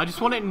yeah. I just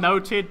want it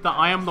noted that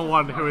I am the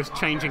one who is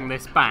changing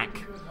this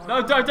back.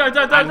 No, don't,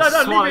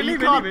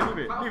 leave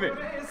it.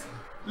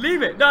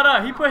 Leave it.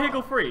 No, he put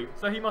Higgle free,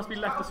 so he must be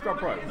left to Scrub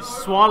Pro.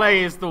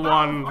 Swale is the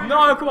one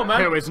No, come on,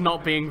 man. who is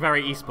not being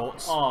very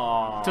esports,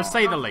 Aww. to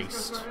say the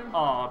least.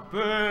 Aw,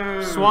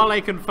 boo.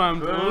 Swale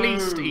confirmed Boo.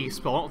 least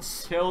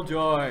esports.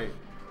 Killjoy.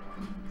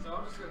 So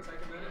I'm just gonna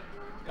take a minute.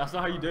 That's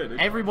not how you do it, dude.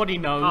 Everybody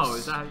knows Oh,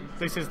 is that how you-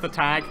 this is the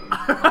tag.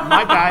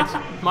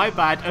 My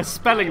bad, a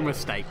spelling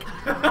mistake.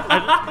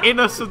 An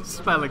innocent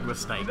spelling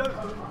mistake.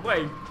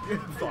 Wait,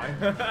 fine.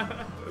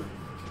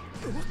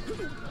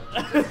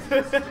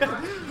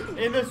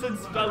 Innocent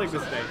spelling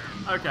mistake.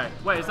 Okay,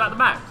 wait, is that the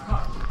match?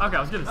 Okay,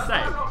 I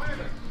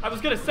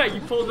was gonna say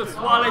you pulled a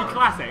Swale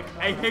classic,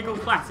 a Higgle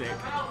classic.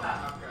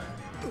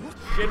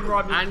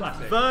 And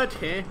classic. Bird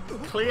here,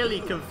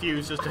 clearly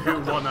confused as to who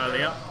won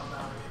earlier,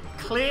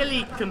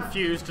 clearly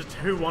confused as to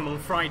who won on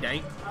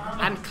Friday,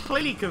 and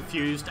clearly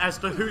confused as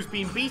to who's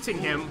been beating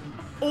him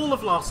all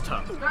of last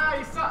term. Nah,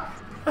 you suck.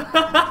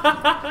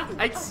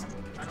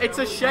 It's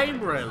a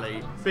shame,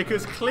 really,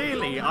 because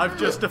clearly I've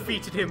just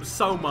defeated him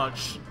so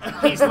much,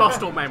 he's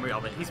lost all memory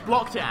of it. He's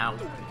blocked it out.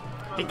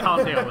 He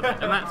can't deal with it,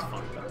 and that's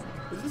fine.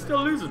 Is this still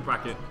a losers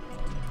bracket?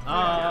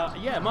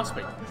 Yeah, it must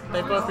be.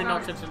 They've both been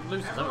knocked into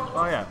losers, haven't they?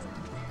 Oh yeah.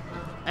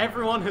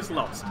 Everyone has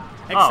lost,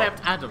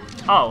 except Adam.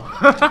 Oh.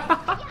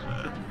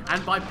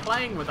 And by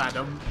playing with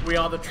Adam, we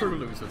are the true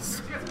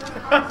losers.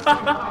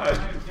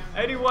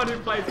 Anyone who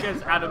plays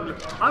against Adam,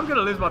 I'm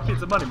gonna lose my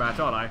pizza money match,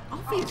 aren't I?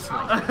 Obviously.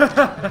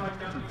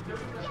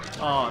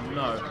 Oh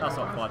no, that's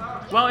not fun.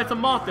 Well, it's a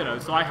Martino,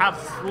 so I have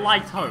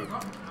slight hope.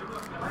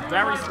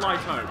 Very slight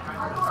hope.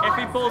 If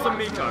he pulls a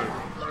Miko,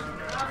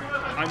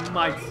 I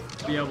might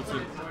be able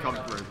to come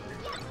through.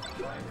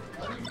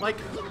 Like,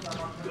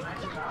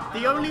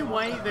 the only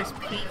way this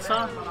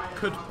pizza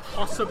could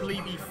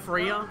possibly be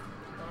freer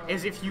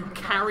is if you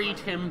carried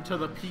him to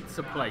the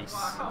pizza place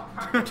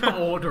to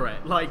order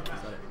it. Like,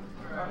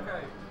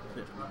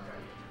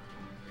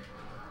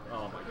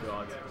 oh my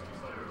god.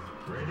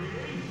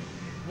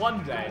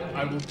 One day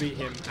I will beat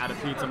him at a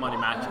pizza money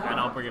match and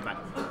I'll bring it back.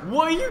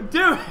 What are you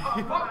doing?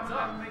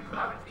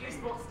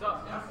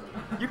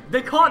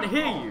 They can't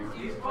hear you.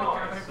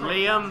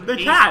 Liam, They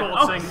can.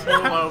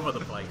 esportsing all over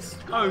the place.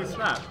 Oh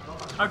snap.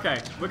 Okay,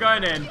 we're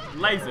going in.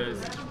 Lasers.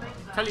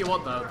 Tell you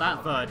what though,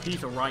 that Bird,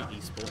 he's a right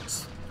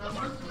esports.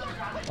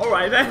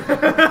 Alright then.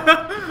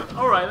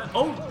 Alright then.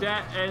 Oh,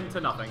 dead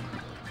into nothing.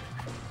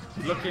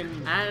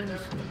 Looking and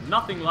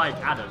nothing like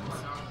Adams.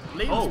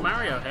 Liam's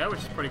Mario here,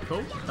 which is pretty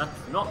cool. That's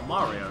not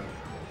Mario.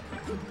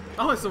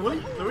 Oh, it's a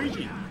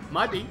Luigi.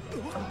 Might be.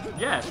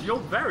 Yes, you're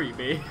very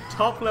big.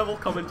 Top level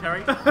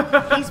commentary.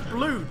 He's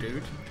blue,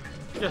 dude.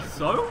 Just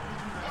so?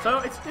 So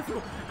it's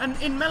difficult. And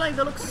in Melee,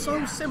 they look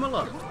so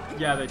similar.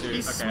 Yeah, they do.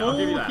 He's okay, I'll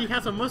give you small, that. he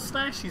has a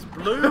mustache, he's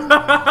blue.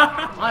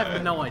 I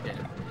have no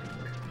idea.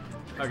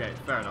 Okay,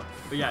 fair enough.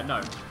 But yeah,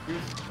 no.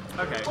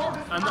 Okay.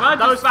 And Bird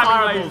those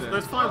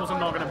spamming fireballs are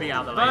not going to be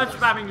out of the Bird lasers.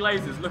 spamming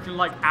lasers looking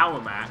like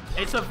our match.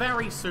 It's a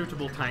very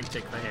suitable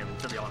tactic for him,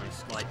 to be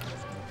honest. Like,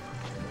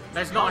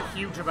 there's not a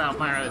huge amount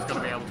Mario's going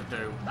to be able to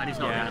do, and he's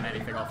not getting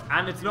anything off.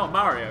 And it's not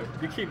Mario.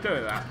 You keep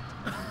doing that.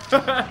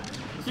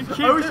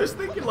 I was just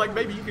thinking, like,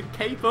 maybe you could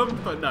cape him,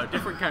 but no,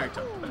 different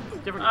character.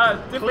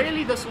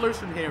 Clearly the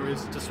solution here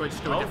is to switch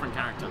to a different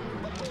character.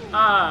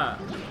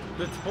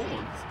 The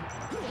taunts.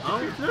 Oh,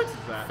 noticed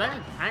that.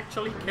 That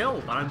actually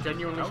killed. I'm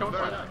genuinely shocked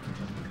by that.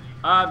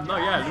 No,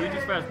 yeah,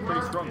 Luigi's fair is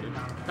pretty strong, dude.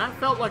 That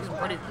felt like a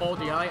pretty poor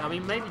DI. I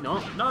mean, maybe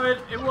not. No,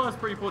 it was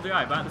pretty poor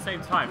DI, but at the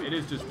same time, it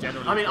is just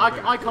generally. I mean,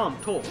 I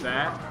can't talk.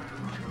 There.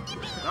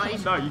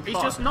 He's, No, you he's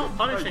can't. just not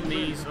punishing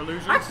these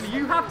illusions. Actually,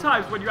 you have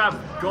times when you have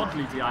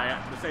godly DI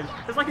at the same.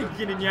 It's like a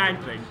yin and yang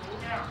thing.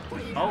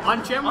 Oh,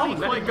 I'm generally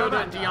let quite it go good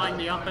at back. DIing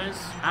the uppers.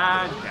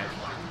 And okay.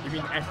 You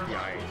mean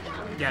SDI?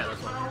 Yeah,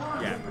 that's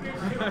right. Yeah.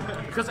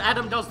 Because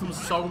Adam does them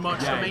so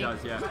much Yeah, to me he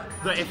does, yeah.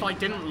 that if I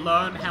didn't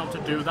learn how to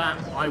do that,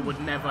 I would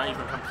never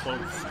even come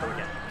close to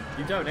it.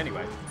 You don't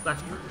anyway.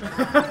 That's true.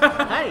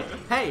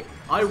 hey,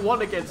 I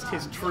won against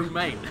his true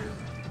main.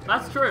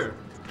 That's true.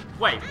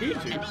 Wait,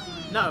 beat you?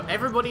 No,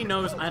 everybody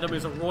knows Adam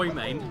is a Roy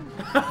main.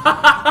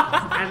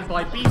 And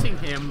by beating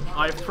him,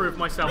 I've proved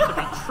myself to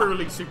be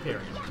truly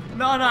superior.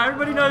 No,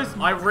 everybody knows.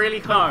 I really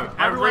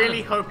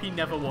hope he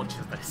never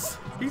watches this.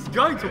 He's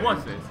going to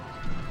watch this.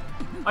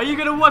 Are you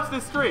going to watch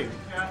this stream?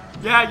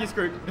 Yeah, you're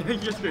screwed.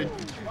 You're screwed.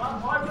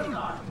 Why wouldn't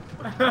I?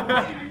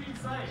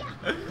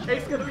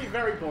 It's gonna be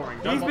very boring.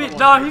 He's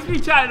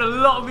been chatting a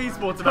lot of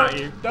esports about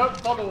you.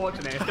 Don't bother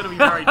watching it. It's gonna be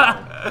very dull.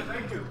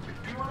 Thank you.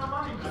 You want our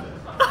money?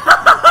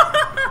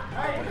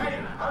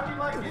 Hey, how do you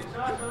like it?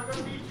 Shall I go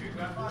beat you?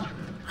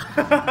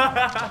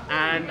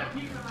 And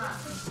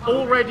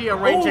already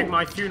arranging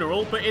my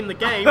funeral, but in the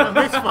game, a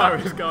misfire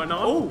is going on.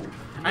 Oh,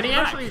 and he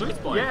actually,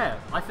 yeah. yeah,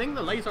 I think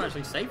the laser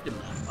actually saved him.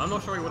 I'm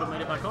not sure he would have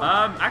made it back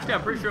on. Actually,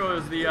 I'm pretty sure it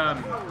was the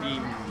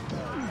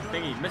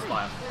thingy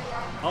misfire.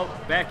 Oh,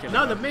 bear killer.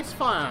 No, the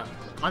misfire,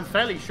 I'm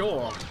fairly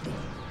sure,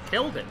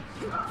 killed him.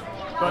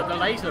 But the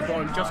laser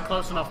brought him just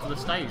close enough to the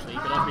stage that he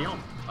could have me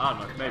on. I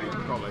don't know, maybe,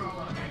 probably.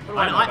 And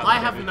I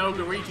have no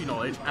Luigi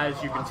knowledge,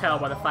 as you can tell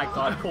by the fact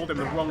that I've called him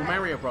the wrong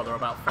Mario brother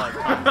about 5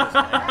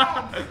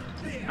 times.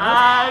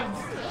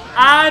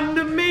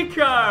 and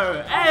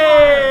Miko!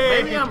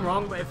 Hey! Maybe I'm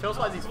wrong, but it feels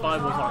like these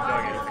fireballs aren't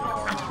doing anything for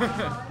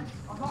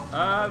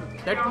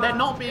him. They're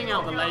not being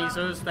out the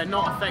lasers, they're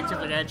not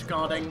effectively edge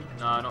guarding.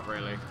 No, not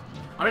really.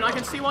 I mean, I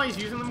can see why he's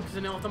using them, because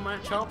in other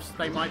matchups,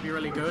 they might be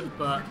really good,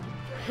 but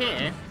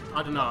here,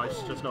 I don't know,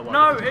 it's just not working.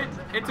 No,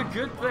 it's a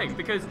good thing,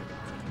 because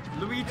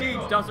Luigi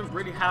doesn't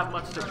really have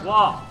much to...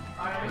 Wow!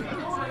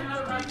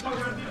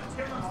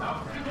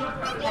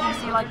 Can you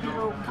see like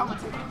people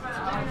commenting?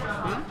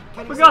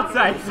 For God's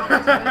sake!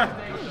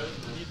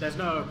 There's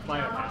no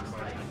player cam.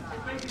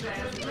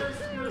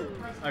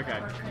 Okay.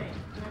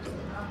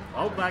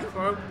 Oh, back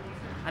throw.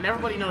 And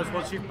everybody knows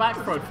once you've back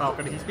throwed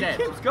Falcon, he's He dead.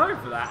 keeps going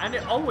for that, and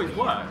it always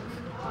works.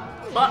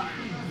 But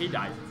he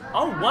died.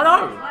 Oh,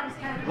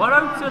 1-0!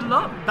 1-0 to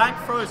Love.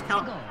 Back throws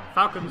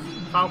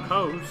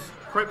Falco's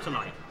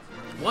kryptonite.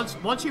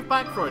 Once you've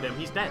back throwed him,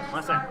 he's dead.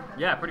 That's it.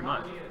 Yeah, pretty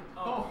much.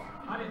 1-0.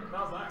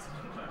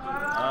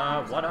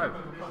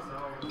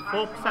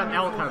 4%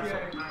 L cancel.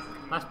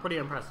 That's pretty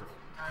impressive.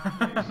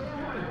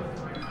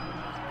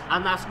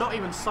 And that's not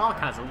even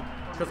sarcasm,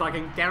 because I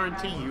can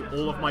guarantee you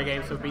all of my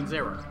games have been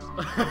 0.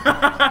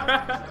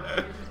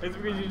 It's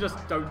because you just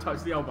don't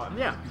touch the L button.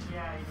 Yeah.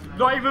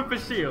 Not even for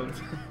shield.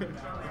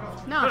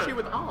 No, shoot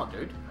with R,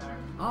 dude.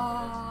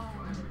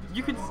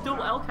 You can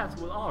still L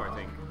cancel with R, I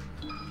think.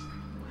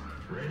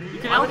 You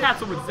can L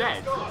cancel with Z.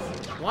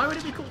 Why would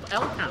it be called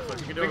L cancel if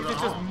you can do it Because with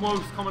it's just R?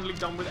 most commonly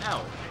done with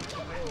L.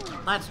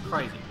 That's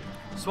crazy.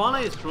 Swale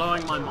is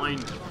blowing my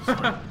mind.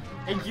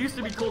 It used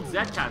to be called Z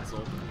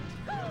cancel.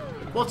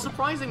 What's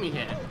surprising me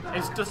here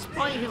is,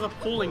 despite his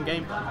appalling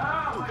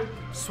gameplay,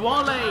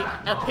 Swale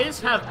appears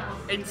to have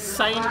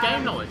insane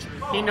game knowledge.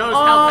 He knows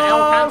how to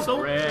L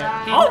cancel.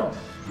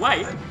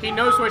 Wait. He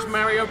knows which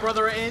Mario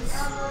brother it is.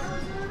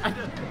 And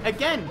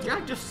again,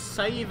 Jack just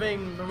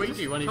saving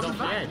Luigi when he's off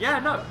the edge. Yeah,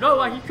 no,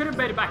 like, he could have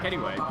made it back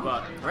anyway,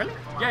 but Really?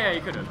 yeah,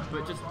 he could have,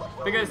 but just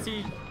because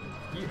he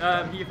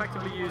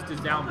effectively used his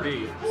down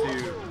B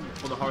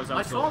for the horizontal.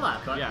 I saw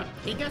that, but yeah.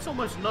 he gets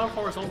almost no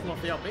horizontal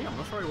off the up B. I'm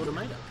not sure he would have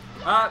made it.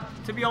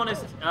 To be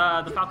honest,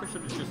 the Falcon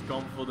should have just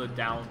gone for the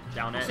down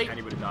air, See, and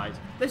he would have died.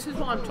 This is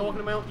what I'm talking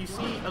about. You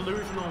see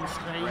illusion on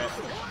stage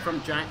from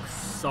Jack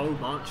so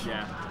much.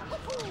 Yeah.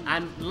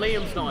 And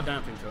Liam's not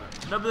adapting to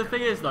it. No, but the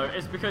thing is though,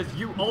 it's because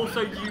you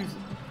also use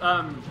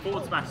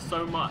forward smash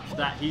so much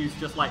that he's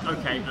just like,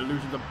 okay,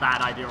 illusion's a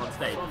bad idea on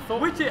stage,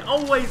 which it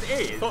always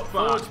is.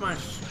 Forward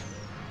smash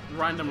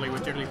randomly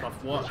with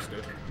Jigglypuff works,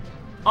 dude.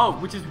 Oh,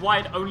 which is why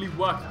it only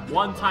worked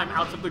one time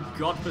out of the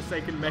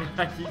godforsaken many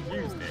that he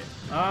used it.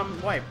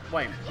 Wait.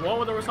 What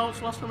were the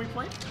results last time we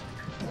played?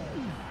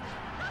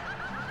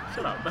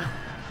 Shut up.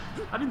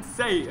 I didn't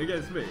say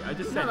against me. I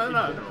just said.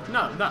 No.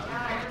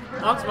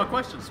 Answer my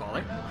question,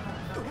 Solly.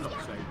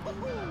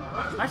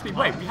 Actually,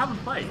 wait. We haven't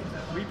played.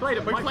 We played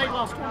at We my played place.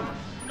 last tournament.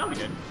 No, we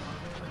didn't.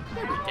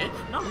 Yeah, we did.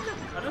 No, we didn't.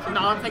 I don't think.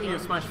 No, I'm thinking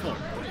of Smash 4.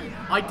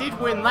 I did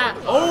win that.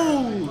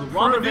 Oh, the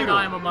ramen Proving noodle.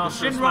 I am a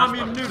master The of Shin Smash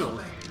ramen Bros.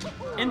 noodles.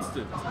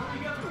 Instant.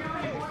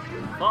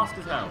 Fast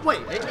as hell.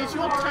 Wait, is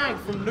your tag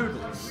from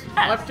Noodles? Yes.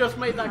 I've just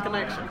made that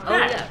connection. Oh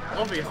Yeah. yeah,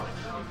 obviously.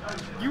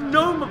 You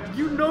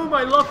know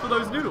my love for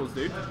those noodles,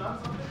 dude.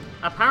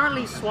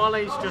 Apparently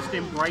Swale's just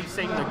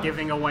embracing the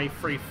giving away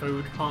free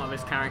food part of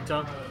his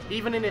character,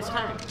 even in his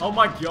tag. Oh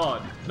my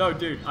god. No,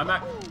 dude.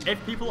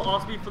 If people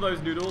ask me for those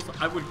noodles,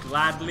 I would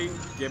gladly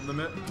give them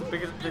it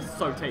because they're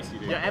so tasty,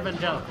 dude. You're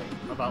evangelical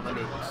about the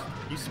noodles.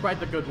 You spread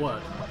the good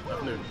word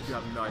of noodles. You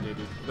have no idea,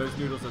 dude. Those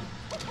noodles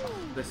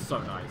they're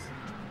so nice.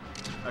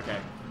 Okay.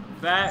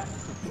 There.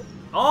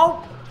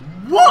 Oh!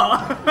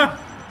 What?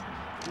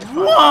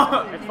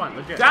 What? It's fine,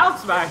 legit. Down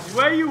smash,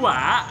 where you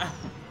at?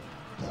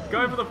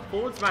 Going for the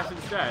forward smash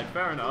instead,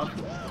 fair enough.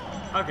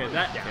 Okay,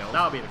 that kills.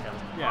 That'll be the kill.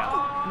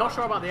 Yeah. Not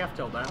sure about the F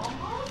tilt though.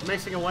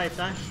 Missing a wave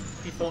dash.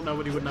 He thought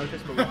nobody would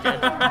notice, but we did.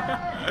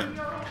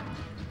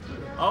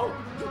 Oh,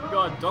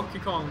 god, Donkey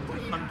Kong.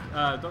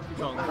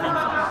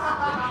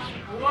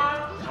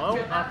 Oh,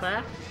 up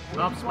there.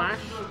 Up smash.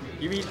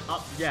 You mean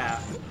up? Yeah.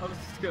 I was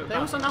just good. There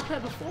was an up air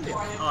before the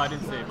up. Oh, I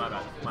didn't see it. My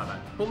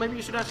bad. Well, maybe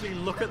you should actually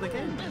look at the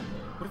game then.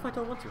 What if I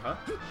don't want to, huh?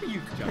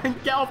 You jump.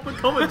 And get off the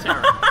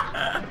commentary.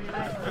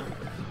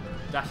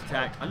 Dash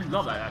attack. I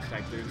love that dash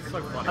attack, dude. It's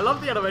so funny. I love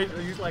the animation.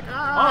 He's like,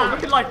 Oh,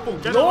 looking like full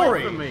get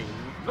glory. away from me.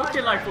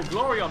 Looking like full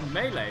glory on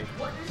Melee.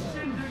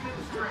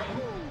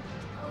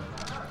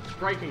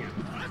 Breaking it.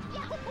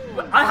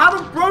 I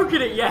haven't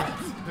broken it yet.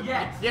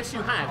 Yes,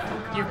 you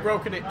have. You've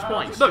broken it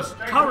twice. No, just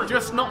current.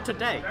 Just not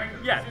today.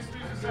 Yeah.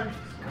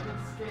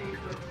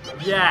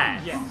 Yeah.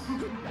 Yes.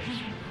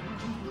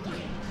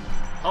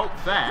 Oh,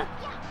 there.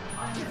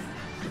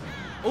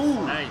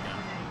 Ooh. There you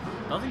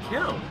go. Doesn't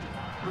kill.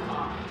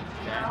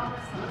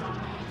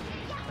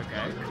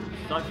 Okay.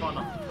 So far,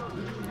 nothing.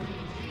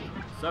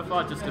 So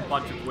far, just a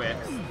bunch of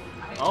whips.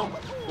 Oh,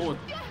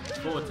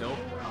 forward tilt.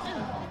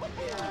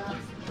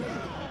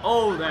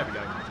 Oh, there we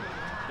go.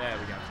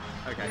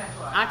 Okay.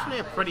 Actually,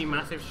 a pretty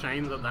massive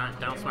shame that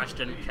down smash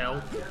didn't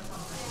kill.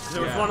 Because it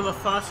was Yeah. one of the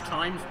first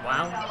times.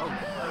 Wow. Oh,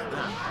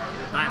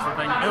 that's the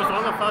thing. It was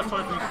one of the first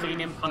times we've seen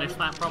him punish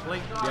that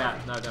properly. Yeah,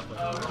 no, definitely.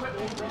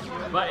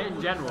 But in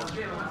general,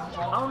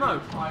 I don't know.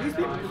 He's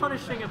been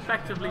punishing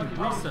effectively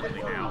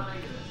recently now.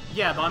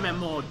 Yeah, but I meant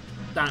more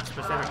that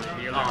specifically.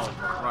 The illusion.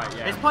 Oh, right,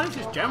 yeah. His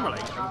punishes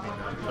generally,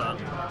 but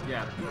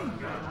Yeah.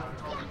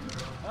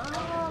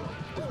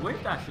 His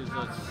wave dashes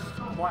are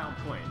quite on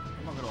point.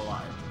 I'm not gonna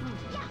lie.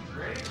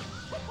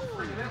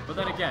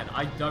 But then again,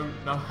 I don't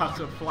know how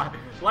to apply.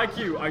 Like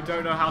you, I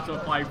don't know how to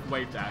apply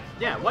wave dash.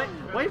 Yeah,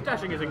 wave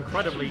dashing is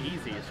incredibly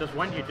easy. It's just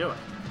when you do it.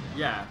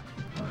 Yeah.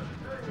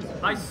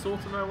 I sort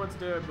of know when to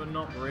do it, but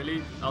not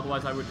really.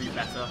 Otherwise, I would be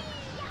better.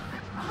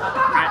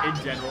 In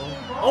general.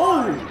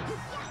 Oh!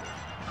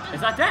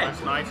 Is that dead?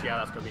 That's nice. Yeah,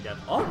 that's gonna be dead.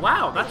 Oh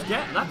wow, that's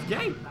game. That's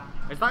game.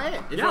 Is that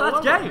it? Is Yeah, it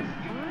that's over? game.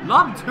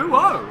 Lum 2-0.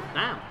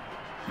 Now.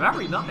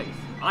 Very nice.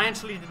 I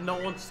actually did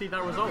not want to see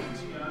that result.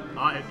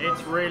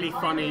 It's really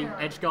funny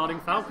edge guarding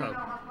Falco.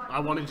 I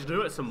wanted to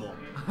do it some more,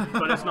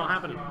 but it's not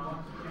happening.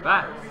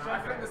 Bad. I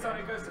think this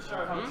only goes to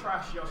show how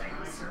trash Yoshi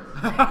is.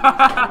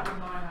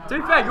 To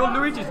be fair, your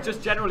Luigi's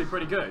just generally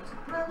pretty good.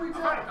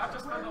 I've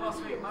just spent the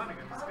last week learning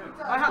it. It's good.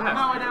 I have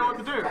no idea what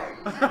to do.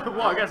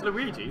 What, against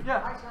Luigi?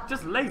 Yeah.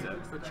 Just laser.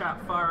 The chat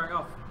firing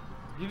off.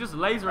 You just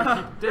laser and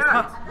keep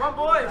distance. Run,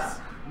 boys!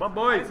 My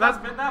boys. That's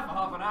been there for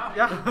half an hour.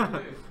 Yeah.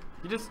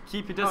 You just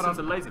keep your distance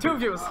and laser. 2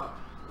 viewers.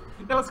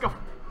 Yeah, let's go.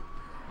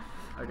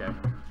 Okay.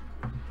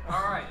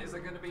 Alright, is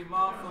it going to be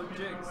Marth or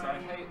Jigs?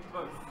 I hate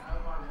both.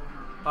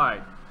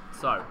 Alright,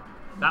 so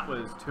that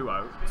was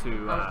 2-0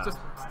 to. Just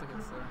stick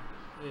it so.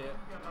 Yeah.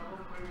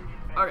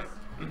 Okay.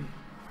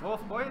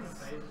 Fourth,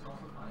 boys.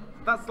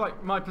 That's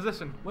like my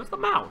position. Where's the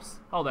mouse?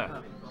 Oh, there.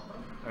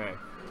 Okay.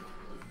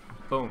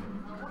 Boom.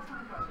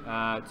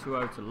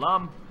 2-0 to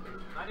Lum.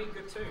 I need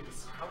good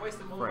tunes. I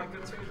wasted all Right. my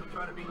good tunes on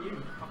trying to be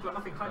you. I've got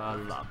nothing hype.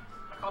 Lum.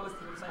 I can't listen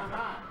to the same thing.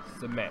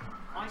 Submit.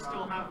 I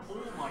still have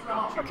all my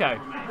guns. Okay.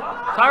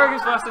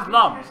 Tigers versus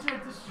Lum.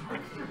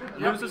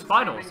 Losers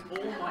finals. No,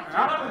 wait.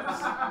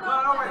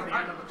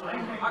 I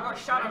got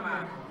Shadow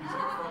Man music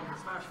from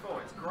Smash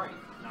 4. It's great.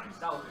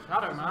 That'll do.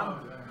 Shadow Man.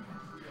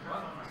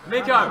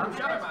 Miko!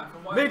 Shadow Man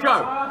from White Miko!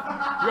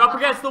 You're up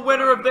against the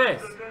winner of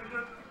this.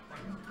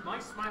 My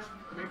Smash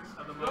mix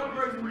at the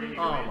moment is really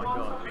Oh my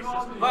god. It's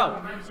just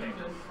Well, music.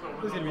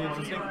 this is gonna be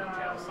interesting.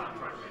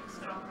 Soundtrack mix.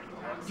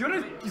 Do you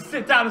want to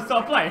sit down and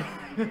start playing?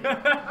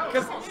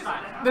 Because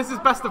this is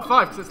best of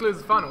 5 because it's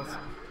losers finals.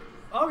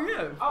 Oh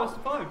yeah, best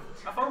of 5.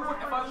 If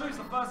I lose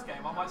the first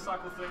game, I might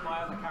cycle through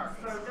my other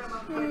characters.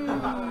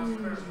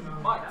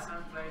 Might.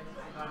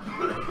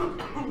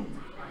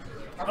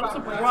 I'm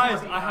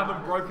surprised I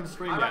haven't broken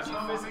stream I'm yet.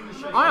 actually fizzing the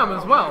shit. I am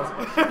as well.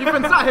 You've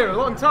been sat here a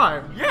long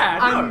time.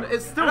 Yeah, and no.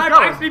 it's still and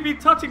going. I've actually been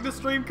touching the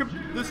stream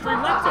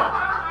laptop.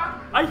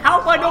 How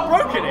have I not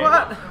broken it?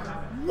 What?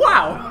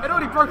 Wow! It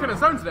already broke on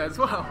its own today as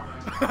well.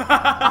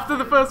 After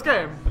the first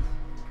game.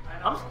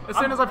 As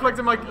soon as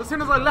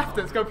I left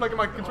it to go plug in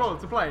my controller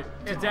to play.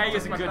 Today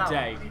is a just good went out.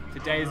 day.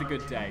 Today is a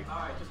good day.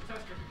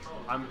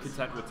 I'm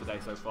content with today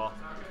so far.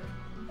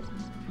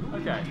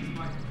 Okay.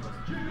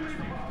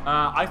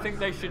 I think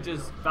they should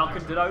just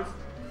Falcon Dittos.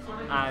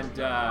 And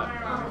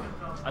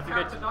I think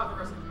they.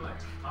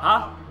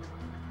 Huh?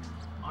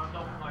 I'm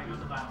not playing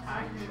under that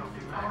tag.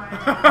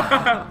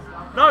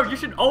 No, you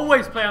should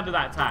always play under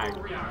that tag.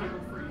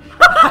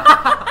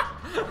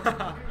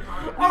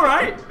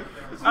 Alright.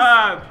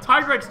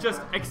 Tigrex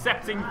just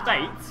accepting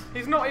fate.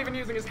 He's not even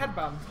using his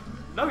headband.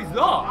 No, he's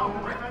not.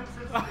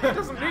 He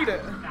doesn't need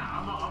it.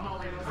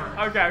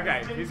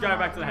 Okay. He's going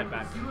back to the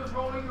headband. He was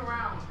rolling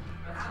around.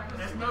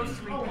 There's no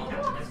sleeping.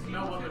 There's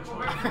no other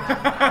choice.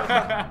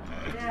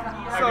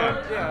 So,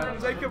 yeah,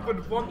 Jacob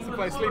would want to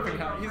play Sleeping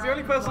Hat. He's the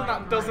only person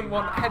that doesn't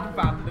want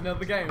headband in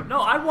other games.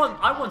 No, I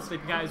want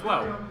Sleeping Hat as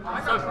well.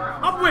 So,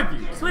 I'm with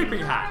you.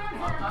 Sleeping Hat.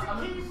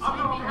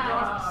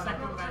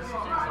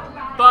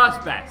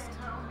 First best.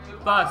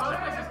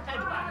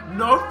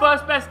 No,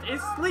 first best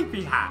is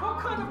Sleepy Hat. What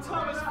kind of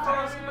term is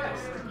first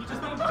best? You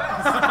just mean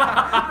best.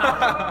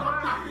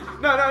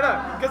 No,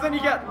 because then you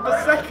get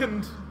the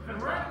second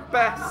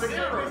best.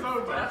 You're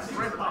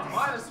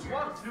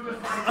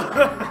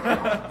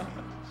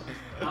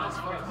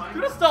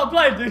gonna start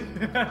playing, dude.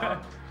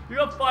 You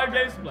got 5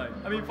 games to play.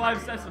 I mean,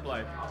 5 sets to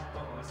play.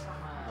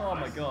 Oh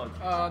my god.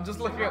 I'm just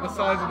looking at the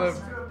size of the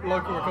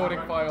local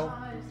recording file.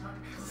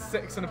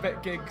 6 and a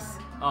bit gigs.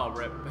 Oh,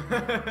 rip.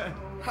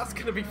 That's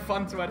gonna be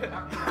fun to edit.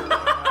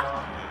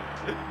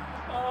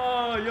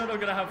 Oh, you're not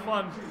gonna have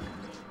fun.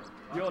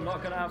 You're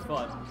not gonna have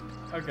fun.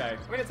 Okay.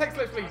 I mean, it takes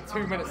literally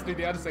 2 minutes to do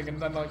the editing and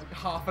then like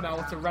half an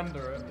hour to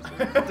render it. It's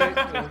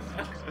ridiculous.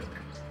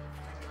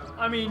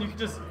 I mean, you can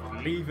just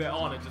leave it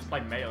on and just play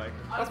Melee.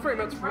 That's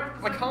pretty much.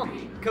 I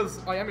can't because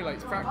I emulate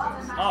to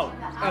practice. Oh,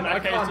 And I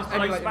okay, can't it's just play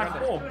emulate Smash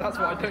render. 4. That's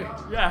what I do.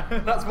 Yeah.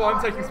 That's why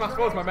I'm taking Smash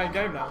 4 as my main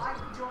game now.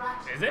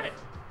 Is it?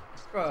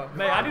 Well,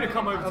 Mate, I need to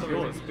come over to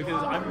yours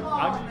because I'm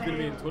gonna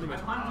be in tournament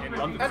in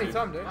London. soon.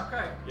 anytime, dude.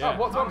 Okay. Yeah. Oh,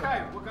 what tournament?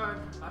 Okay, we're going.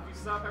 Have you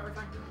set up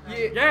everything?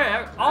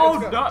 Yeah. Oh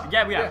Let's go. no!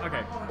 Yeah, we have. Yeah.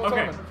 Okay. What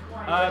Okay. tournament?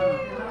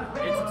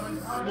 It's a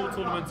small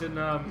tournament in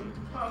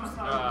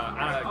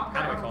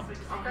AnimeCon.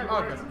 Oh,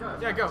 okay.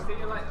 Yeah, go. See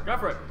you later. Go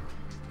for it.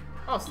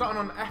 Oh, starting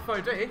on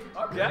FOD.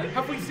 Okay.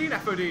 Have we seen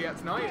FOD yet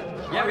tonight?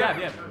 Yeah, we have.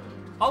 Yeah.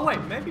 Oh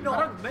wait, maybe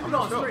not. Maybe I'm not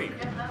not on sure. stream.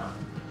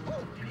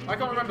 I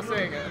can't remember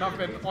seeing it, and I've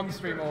been on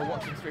stream or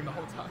watching stream the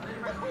whole time.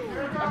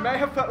 I may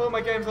have put all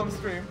my games on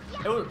stream.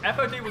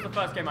 FOD was the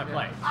first game I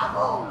played.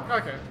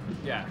 Okay.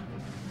 Yeah.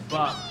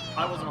 But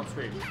I wasn't on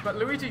stream. But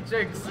Luigi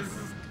Jigs is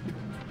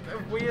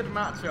weird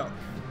matchup.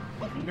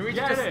 Luigi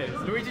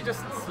Luigi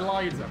just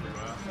slides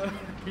everywhere.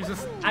 He's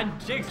just And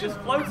Jigs just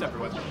floats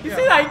everywhere. You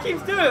see that? He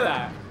keeps doing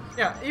that.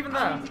 yeah. Even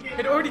there,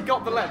 he'd already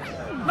got the ledge.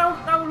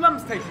 Now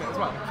Lum's taking it as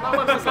well. Now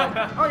Lum's just like,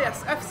 oh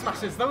yes, F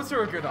smashes. Those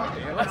are a good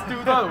idea. Let's do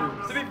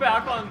those. To be fair,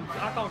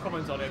 I can't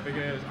comment on it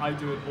because I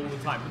do it all the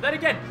time. But then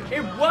again,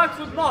 it works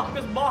with Marth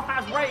because Marth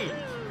has range.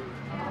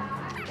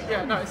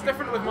 Yeah, no, it's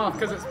different with Marth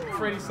because it's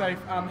pretty safe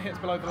and hits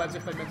below the ledge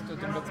if they miss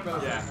just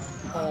invincibility. Yeah.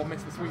 Or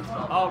miss the sweet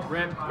spot. Oh,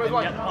 Grim. But Didn't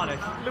like, get the punish.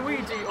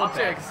 Luigi or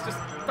Jigs just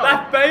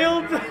That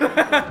failed.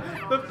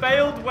 The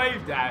failed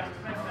wave dash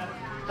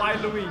by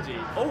Luigi.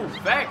 Oh,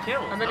 fair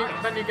kill. And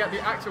then you get the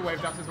actual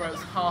wave dashes where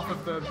it's half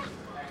of the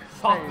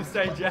Half the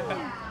stage,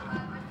 yeah.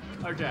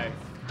 Okay.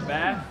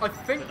 Fair. I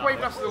think wave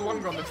dashes are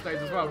longer on this stage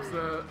as well because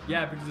the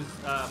Yeah, because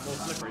it's more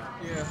slippery.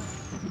 yeah.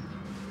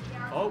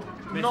 Oh,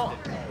 missed Not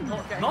it. getting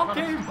Not punished.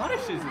 getting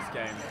punishes this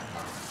game.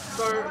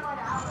 So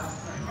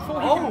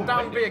before he can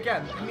down B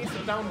again, he needs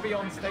to down B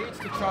on stage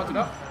to charge it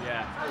up.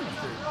 Yeah.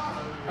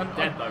 And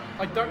Dead though.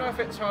 I don't know if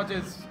it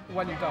charges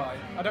when you die.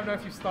 I don't know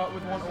if you start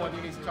with one or whether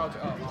you need to charge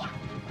it up.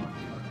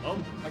 Oh,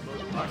 I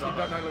actually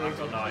don't know I've Luigi.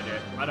 got no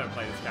idea. I don't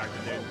play this character,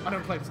 dude. I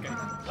don't play this game.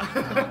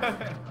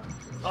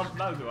 Oh,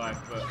 no do I,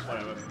 but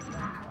whatever.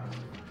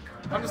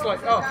 I'm just like,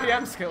 oh,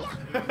 PM skill.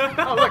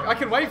 Oh look, I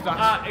can wave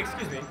dash.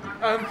 Excuse me.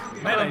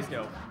 Melee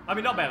skill. I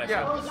mean, not melee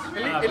Yeah, skill.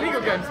 illegal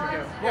games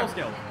skill. Brawl Yeah.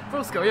 skill.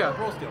 Brawl skill, yeah.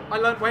 Brawl skill. I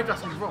learned wave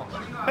dashing wrong.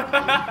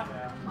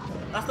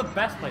 That's the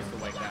best place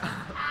to wake that.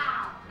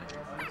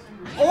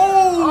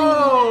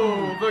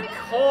 Oh, the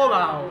call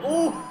out.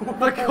 Oh,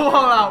 the call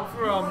out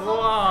from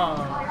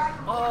wow.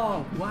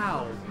 Oh,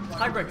 wow.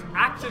 Tigrex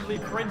actively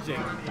cringing.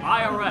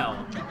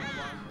 IRL.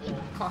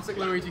 Classic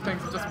Luigi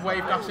things to just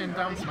wave dash in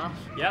down smash.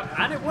 Yep,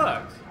 and it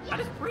works. And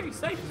it's pretty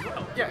safe as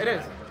well. Yeah, it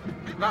is.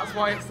 That's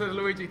why it's the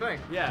Luigi thing.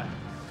 Yeah.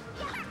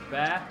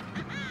 Fair.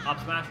 Up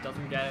smash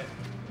doesn't get it.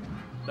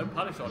 No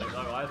punish on it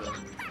though either.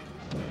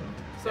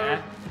 So.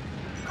 Fair.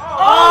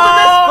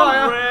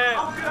 Oh,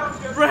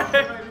 the misfire!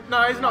 Rip!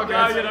 No, he's not good.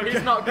 No, you're not He's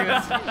good. not good.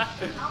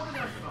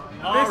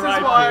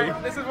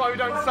 This is why we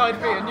don't side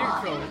B in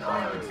neutral.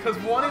 Because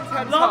 1 in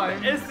 10 Lum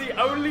times. is the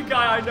only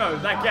guy I know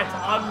that gets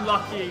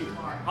unlucky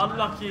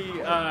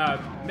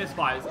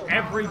misfires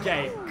every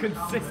game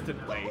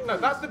consistently. No,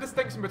 that's the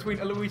distinction between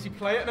a Luigi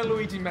player and a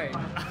Luigi main.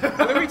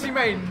 A Luigi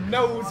main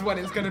knows when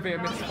it's going to be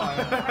a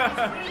misfire.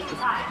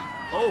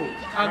 Oh,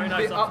 very And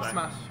nice the up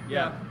smash.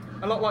 Yeah.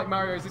 A lot like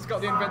Mario's, he's got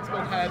the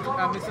invincible head,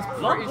 and this is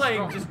Lum pretty playing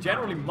strong. just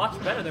generally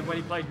much better than when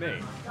he played me.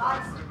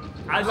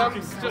 As you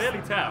Lum's can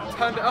clearly tell.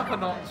 Turned it up a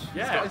notch.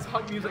 Yeah. He's got his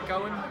hype music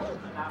going.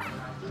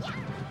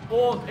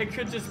 Or it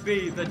could just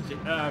be that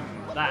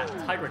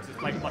Tigrex is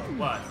playing much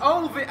worse.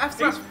 Oh, the F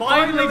smash He's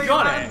finally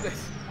got it. landed.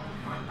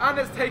 And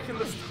it's taken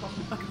the stop.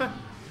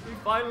 He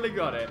finally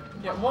got it.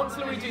 Yeah, once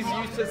Luigi's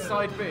used his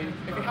side B,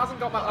 if he hasn't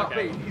got that up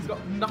Okay. B, he's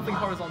got nothing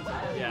horizontal.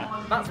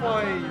 Yeah. That's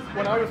why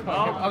when I was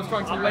playing him, I was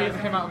trying to up laser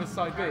airs. him out of his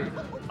side B.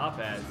 Up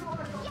airs.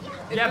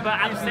 It Yeah, didn't but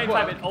at the usually same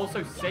time, work. it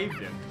also saved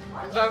him.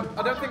 Though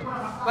I don't think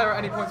there are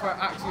any points where it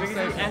actually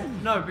Because saves him.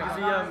 because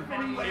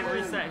he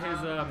reset his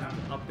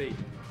up B.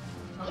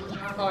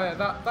 Oh yeah,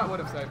 that would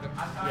have saved him.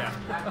 Yeah.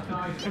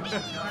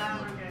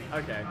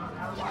 Okay.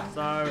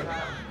 So,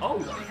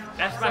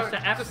 F smash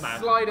to F just smash.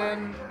 slide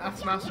in, F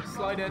smash,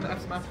 slide in,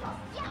 F smash.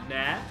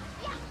 Nair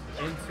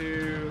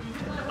into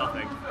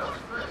nothing.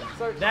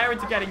 So Nair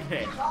into getting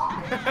hit.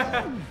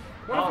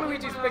 one of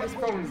Luigi's biggest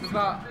problems is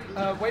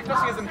that wave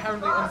dashing is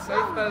inherently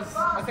unsafe. There's,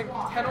 I think,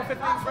 10 or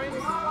 15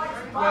 frames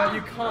where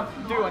you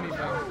can't do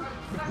anything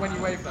when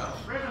you wave dash.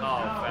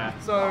 Oh, fair.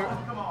 So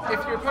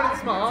if your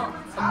opponent's smart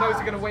and knows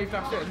you're going to wave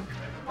dash in,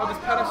 they'll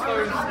just punish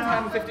those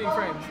 10, 15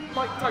 frames.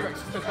 Like Tigrex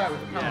just did there with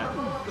the power.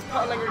 Yeah. Just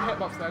put a lingering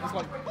hitbox there, just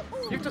like,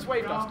 you've just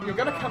wave dashed, you're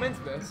going to come into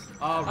this,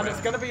 Oh, and right.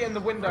 it's going to be in the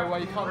window where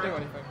you can't do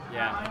anything.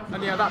 Yeah,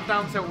 And yeah, that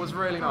down tilt was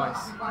really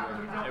nice.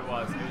 it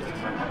was.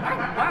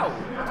 Wow,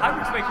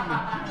 Tigrex making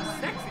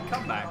the sexy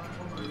comeback.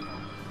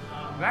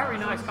 Very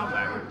nice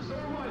comeback.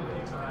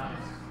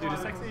 Dude, the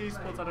sexy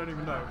esports I don't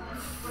even know.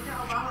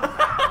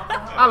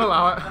 I'll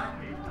allow it.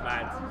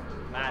 Mad.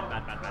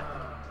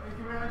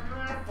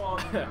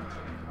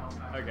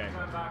 Okay.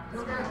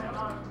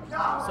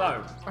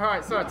 So,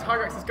 Alright, so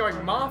Tigrex is going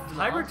Marth.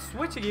 Tigrex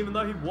switching even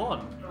though he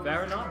won.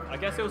 Fair enough. I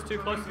guess it was too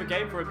close of a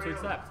game for him to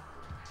accept.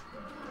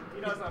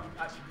 He knows I'm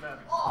actually better.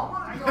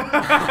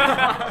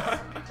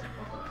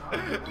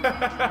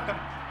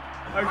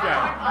 Okay.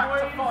 I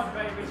went fun,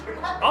 baby.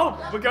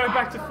 Oh, we're going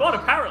back to fun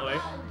apparently.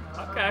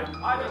 Okay.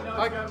 I didn't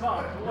know it was going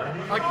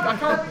on. I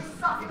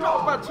can't.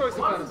 Not a bad choice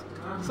of fairness.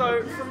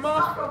 So from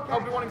Marth,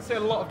 I'll be wanting to see a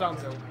lot of down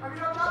tilt.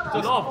 A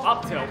lot of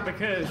up tilt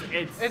because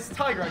It's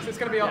Tigrex, it's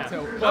going to be up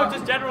tilt. No, but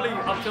just generally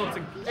up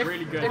tilting if,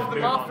 really good. if the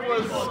Marth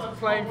was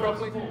playing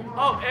properly.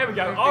 Oh, here we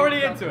go.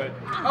 Already into it.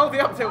 Oh, the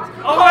up tilt.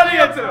 Already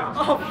into it.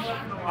 Oh,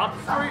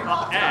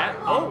 Up air.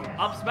 Oh,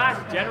 up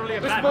smash. Generally a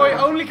this bad boy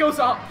move. only goes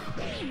up.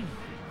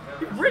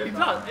 He really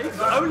does. He's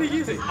only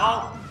using.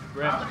 Oh,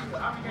 rip.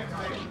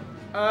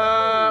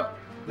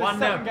 The 1-0.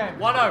 second game.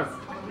 1-0.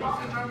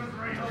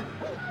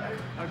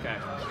 Okay.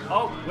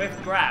 Oh,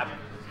 with grab.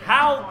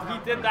 How he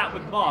did that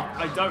with Marth,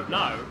 I don't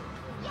know.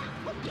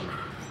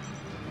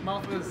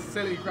 Martha's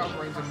silly grab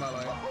range in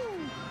melee.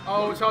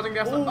 Oh, charging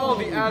gas. Oh,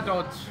 the air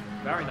dodge.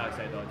 Very nice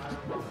air dodge.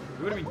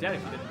 You would have been dead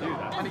if you didn't do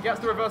that. And he gets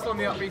the reversal on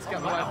the up B to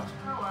get the ledge.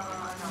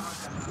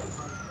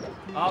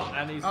 Oh,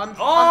 and he's... And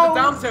oh! the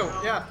down tilt,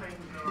 yeah.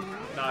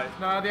 No.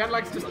 No, the end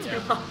leg's just too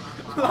much.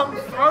 Lump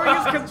throwing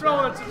his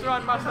controller to try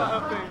and match that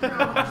up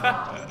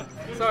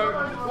B. So,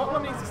 what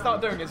one needs to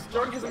start doing is,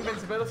 during his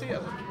invincibility,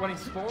 when he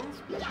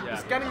spawns,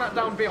 he's getting that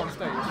down B on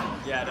stage.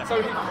 Yeah, definitely.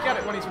 So he can get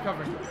it when he's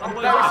recovering. And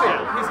well, there we see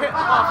yeah. it. He's hit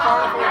far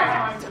enough away.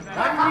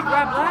 Why didn't he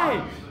grab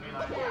leg?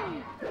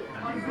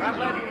 Grab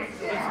leg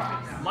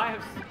might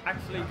have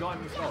actually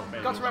gotten resolved.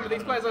 You've got to remember,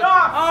 these players are...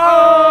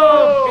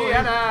 Oh!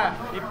 Vienna!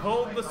 He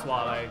pulled the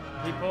Swallow.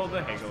 He pulled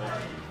the Higgle.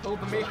 Pulled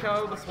the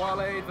Miko, the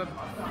Swale, the...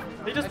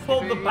 He just SDB,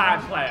 pulled the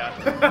bad player.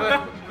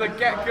 the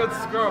get good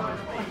scrub.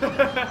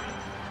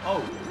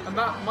 Oh. And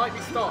that might be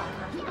stopped.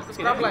 Just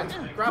grab ledge.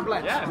 Grab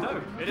ledge. Yeah,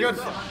 no. It Good.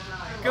 is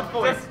Good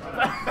boy.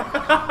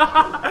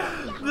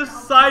 The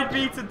side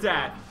B to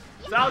death.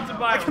 Sounds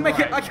about I can make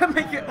it. I can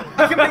make it.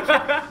 I can make it.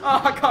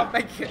 Oh, I can't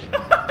make it.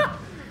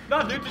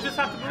 No, dude, you just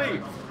have to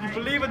believe. You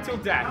believe until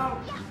death.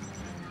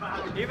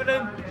 Even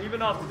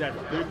after death,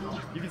 dude,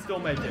 you can still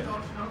make it.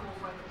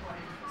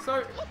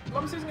 So,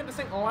 Lum's using a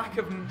distinct lack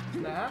of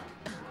nair,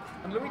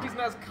 and Luigi's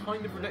nair is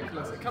kind of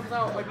ridiculous. It comes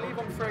out, I believe,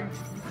 on frame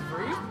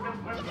 3.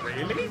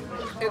 Really?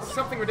 It's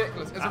something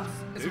ridiculous.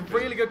 It's a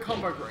really good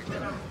combo break.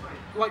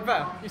 Like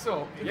there, you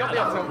saw. You got the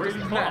that up was tilt, really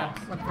just nair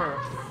fast. went through it.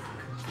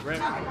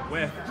 Rip,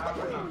 whiff.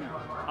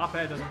 Up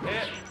air doesn't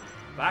hit.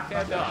 Back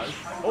air does.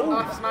 Oh!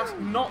 Up smash,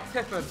 not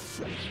tippered.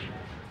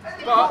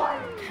 But,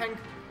 Ken...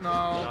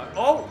 No.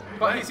 Oh!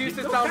 But he's used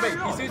his down B.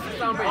 He's used his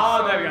down B.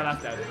 Oh, there we go,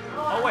 that's dead.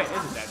 Oh, wait, is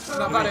it dead?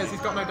 No, that is. He's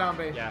got no down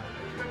B. Yeah.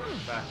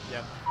 Fair,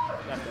 yeah.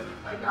 That's it.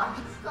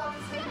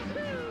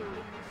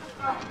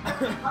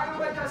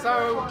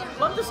 So,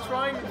 I'm just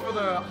trying for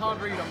the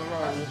hard read on the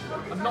roll.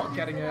 I'm not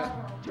getting it.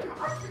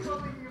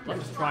 I'm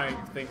just trying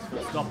things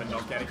full stop and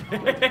not getting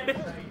it.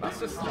 That's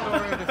just the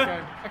story of this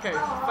game. Okay,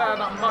 fair,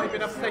 that might have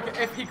been enough to take it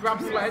if he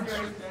grabs Sledge.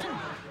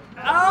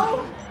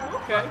 Oh!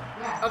 Okay.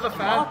 Other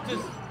fair,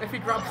 if he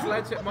grabs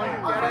Sledge, it might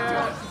get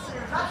it.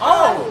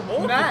 Oh!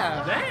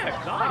 There! There!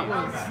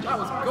 Nice! That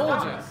was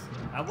gorgeous.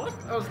 That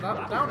was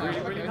that down really,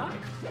 air, really okay. nice.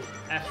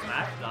 F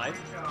smash, nice.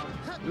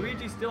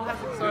 Luigi still has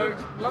a So,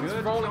 good, Lum's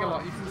good rolling a shot.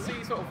 lot. You can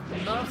see sort of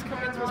nerves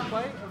coming into his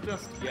play of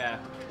just, Yeah.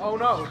 oh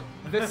no,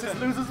 this is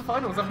losers the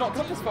finals. I've not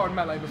got this far in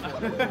melee before.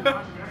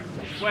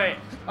 Wait,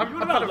 I'm you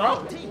had not it low?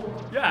 wrong.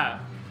 Yeah.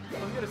 I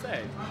was gonna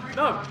say.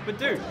 No, but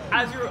dude,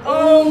 as you're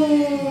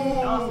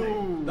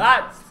oh,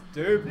 that's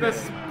stupid. The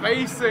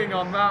spacing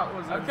on that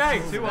was okay.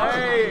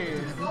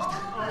 2-0.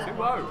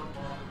 2-0.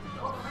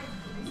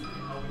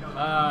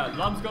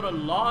 Lum's got a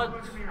large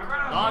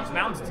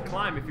mountain to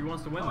climb if he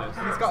wants to win this.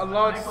 He's got a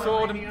large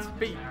sword and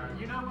speed.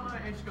 You know when I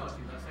edge got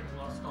you that second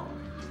last stop?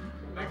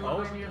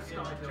 Megalovania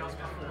started just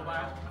before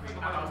that,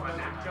 and I was like,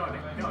 nah, go on.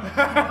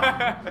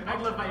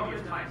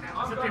 Megalovania's playing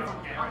now. It's a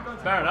different game.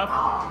 Fair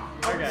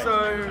enough. Okay. So,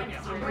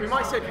 we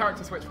might see a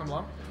character switch from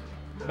Lum.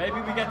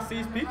 Maybe we get to see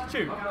his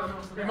Pikachu.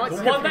 We might The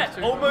see one a that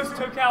Pikachu. almost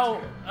took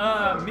out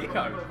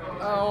Miko.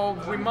 Oh,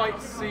 we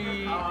might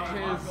see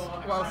his...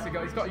 What else has he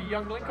got? He's got a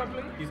young Link, I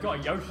believe. He's got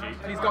a Yoshi.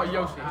 And he's got a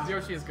Yoshi. His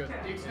Yoshi is good.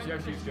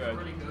 Yoshi's good.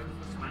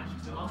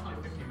 The last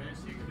like 50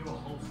 minutes, you can do a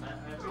whole set.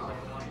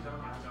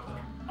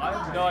 I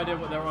have no idea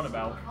what they're on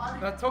about.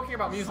 They're talking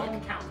about music.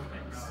 Song counter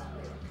mix.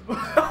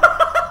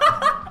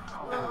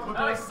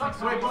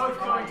 We're both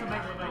going to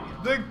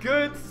Megalovania. The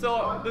good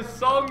song, the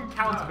song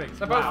counterpicks.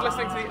 They're both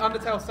listening to the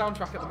Undertale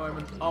soundtrack at the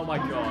moment. Oh my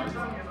god.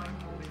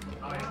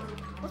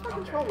 What's my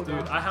controller doing?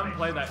 Dude, I haven't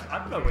played that. I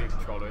don't know where your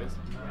controller is.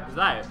 Is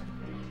that it?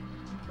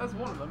 There's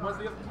one of them. Where's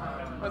the other?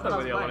 I don't know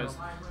where the other one is.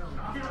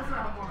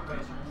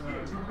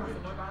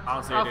 I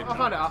don't see it. I'll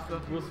find it after.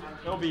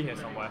 It'll be here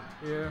somewhere.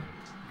 Yeah.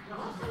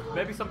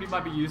 Maybe somebody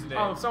might be using it.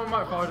 Oh, someone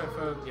might have borrowed it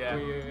for Yeah.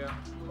 Wii U, yeah.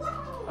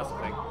 That's the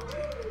thing.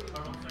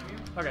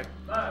 Okay.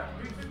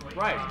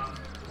 Right.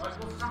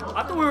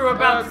 I thought we were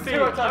about to see.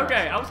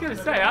 Okay, I was gonna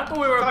say. I thought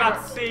we were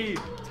about to see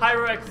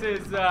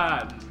Tyrex's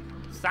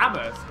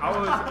Samus.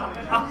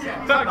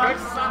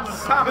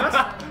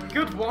 Samus,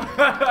 good one.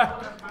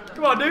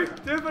 Come on, dude.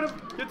 Do it for the.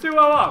 You're 2-0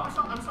 up.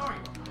 I'm sorry.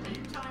 Are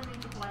you telling me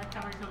to play a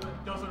character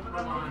that doesn't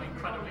rely on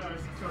incredibly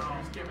easy to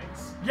use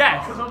gimmicks?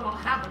 Yes. Because I'm not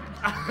having it.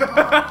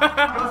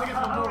 Because it's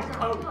the more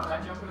code.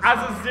 As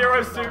a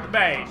zero suit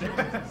main.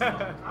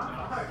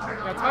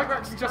 Yeah,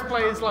 Tigrex just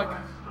plays like,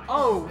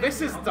 oh,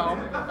 this is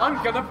dumb.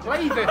 I'm gonna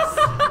play this.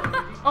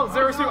 Oh,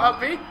 Zero Suit up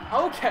B?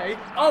 Okay.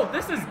 Oh,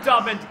 this is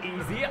dumb and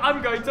easy.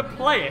 I'm going to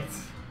play it.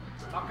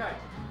 Okay,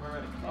 we're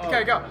ready.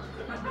 Okay, go.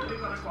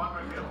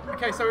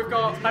 Okay, so we've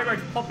got Tigrex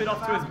popping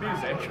off to his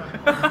music.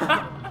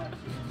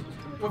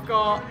 we've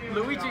got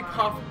Luigi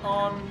Puff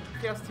on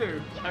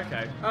PS2.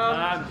 Okay.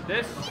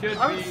 This should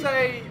I would be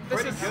say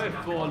this pretty is good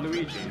for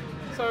Luigi.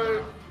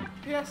 So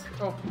PS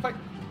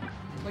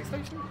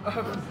PlayStation.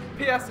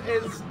 PS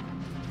is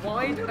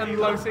wide and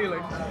low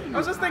ceiling. I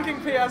was just thinking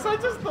PS, I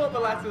just thought the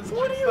letters.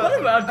 What are you on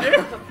about,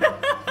 dude?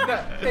 No,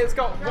 it's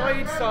got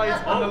wide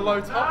sides and a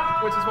low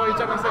top, which is why you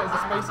generally say it as a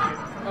spacey,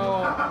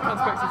 or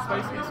transfixed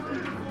spaces.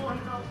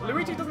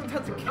 Luigi doesn't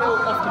tend to kill off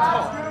the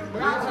top.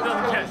 Luigi tends to kill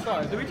off the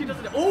side. Luigi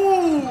doesn't.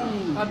 Ooh!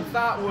 And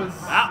that was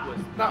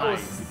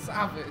nice.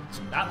 savage.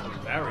 That was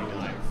very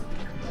nice.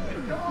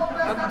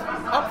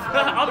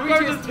 Up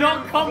Luigi does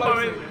not combo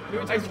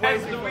Luigi's against way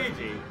too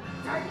Luigi.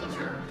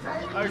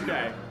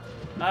 Okay.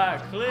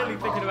 Clearly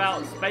thinking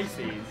about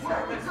spacies,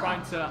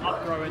 trying to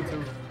upgrow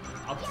into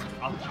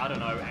I don't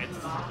know,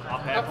 it's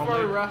up air Up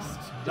probably. throw rest.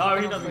 No,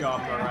 he doesn't go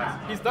up throw rest.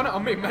 He's done it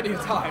on me many a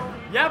time.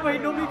 Yeah, but he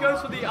normally goes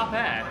for the up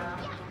air.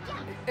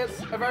 It's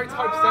a very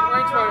tight percent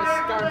range where it's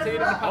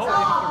guaranteed and the pass that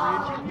you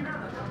have to read.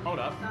 Hold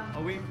up.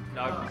 Are we?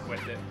 No,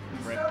 whiffed it.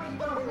 Rip.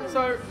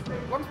 So,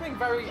 one's being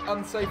very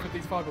unsafe with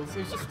these fireballs.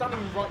 He's just standing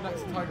right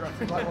next to Tiger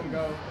and let one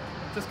go.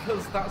 Just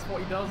because that's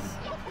what he does.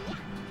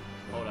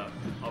 Hold up.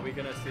 Are we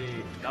gonna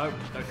see? No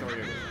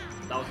Shoryuken.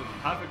 That was a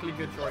perfectly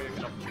good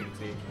Shoryuken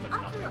opportunity, but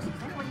I'm nothing. curious, is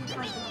anyone you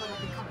guys think about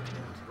the comment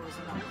board, or is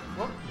it not?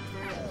 What? Is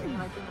there anything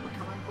like on the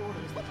comment board, or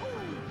is it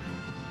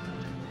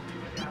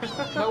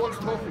not? No one's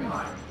talking.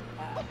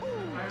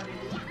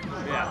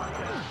 Yeah.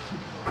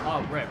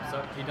 Oh, rip.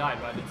 So he died,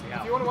 but I didn't see If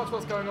how. you want to watch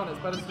what's going on, it's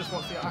better to just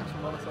watch the action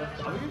monitor.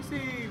 Are we gonna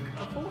see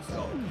a full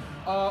stop?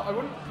 I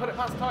wouldn't put it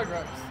past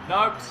Tigrex.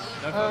 No. No full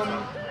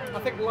stop. I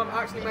think Lum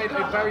actually made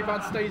a very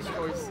bad stage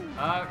choice.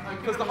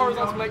 Because the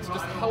horizontal nature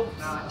just helps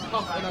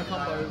tough in her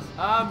combos.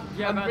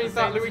 Yeah, and but means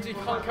that Luigi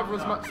can't cover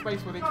as much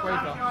space with each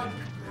wave dash.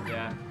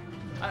 Yeah.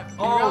 In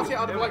reality,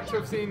 I'd have liked to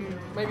have seen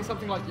maybe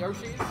something like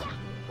Yoshi's,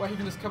 where he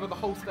can just cover the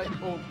whole stage,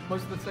 or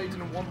most of the stage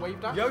in one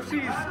wave dash.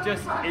 Yoshi's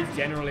just is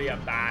generally a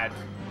bad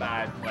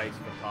place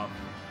for Puff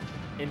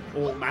in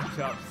all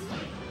matchups.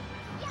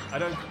 I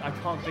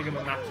can't think of a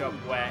matchup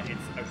where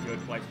it's a good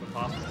place for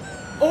Puff.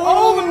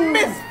 Oh, the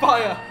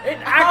misfire! It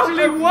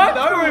actually worked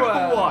for him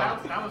for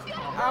once. That was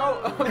calm.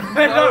 Out of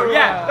No,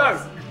 yeah, nowhere.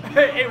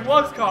 no. It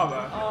was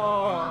karma.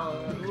 Oh,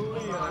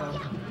 Leo.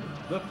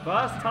 The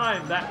first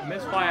time that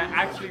misfire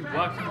actually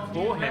working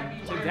for him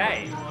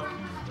today.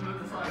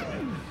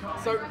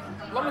 So,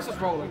 Lum is just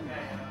rolling.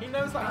 He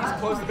knows that he's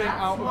close to being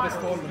out of this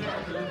tournament.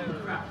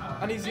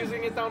 And he's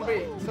using his down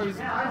B, so he's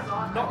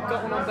not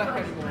got one on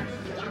deck anymore.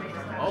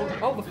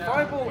 Oh, the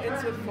fireball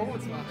into the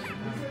forward smash.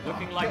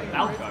 Looking like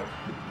Falco,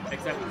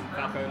 except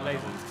Falco and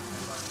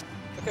lasers.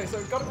 Okay,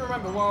 so got to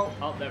remember, while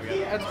Oh, there we go.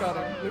 edge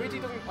guarding, Luigi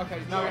doesn't. Okay,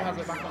 now he has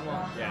it back on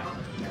one. Yeah.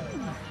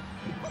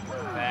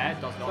 There,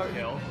 does not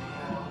kill.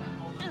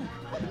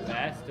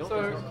 There, still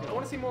So does not I kill.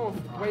 want to see more of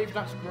wave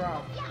dash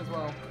grab as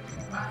well.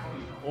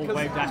 All Because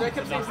wave dashes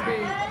Jacob to seems to be,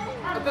 nothing.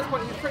 at this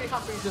point, he's pretty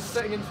happy just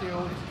sitting in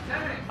shield.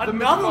 The Another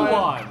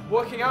misfire one!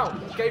 working out,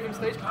 gave him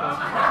stage control.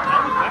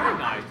 That was very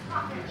nice.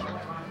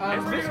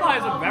 His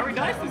misfires are very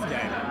nice this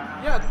game.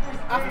 Yeah,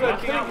 after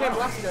Working killing out him well.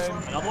 last game.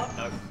 Another one?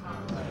 No.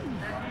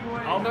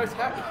 Oh, no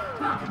tech.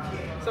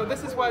 So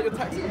this is where your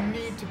techs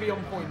need to be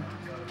on point.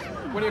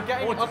 When you're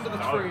getting under the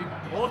tree,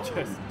 Or just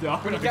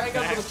don't. when you're getting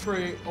under the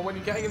tree, or when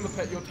you're getting in the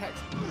pit, your techs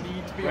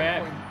need to be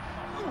Where?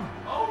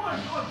 on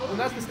point. And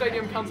that's the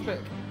stadium counts pick.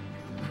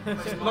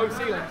 Just low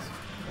ceilings.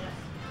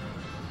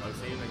 Low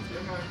ceilings.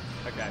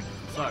 Okay,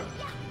 so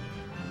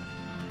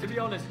to be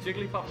honest,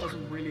 Jigglypuff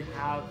doesn't really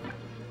have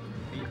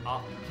the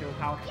up kill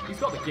power. He's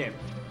got the gimp.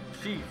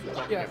 She's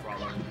got the Yeah. gimp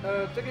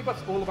rather.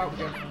 Jigglypuff's all about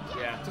the game.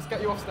 Yeah. Just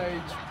get you off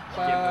stage.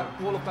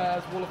 Wall of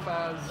bears, wall of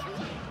bears.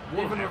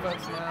 Even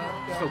reverse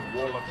now. Just Yeah. a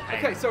wall of pain.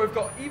 Okay, so we've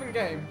got even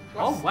game.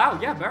 Oh wow,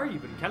 yeah, very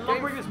even. Can Lum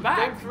bring this back?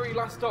 Game 3,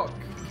 last stock.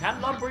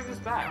 Can Lum bring this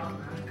back?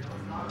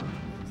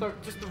 So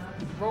just the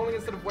rolling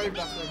instead of wave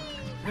dashing.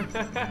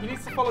 He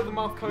needs to follow the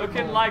Marth code.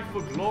 Looking more. like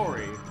for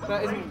glory.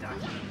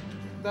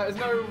 There is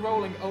no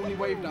rolling, only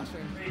wave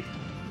dashing.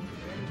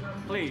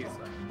 Please.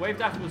 Wave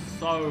Dash was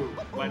so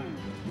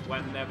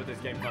whenever this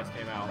game first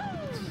came out.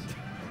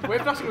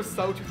 Wave dashing was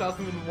so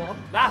 2001.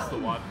 That's the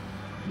one.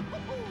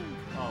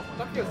 Oh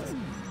my That goes,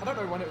 I don't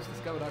know when it was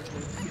discovered actually.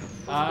 It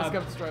was Um,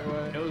 discovered straight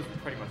away. It was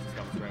pretty much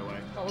discovered straight away.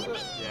 Oh, was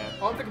it? Yeah.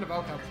 Oh, I'm thinking of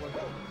L cancelling.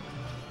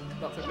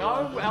 That's it.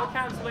 No, L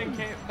cancelling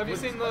came. Have you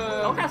seen the?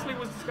 L cancelling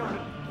was discovered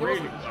It really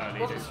wasn't, early.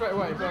 wasn't straight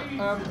away, but I'm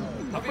have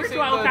you pretty seen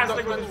sure L the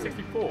cancelling was in documentary?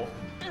 64.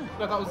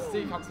 No, that was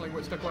Z cancelling,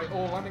 which took away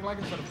all landing lag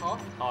instead of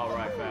half. Oh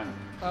right, fair.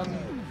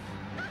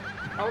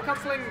 L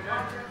cancelling.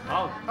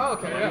 Oh. Oh,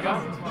 okay, there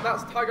yeah, we go.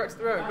 that's Tigrex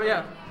through. But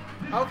yeah,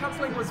 L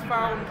cancelling was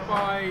found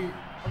by,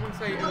 I wouldn't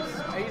say it was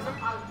Aizen.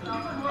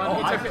 Oh,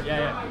 He took Aizen, it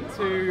yeah.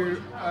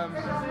 to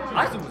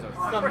Aizen was a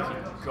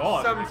freaking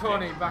god.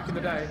 720 back in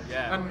the day,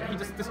 Yeah. and he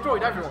just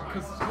destroyed everyone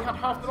because he had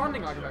half the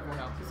landing lag of everyone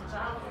else.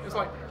 It was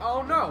like,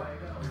 oh no,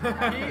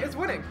 he is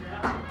winning.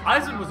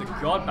 Aizen was a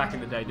god back in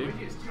the day, dude.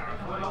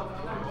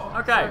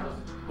 Okay,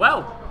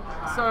 well,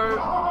 So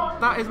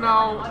that is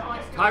now.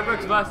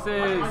 Tigrex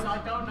versus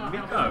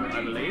Miko,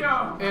 I believe.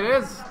 It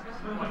is.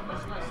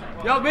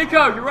 Yo,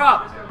 Miko, you're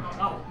up.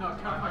 Oh, no,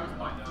 Counterplay was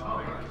fine.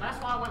 That's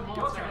why I went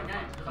more second game.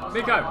 Because I was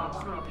Miko. like, oh, I'm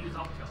just going to abuse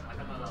up kill. Like,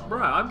 Bro,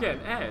 I'm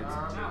getting aired.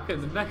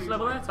 Getting the next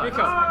level airtime.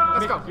 Miko,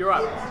 let's go. You're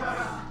up.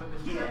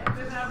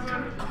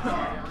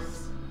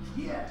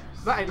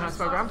 That ain't nice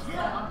programs. Okay,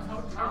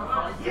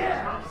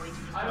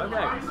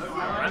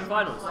 grand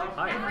finals.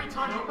 Hi.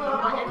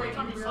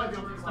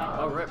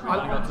 Oh, rip. We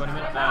only got 20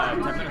 minutes. 10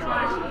 minutes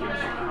left.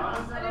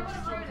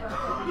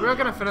 We're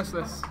gonna finish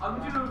this.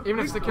 Even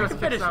if security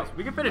kicks out.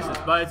 We can finish this,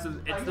 but it's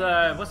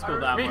what's it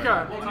called that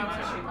Miko,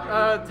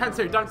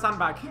 Tensu, don't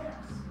sandbag.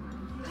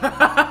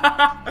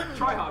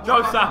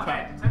 No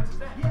sandbag.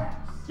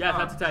 Yeah,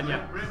 10 to 10,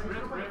 yeah.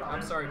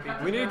 I'm sorry, Pete.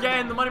 We need to get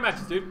in the money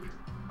matches, dude.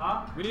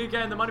 We need to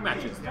get in the money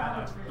matches.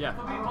 Yeah.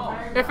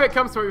 If it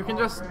comes through, we can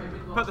just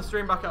put the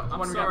stream back up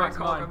when we get back to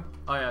mine.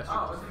 Oh, yeah,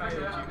 sure.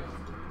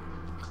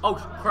 Oh,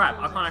 crap.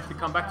 I can't actually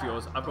come back to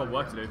yours. I've got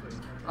work to do.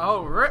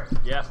 Oh, rip.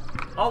 Yeah.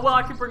 Oh, well,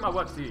 I can bring my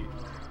work to you.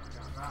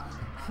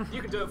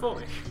 You can do it for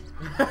me.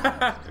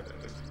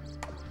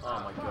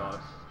 Oh, my God.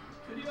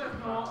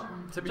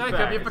 To be Jacob,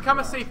 fair, you've become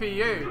a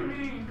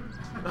CPU.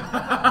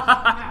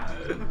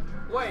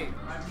 Wait,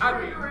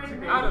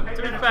 Adam,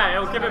 to be fair,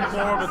 it'll give him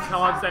more of a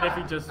chance than if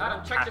he just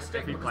Adam, check your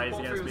stick if he because plays Paul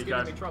against was Miko.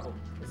 giving me trouble.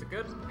 Is it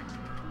good?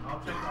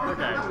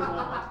 Okay.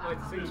 Wait,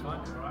 the seat's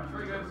fine.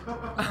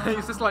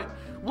 He's just like,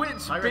 which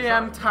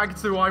BM tag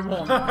do I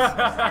want?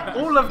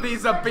 All of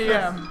these are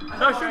BM.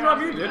 No, shouldn't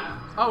have you, dude.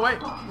 Oh wait,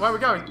 where are we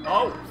going?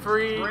 Oh.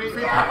 Three. Oh,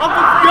 for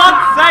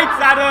God's sakes,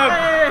 Adam!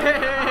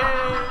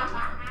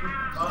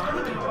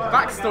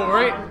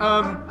 Backstory,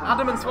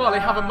 Adam and Swirly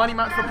have a money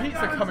match for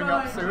pizza coming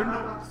up soon.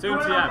 Soon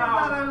TM.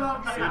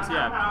 Soon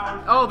TM.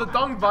 Oh, the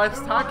Dong Bias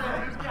tag.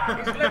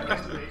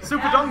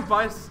 Super Dong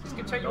Bias. He's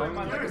continuing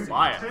my legacy.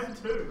 Buy it.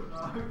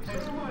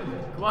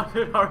 Come on,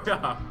 dude, hurry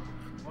up.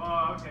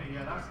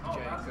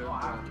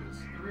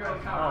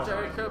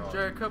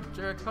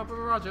 Jacob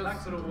Rogers.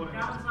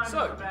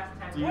 So,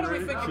 what do we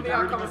think of the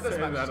outcome of this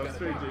match is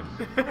going to be?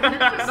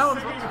 No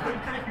one's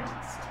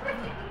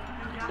watching.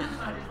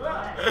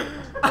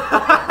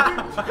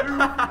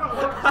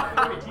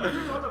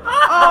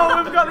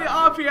 Oh, we've got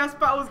the RPS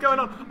battles going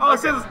on. Oh,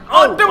 scissors.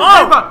 Oh, double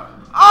paper.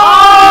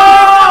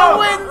 Oh,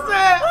 wins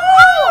it.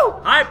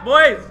 Alright,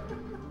 boys.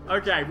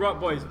 Okay, rock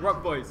boys,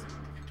 rock boys.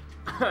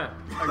 Okay.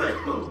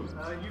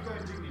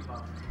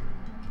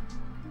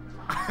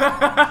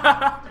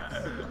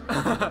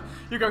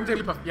 You're going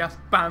Jigglypuff. Yes,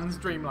 bans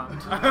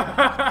Dreamland.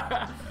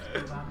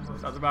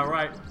 Sounds about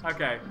right.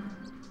 Okay.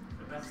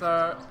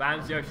 So,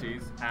 Bans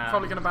Yoshi's.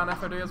 probably going to ban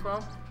FOD as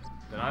well.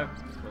 Dunno.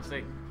 We'll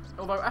see.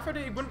 Although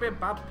FOD wouldn't be a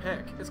bad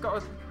pick. It's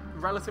got a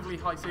relatively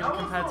high ceiling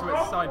compared to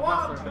its side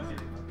blaster.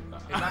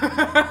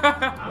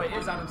 Wait,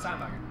 is Adam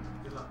sandbagging?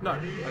 No.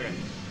 Okay.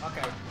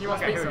 Okay. He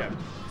wants Okay, here we pizza. go.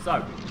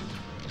 So,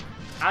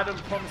 Adam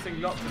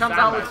promising not to Comes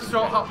out with sandbag.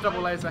 short hop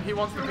double laser. He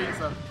wants the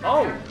pizza.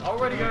 Oh,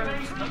 already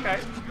going. Okay.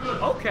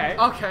 Okay.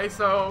 Okay,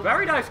 so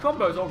Very nice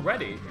combos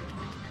already.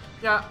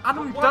 yeah,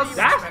 Adam does.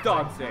 That's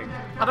dancing.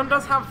 Adam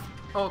does have,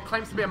 or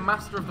claims to be a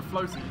master of the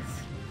floaties.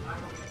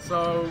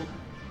 So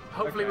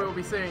hopefully we will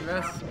be seeing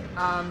this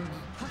and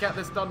get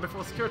this done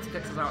before security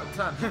kicks us out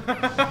at 10.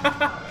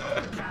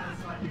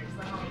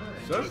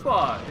 So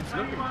far, it's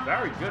looking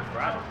very good for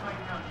Adam.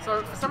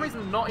 So for some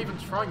reason, not even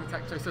trying the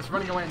tech chase, just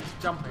running away and just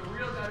jumping.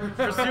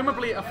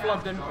 Presumably a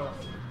flubbed input.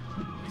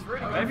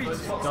 Maybe he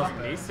just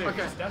doesn't need to.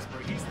 Okay. He's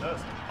desperate. He's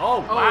thirsty. Oh,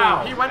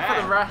 wow. he went for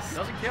the rest.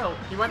 Doesn't kill.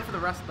 He went for the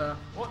rest there.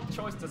 What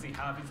choice does he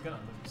have? He's gonna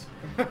lose.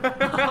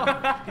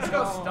 He's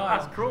got style.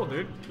 That's cruel,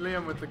 dude.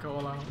 Liam with the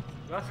call out.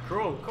 That's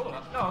cruel. Cool.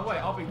 No, wait.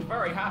 I'll be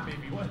very happy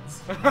if he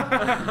wins.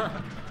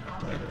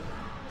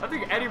 I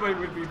think anybody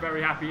would be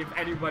very happy if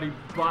anybody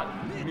but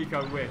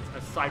Miko wins,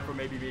 aside from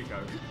maybe Miko.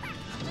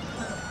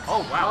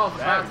 Oh wow, Oh,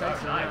 that's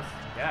that's nice.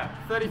 Yeah.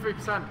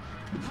 33%.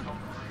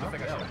 I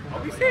think I know.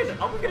 Are we seeing?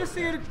 Are we gonna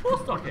see it in full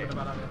stock here?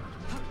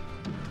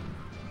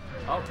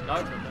 Oh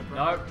no,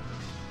 no.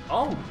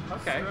 Oh,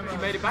 okay. He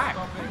made it back.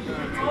 Oh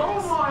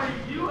my!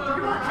 You are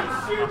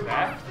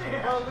There,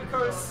 well,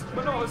 because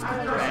we're not as cool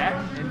there,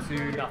 as you.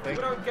 into nothing.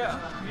 We don't get,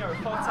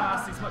 hot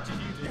ass as much as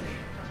you do.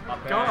 Up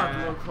there. God, a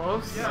little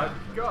close. Yeah.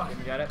 God.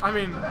 Didn't get it. I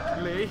mean,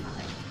 Lee.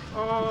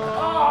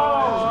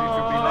 Oh.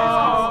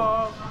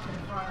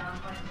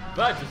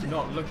 But just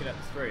not looking at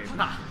the stream.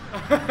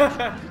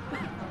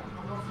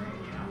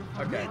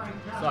 Okay,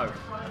 so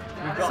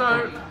we've got So,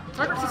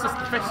 Tigris is just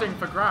fishing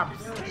for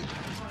grabs.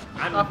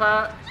 and Up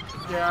air.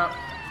 Yeah.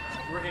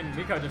 we're in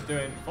Miko just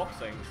doing fox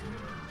things.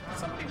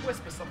 Somebody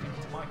whisper something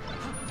to Michael.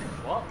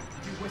 What?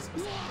 Did you whisper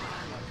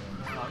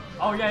something?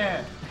 Oh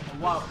yeah. A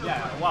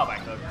while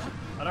back though.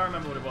 I don't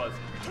remember what it was.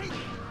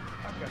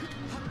 Okay.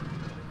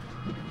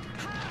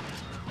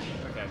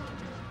 Okay.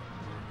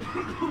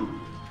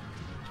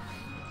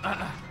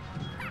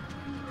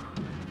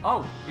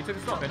 Oh, he took a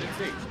stop. I didn't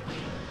see. And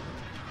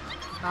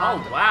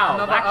Oh wow,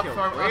 another that up killed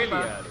throw, up really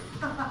air.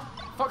 early.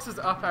 Fox's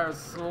up air is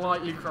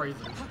slightly crazy.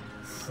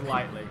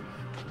 Slightly.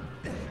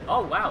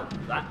 Oh wow,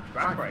 that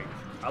grab range.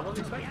 I wasn't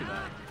expecting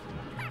that.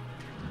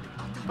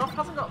 Buff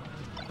hasn't got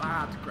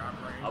bad grab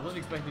I range. wasn't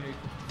expecting it.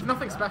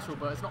 Nothing special,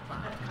 but it's not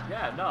bad.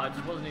 Yeah, no, I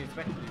just wasn't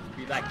expecting it to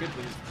be that good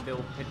with his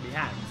little piddly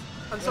hands.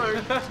 And so,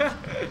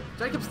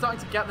 Jacob's starting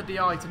to get the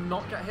DI to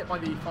not get hit by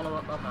the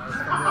follow-up up airs.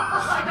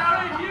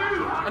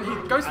 And he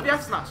goes for the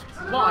F smash.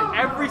 Why?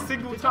 Every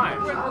single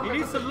time. He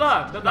needs to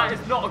learn that that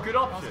is not a good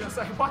I was option. going to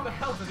say, why the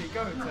hell does he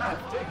go to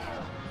FD?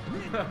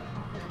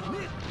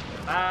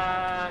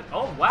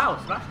 Oh wow,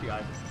 smash the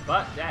guys,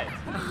 but dead.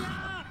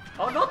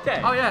 Oh, not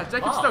dead. Oh yeah,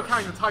 Jacob's Oh. still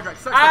carrying the Tiger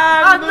X.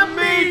 And the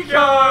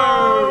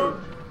Miko!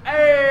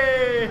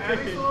 Hey!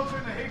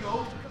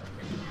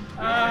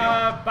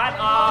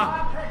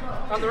 Banter.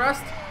 And the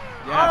rest?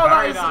 Yeah, oh, that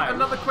very is nice.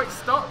 another quick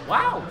stop.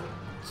 Wow.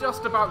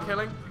 Just about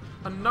killing.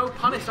 And no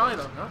punish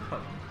either.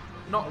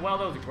 Not Well,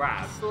 that was a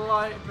grab.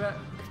 slight bit.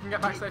 If you can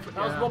get back safely.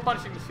 That was more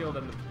punishing the shield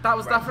than the. That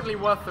was grab. definitely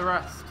worth the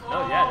rest.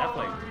 Oh yeah,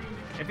 definitely.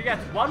 If he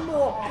gets one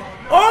more.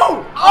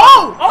 Oh!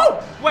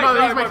 Wait, No,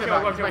 no, he's making it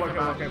back, he's okay. making it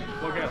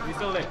back. He's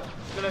still in.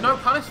 Still in. No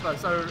punish though,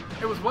 so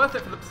it was worth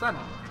it for the percent.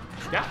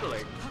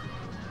 Definitely.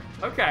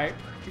 Okay,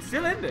 he's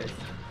still in this.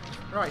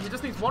 Right, he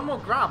just needs one more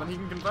grab and he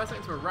can convert it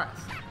into a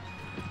rest.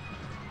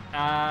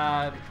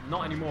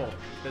 Not anymore.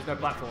 There's no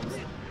platforms.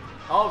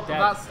 Oh, dead.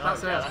 Well, that's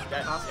No, it. yeah, that's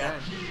dead. That's Yeah.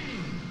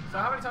 game. So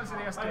how many times did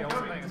the SD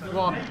alternate?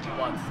 One.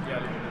 Once,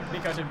 yeah.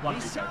 Nico did one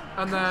Nico.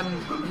 And then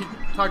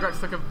Tigrex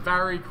took a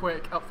very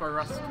quick up throw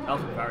rest. That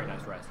was a very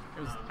nice rest.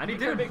 It was, And he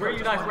did a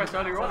really nice rest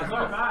earlier on as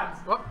well.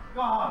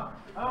 what?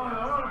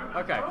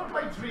 Okay.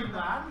 Play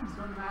Dreamland.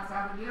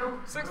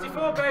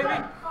 64,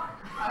 baby!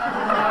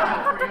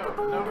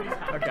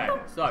 Okay,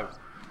 so.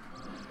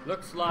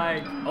 Looks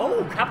like.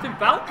 Oh, Captain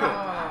Falcon!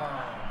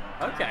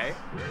 Okay,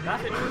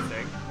 that's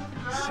interesting.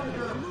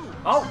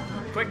 Oh,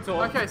 quick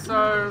talk. Okay,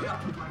 so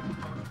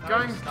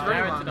going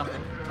There into Dreamland.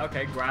 nothing.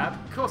 Okay, grab.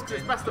 Of course, because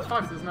it's best of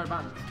 5, so there's no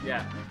bans.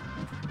 Yeah.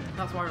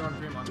 That's why we run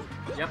Dreamland.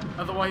 Yep.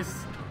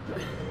 Otherwise,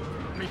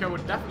 Miko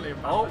would definitely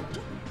have banned Oh. it.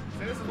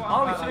 See, this is what Oh,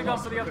 I'm he should have gone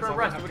for the up throw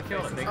rest. It would have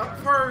killed it. I think. Up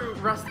throw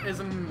rest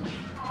isn't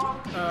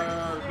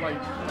like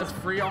as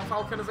free on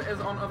Falcon as it is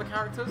on other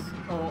characters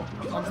or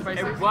on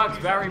Spaces. It works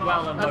very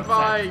well on And both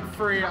by sets.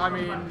 free, I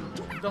mean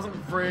it doesn't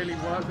really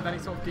work with any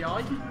sort of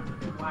DI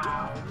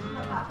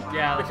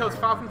Yeah. because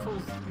Falcon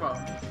falls well.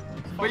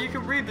 But you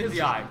can read the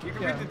DI. You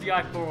can Yeah. read the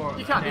DI for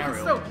You can an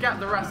aerial. still get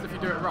the rest if you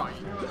do it right.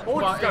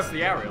 Or but just go it's for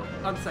the aerial.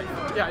 unsafe.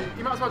 Yeah,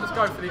 you might as well just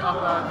go for the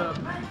other,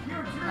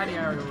 any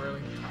aerial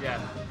really. Yeah.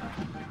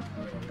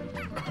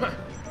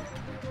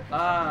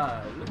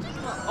 Oh,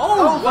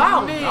 Oh,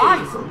 wow! knee.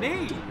 Nice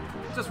knee!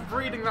 Just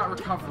reading that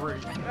recovery.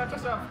 Yeah,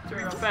 just out of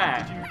curiosity,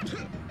 Fair. did you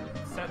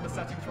set the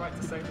settings right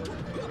to save it?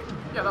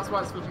 Yeah, that's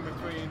why it's flipping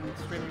between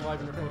streaming live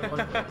and recording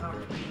live.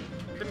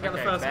 Didn't get the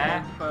Okay, first fair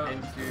game, but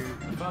into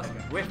The first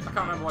game. whip. I can't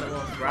remember what it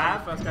was.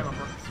 Grab. First game on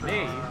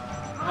Knee.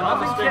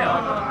 Another Another stream kill.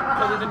 live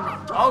because it didn't.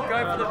 Oh, go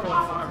for the.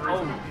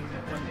 Oh.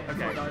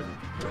 Okay.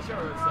 Pretty sure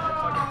it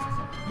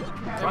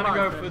was Trying to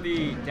go for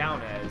the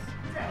down airs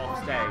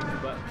off stage,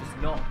 but just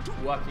not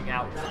working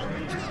out.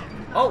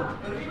 Oh!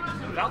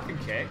 Falcon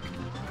kick.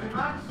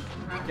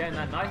 Getting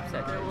that nice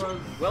set.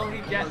 Will he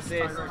get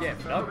this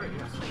gift? No.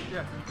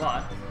 Yeah.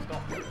 But.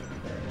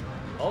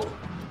 Oh!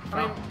 I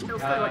mean, it'll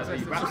stay like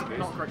this. It's Raptor just boost.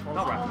 not great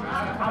Not quality. Raptor boost.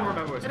 I can't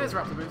remember what It is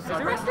Raptor boost.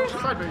 Side it boot.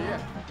 Raptor? Side boot, yeah.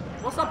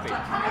 What's up B?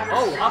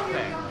 Oh, up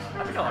there.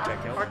 I think I'll up there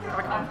kill. I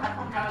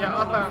can't. Yeah,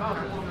 up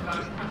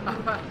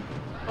air.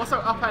 Also,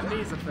 up air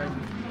knee's a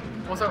thing.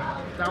 Also,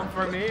 down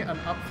throw knee and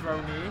up throw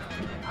knee.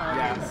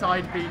 Yeah.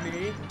 Side B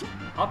knee.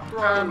 Up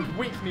throw. And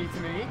weak knee to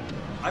knee.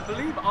 I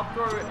believe up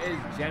throw is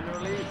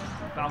generally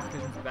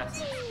Falcon's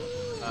best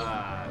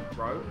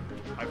throw.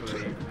 I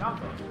believe.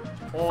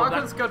 Or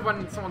Falcon's good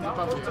when someone's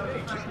above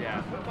you.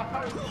 Yeah.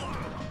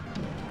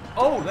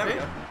 Oh, there we See?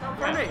 go. Down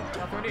throw knee.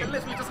 Down throw knee. It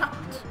literally just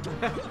happened.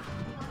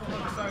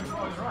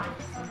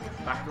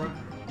 Back throw.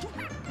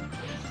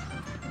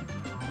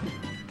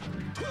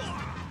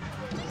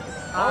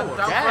 And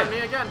down again. throw knee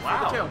again for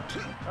Wow. the kill.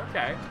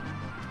 Okay.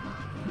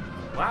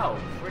 Wow.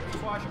 That's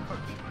why I should coach.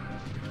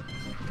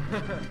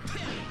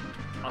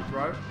 Up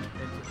throw.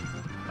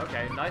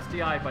 Okay, nice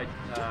DI by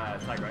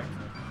Tigray.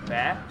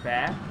 Fair.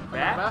 Fair.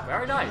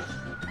 Very nice.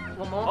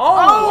 One more.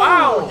 Oh,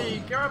 wow! He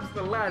grabs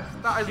the ledge.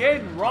 That is.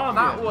 Skin ramen.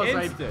 That was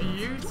instant. a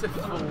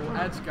beautiful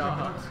edge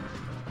guard.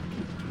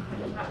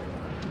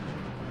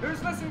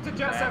 Who's listening to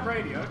Jet Set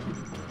Radio?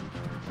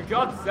 For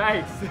God's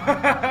sakes.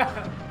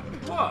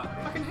 What?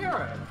 I can hear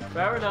it.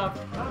 Fair enough.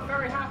 I'm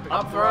very happy.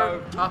 Up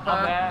throw. up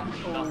Up air.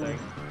 air. Nothing.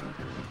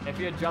 If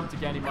he had jumped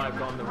again, he might have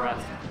gone the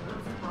rest.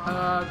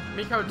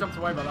 Miko jumped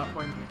away by that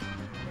point.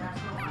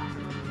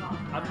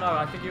 I don't know.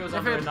 I think he was If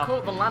under it had enough.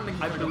 caught the landing,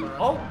 he I could have believe. got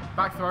the Oh. rest.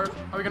 Back throw.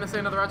 Are we going to see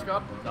another edge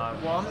guard? No.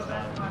 One.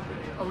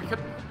 Oh, we could.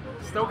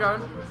 Still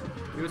going.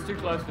 He was too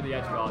close for the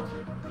edge guard.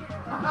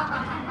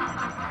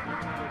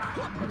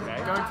 Okay.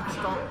 Going for the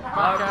stop.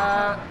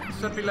 Back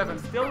should be living.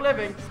 Still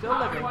living. Still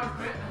living. Oh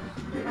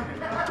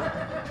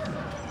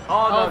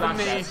Oh, no, the that's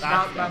knee.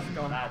 dead. That's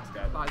gone. That's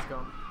dead. That is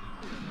gone.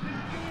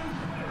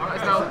 Alright,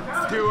 it's now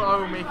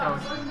 2-0 Miko.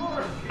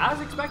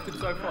 As expected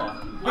so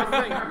far.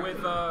 I think with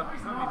how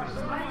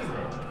many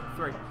minutes?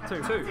 3.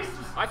 2.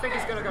 I think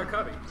he's gonna go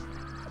Kirby.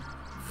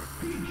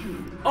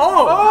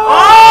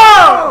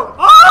 Oh!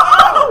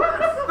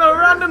 The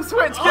random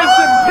switch gives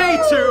him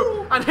Peach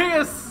And he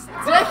is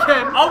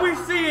sticking. Are we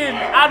seeing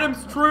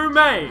Adam's true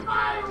main?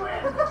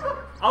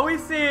 Are we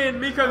seeing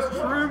Miko's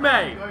true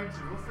main?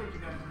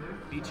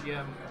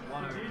 BGM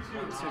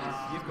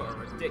 1012. You've got a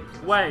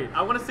ridiculous. Wait,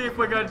 I want to see if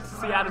we're going to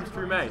see Adam's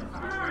true main.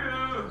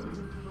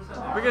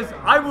 Because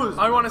I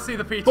want to see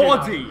the Pichu.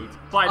 bodied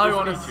by this I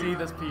want to Pichu. see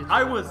this Pichu.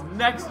 I was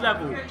next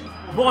level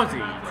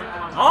bodied.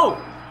 Oh,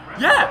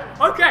 yeah.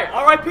 Okay.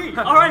 R.I.P.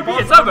 R.I.P.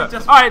 It's over.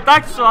 All right.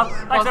 Thanks,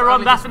 thanks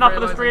everyone. That's enough for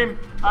the stream.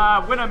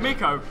 Winner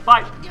Miko.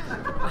 Bye.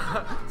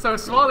 So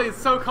Swally is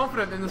so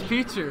confident in this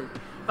Pichu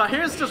that he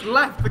has just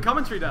left the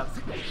commentary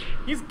desk.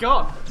 He's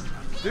gone.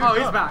 Dude, oh,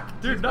 no. he's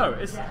back. Dude, no.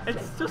 It's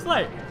just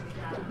like.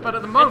 But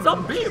at the moment, it's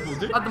unbeatable,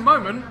 dude. At the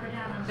moment,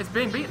 it's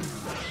being beaten.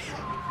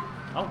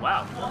 Oh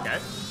wow. Okay.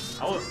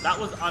 Oh, that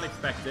was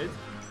unexpected.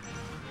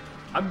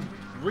 I'm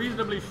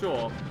reasonably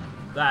sure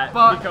that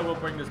Miko will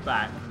bring this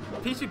back.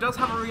 Pichu does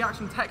have a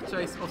reaction tech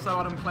chase, or so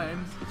Adam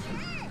claims.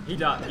 He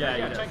does. Yeah,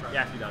 he does.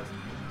 Yeah, he does.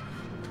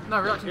 No,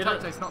 reaction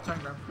tech chase, not chain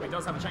grab. He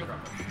does have a chain grab.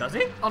 Does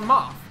he? On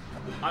Marth.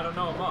 I don't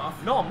know on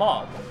Marth. Not on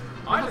Marth.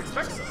 I'd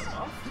expect so on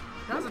Marth.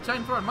 He has a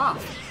chain throw on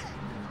Marth.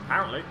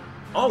 Apparently.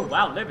 Oh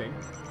wow, living.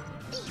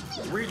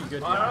 Really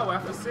good. I don't know, we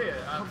have to see it.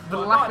 The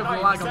lack of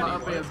lag on that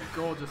up is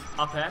gorgeous.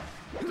 Up air?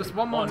 Just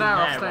one more nair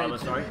off stage. Rather,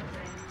 sorry.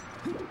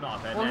 Not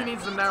up air. All he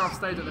needs is a nair off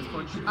stage at this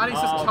point. And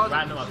he's just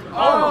random charging.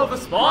 up. The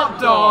spot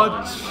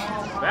dodge!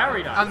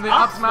 Very nice. And the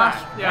up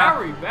smash. Yeah.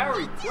 Very,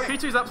 very quick.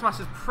 Pichu's up smash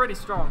is pretty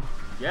strong.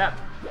 Yeah.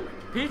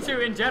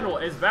 Pichu in general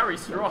is very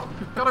strong.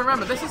 Gotta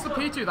remember, this is the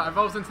Pichu that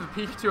evolves into the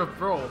Pikachu of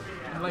Brawl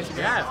in later games.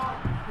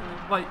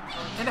 Yeah. Like,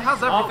 and it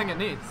has everything it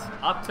needs.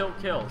 Up tilt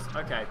kills.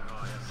 Okay.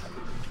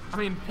 I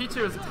mean,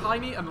 Pichu is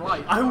tiny and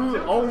light.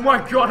 Oh my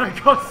god, I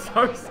got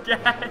so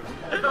scared.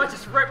 I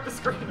just ripped the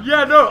screen.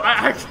 Yeah, no, I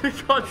actually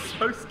got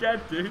so scared,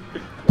 dude.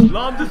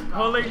 Lam just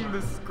pulling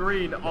the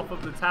screen off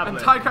of the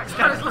tablet. And Tigrex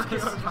gets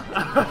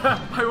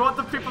I want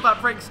the people that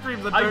break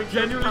streams and don't I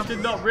genuinely did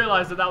not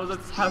realize that was a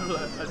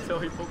tablet until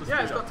he pulled the screen.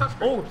 Yeah, it's got touch.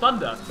 Oh,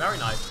 thunder. Very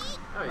nice.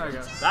 There you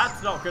go.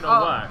 That's not gonna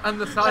work. And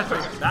the side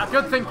thing.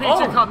 Good thing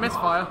Pichu can't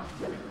misfire.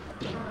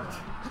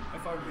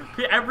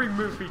 Every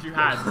move Pichu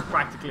has is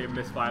practically a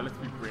misfire, let's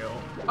be real.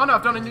 Oh no,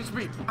 I've done a new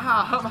speed.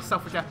 Ah, I hurt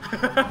myself again.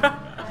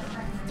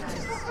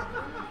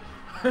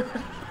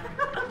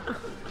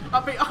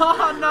 I'll be.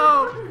 Oh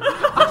no!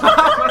 I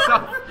hurt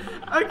myself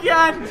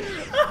again!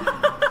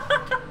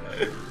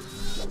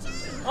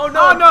 Oh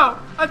no! Oh no!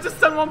 I just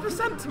done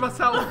 1% to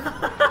myself!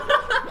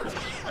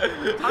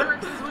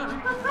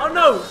 Oh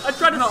no! I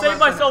tried to save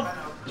myself!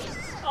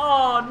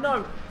 Oh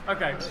no!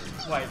 Okay,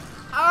 wait.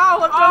 Ow!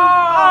 I've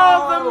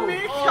done. Oh, the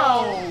Miko!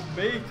 Oh,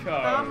 Miko!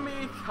 The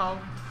Miko.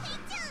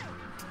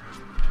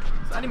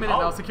 So any minute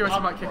now, security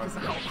might kick us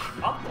out.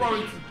 Up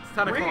throw.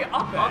 Really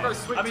up I'll go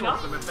switch them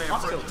if they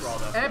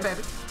approach. Air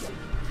baby.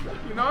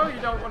 You know, you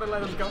don't want to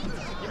let them go.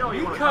 You know what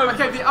you Miko. want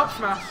to Okay, the up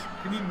smash.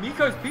 I mean,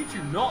 Miko's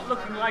Pichu not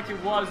looking like it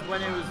was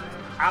when it was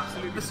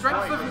absolutely. The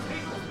strength of.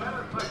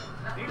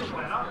 Wait,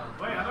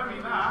 I don't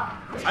mean that.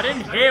 I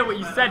didn't hear what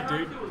you said,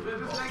 dude.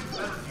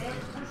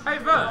 Hey,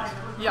 Vert.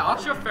 Yeah.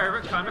 What's your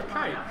favourite kind of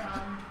cake?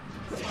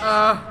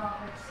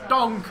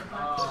 Dong.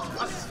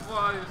 That's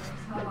why.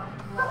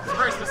 It's a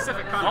very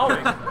specific kind of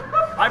cake.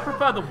 I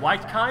prefer the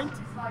white kind.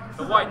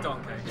 The white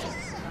dong cake.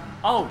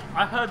 Oh,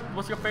 I heard.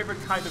 What's your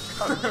favorite kind of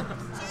Coke?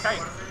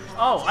 Cake.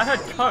 Oh, I heard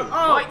Coke.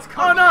 Oh, White Coke.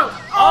 oh no!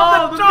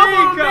 Oh, the the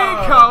double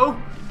Miko. Miko!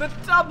 The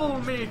double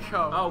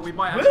Miko! Oh, we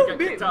might actually get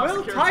kicked out of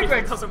Will security if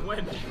Tigrex it doesn't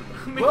win.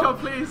 Miko,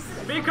 please.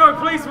 Miko,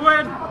 please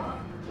win.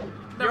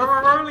 You're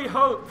our only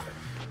hope.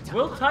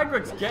 Will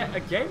Tigrex get a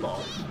game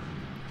off?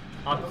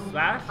 Up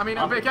slash. I mean,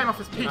 it'll be a game off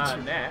his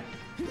Pichu. There.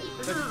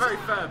 This is very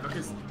fair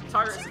because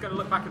Tigrex is going to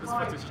look back at this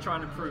footage to try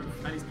and improve,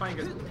 and he's playing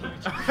against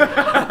Peach.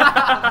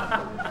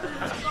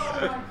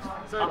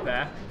 So, Up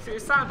there. so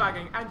he's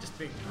sandbagging and just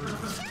being.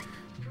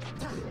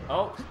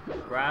 Oh,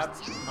 grab,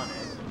 punish.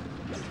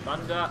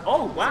 Thunder.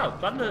 Oh wow,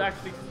 Thunder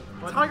actually.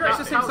 Tigrex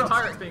just seems to.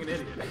 Tigrex being an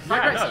idiot.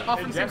 Tigrex no,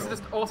 often in seems to general.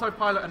 just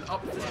autopilot and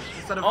up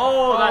instead of.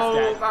 Oh, that's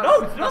dead. That's, No,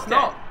 that's not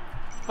not. dead.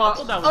 But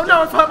thought that was oh no, dead.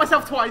 I've hurt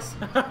myself twice.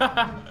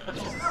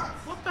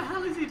 What the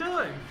hell is he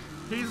doing?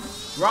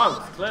 He's Drunk,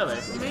 clearly.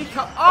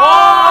 Miko.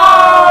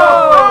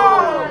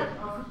 Oh!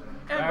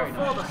 In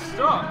before the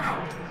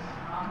stock.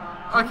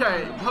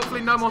 Okay, hopefully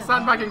no more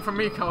sandbagging from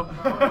Miko.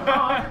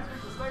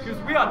 Because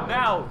we are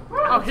now.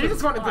 Oh, he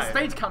just wanted the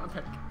stage counter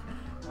pick.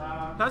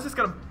 That's just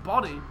gonna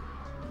body.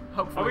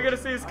 Hopefully. Are we gonna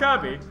see his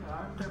Kirby?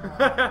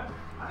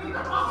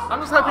 I'm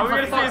just hoping Are we for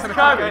gonna see Fox his in a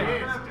Kirby?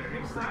 game.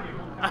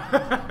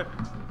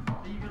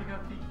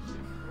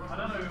 I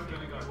don't know who I'm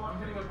going to go. I'm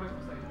going to go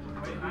Pokemon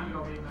Stadium. Wait, who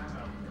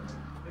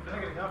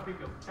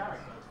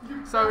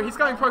you So he's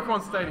going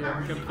Pokemon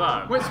Stadium,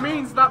 Confirmed. which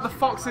means that the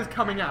Fox is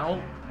coming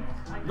out.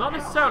 Not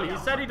necessarily. He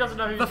said he doesn't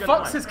know who's The gonna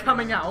Fox play. is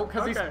coming out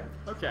because he's. Okay.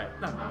 Okay.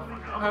 No.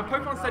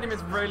 Pokemon Stadium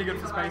is really good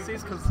for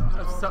Spaceys because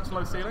of such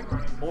low ceiling.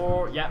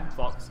 Or yeah,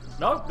 Fox.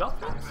 No, not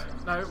Fox.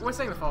 No, we're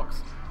saying the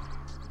Fox.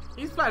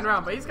 He's playing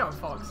around, but he's going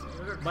Fox.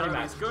 Money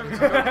match. Going to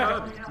go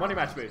Kirby. Money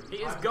match me. He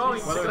is going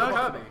to Well, go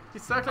Kirby.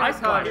 He's circling Ice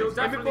his Kirby. climbers.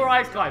 He'll Aim before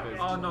ice climbers.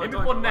 Oh no, Aim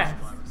don't before go nest.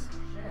 Ice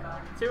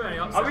Climbers. Too many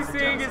upsets. Are we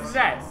seeing his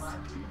nest?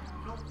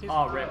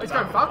 Oh, rip. He's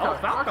going Falco. Oh,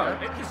 Falco.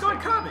 Okay. He's going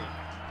Kirby.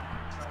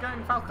 He's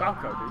going Falco.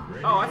 Falco,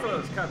 dude. Oh, I thought it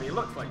was Kirby. It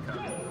looked like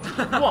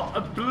Kirby. What?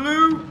 A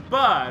blue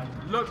bird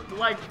looked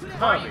like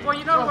Kirby. Well,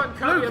 you know when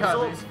Kirby blue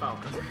absorbs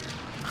Falcon.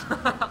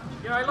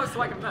 Yeah, he looks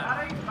like him there.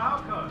 That ain't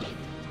Falco.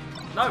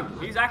 No,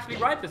 he's actually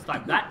right this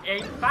time. That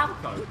ain't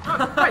Falco. Wait,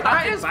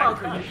 that is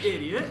Falcon, you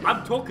idiot.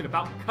 I'm talking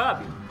about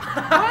Kirby.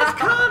 Where's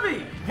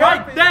Kirby?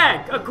 Right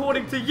there,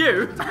 according to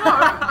you.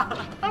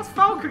 No, that's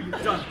Falcon, you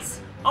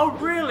dunce. Oh,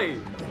 really?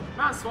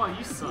 That's why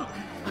you suck.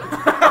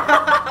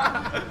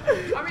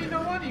 I mean,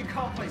 no wonder you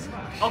can't play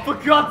Smash. Oh, for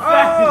God's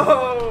sake!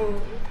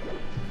 Oh!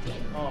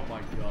 Oh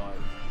my God.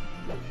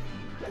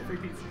 Free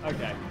pizza.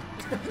 Okay.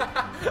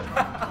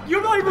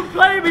 You're not even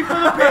playing me for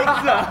the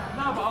pizza.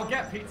 No, but I'll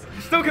get pizza.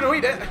 You're still gonna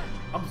eat it.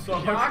 I'm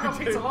sorry. Yeah, I got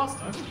pizza last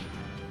time.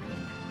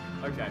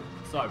 Okay,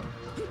 so.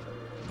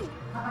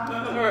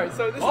 Alright,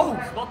 so this Oh,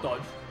 spot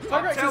dodge. is...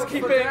 Tigrex Tell is for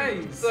keeping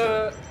days.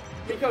 the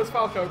Miko's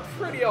Falco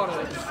pretty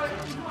honest.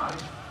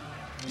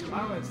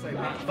 I would say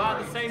that. But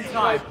at the same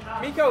time.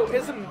 Miko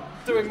isn't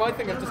doing my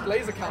thing of just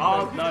laser camping.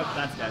 Oh, no,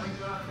 that's dead.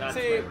 That's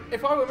See, dead.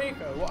 if I were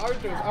Miko, what I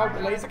would do is I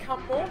would laser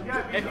camp more,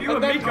 If you were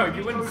and then- Miko,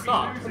 you wouldn't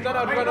suck. and then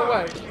I'd run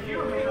away.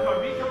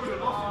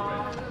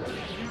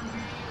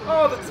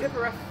 Oh, the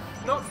tipper F.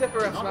 Not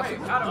tipper F smash.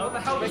 Adam, what the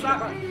hell does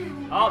that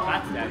mean? Oh,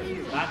 that's dead.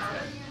 That's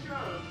dead.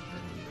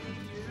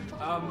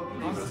 I'm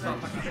gonna start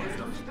packing my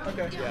stuff.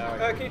 Okay.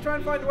 Yeah, Can you try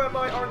and find where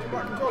my orange and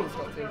black controller's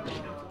got to?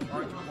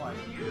 Orange and white.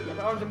 Yeah,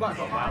 the orange and black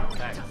one. Wow,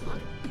 thanks.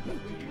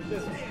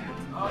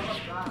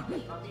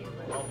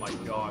 Oh my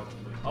God.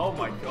 Oh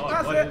my God.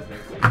 That's What it. is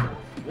this?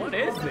 What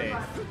is this?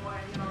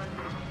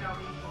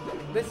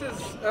 This is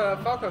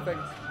Falco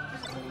things.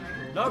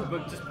 No,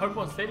 but just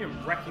Pokemon Stadium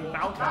wrecking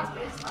Falco.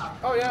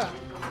 Oh yeah.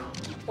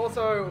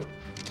 Also,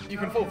 you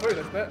can fall through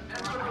this bit.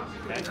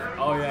 Okay.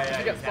 Oh yeah, yeah.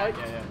 You get can, spiked.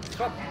 Yeah, yeah. It's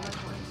fun.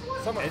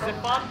 So much Is fun.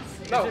 it fun?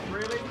 No. Is it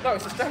really? No,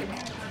 it's a strike.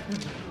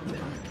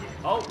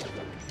 Oh,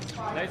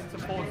 laser to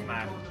forward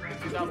smash.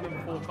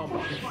 2004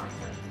 combo.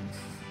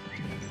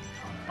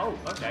 Oh,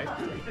 okay.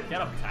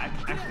 Get up attack.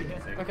 Actually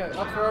hitting. Okay,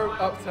 up throw,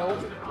 up tilt,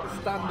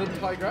 standard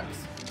Tigrex.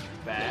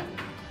 Bear.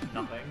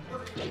 Nothing.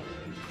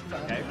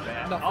 Okay,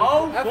 bear. Nothing.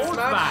 Oh, F forward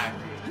smash.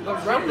 smash. The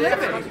round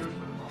living.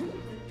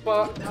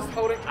 But just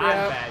holding. And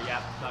Yeah. bear,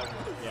 yeah. No,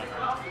 yeah.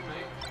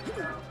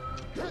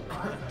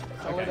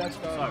 Solid Okay, edge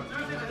guard. so.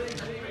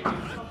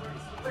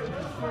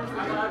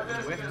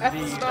 With F the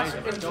smash laser,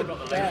 into still got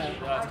the bear.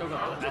 laser. Still got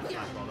the F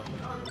smash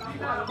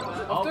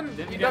rather. Often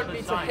didn't you get don't the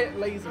need sign. to hit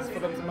lasers for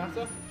them to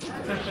matter.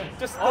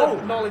 Just the Oh.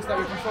 knowledge that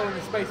you're controlling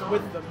the space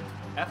with them.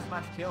 F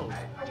smash kills.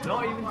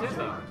 Not even dizzy.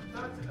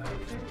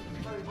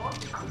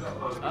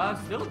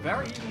 Still a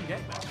very even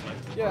game actually.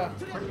 Yeah.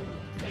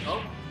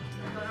 Oh.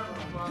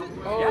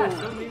 Oh. Yeah,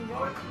 still an even game.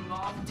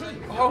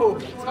 Oh,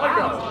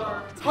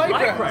 Wow. Tigrex. Light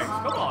breaks,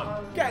 Tigrex. come on.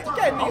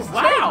 Getting these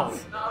Wow.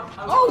 chains.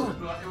 Oh.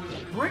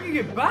 Bringing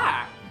it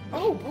back.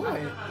 Oh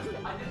boy.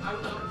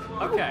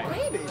 Okay.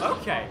 baby.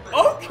 Okay.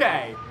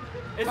 Okay.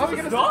 Is Are we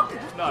this a gonna- stop?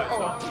 No, it's Oh.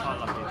 not.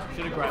 Unlucky.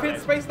 Should have grabbed If he'd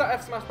it. spaced that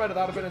F smash better,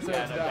 that would have been a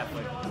Yeah, serious no, death.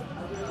 definitely.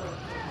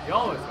 You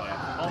almost got it.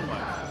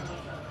 Almost.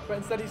 But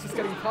instead, he's just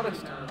getting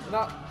punished. And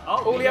that,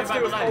 Oh, all he has to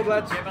do is hold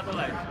ledge. Give back the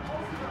leg.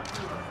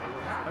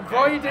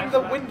 Riding the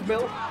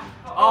windmill.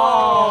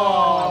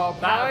 Oh,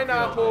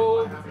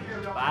 pineapple.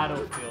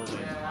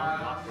 Battlefielding.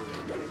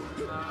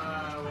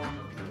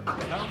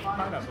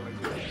 Pineapple.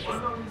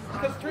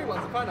 Because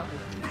 3-1's a pineapple.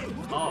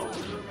 Oh,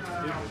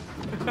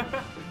 stupid.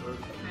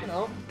 You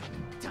know.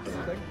 That's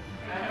the thing.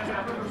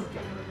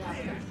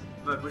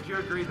 Look, would you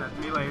agree that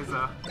Melee is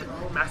a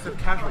massive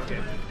casual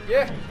game?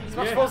 Yeah,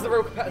 Smash Yeah. 4's the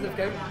real competitive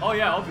game. Oh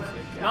yeah, obviously.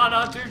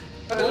 No, dude.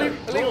 An illegal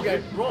Brawl,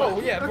 game. dude, brawl.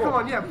 Oh yeah, No, brawl. come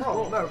on, yeah,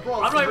 Brawl. No,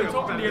 Brawl. I'm not even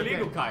talking the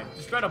illegal kind.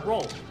 Just straight up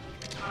brawl.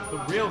 The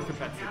real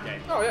competitive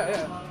game. Oh yeah,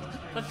 yeah.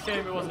 Such a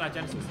shame it wasn't at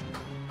Genesis.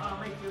 I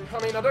mean,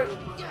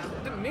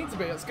 it didn't need to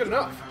be. It's good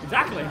enough.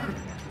 Exactly.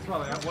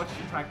 Well, I've watched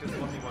you practice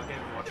one thing, what game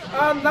you watch.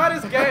 That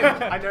is game.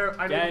 I know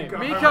Game.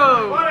 you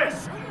go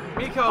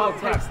Miko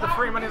takes the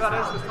free money that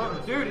is this time.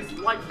 Dude, it's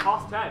like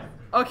past 10.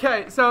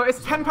 Okay, so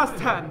it's 10 past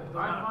 10.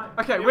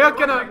 Okay, we are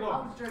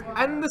gonna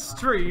end the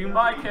stream.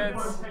 Bye,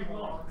 kids.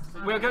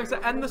 We are going to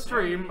end the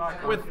stream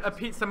with a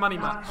pizza money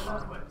match.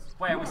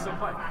 Wait, are we still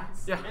playing?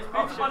 Yeah.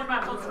 Pizza money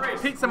match on stream.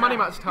 Pizza money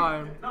match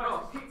time. No,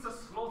 it's pizza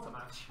slaughter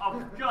match. Oh,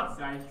 for God's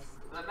sake.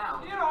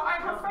 You know, I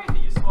have faith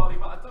in you, Swally,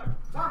 but I don't.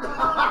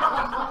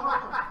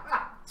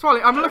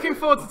 Swally, I'm looking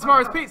forward to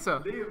tomorrow's pizza.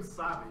 Liam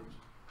Savage.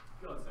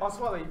 Oh,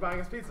 Swell, are you buying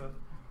us pizza?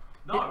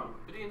 No.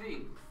 For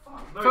D&D.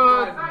 For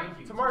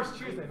Tomorrow's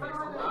Tuesday, mate.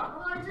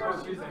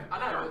 Tomorrow's Tuesday.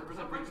 I know, but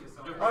present breaches.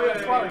 Oh yeah,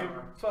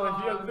 Swell, if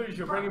you lose,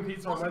 you're bringing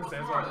pizza on Wednesday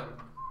as well.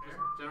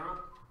 General?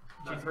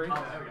 G3?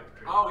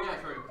 Oh, yeah,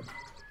 true. I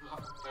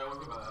always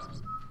forgot about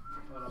that.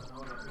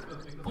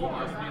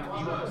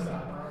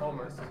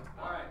 Almost.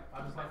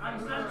 I'm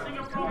sensing a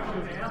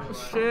problem here.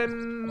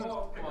 Shin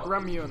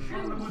Ramyun.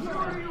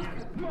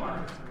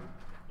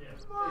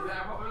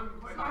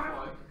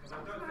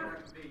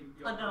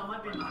 I know, it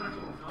might be in the fridge.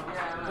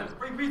 Yeah. The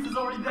free pizza's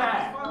already there.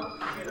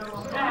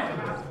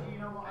 Yeah. You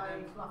know what a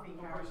fluffy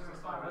carrot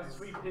is?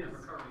 Sweet is.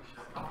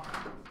 I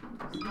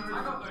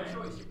got no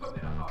choice. You put me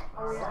in a hot.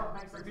 Oh yeah,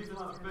 makes Free pizza's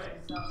not a bit.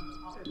 No,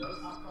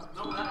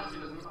 that actually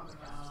doesn't.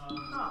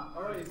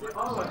 Oh, is it?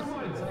 Oh,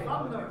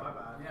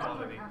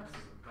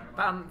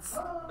 Bants.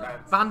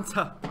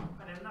 Banter.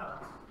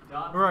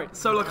 Right,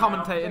 solo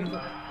commentating. When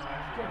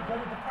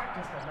did the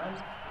practice then, man?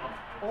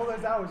 All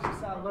those hours you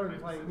sat alone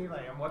playing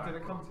Melee, and what did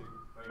it come to?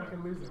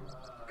 Fucking losing.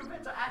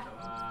 Compared to Adam.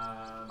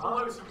 All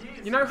those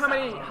years. You know how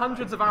many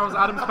hundreds of hours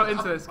Adam's put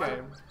into this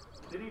game?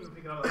 Didn't even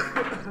pick it up.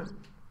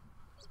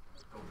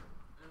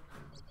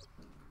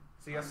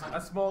 See, a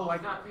small,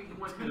 like, a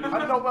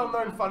not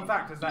well-known fun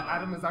fact is that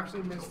Adam has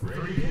actually missed 3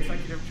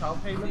 consecutive child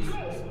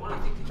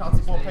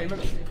support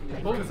payments,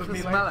 because of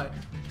Melee.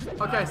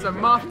 Okay, so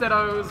Math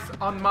Dittos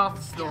on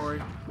Math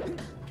Story.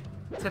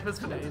 Tippers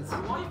for days. Why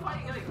are you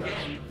fighting it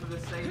again for the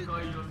same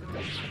guy you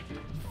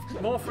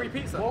looked More free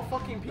pizza. More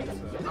fucking pizza.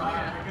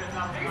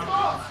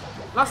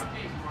 Last.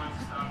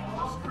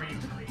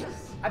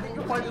 I think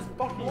you'll find this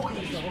fucking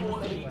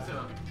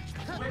pizza.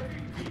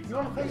 You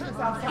want to play this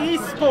outside?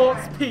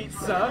 Esports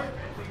pizza.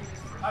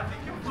 I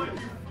think you'll find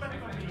you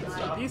flipping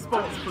pizza.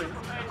 Esports, please.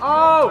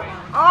 Oh!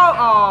 Oh!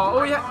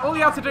 Oh! All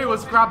he had to do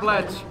was grab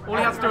ledge. All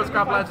he had to do was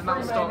grab ledge and that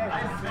was stop.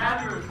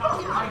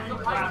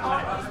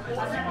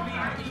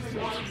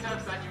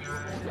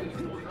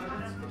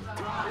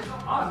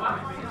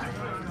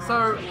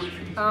 So,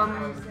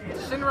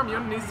 Shin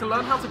Ramyun needs to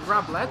learn how to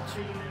grab ledge,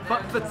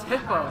 but the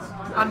tipper.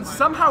 And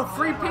somehow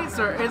free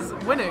pizza is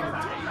winning.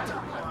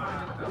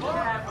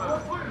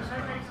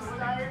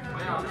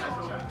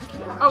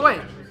 Oh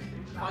wait.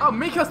 Oh,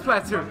 Miko's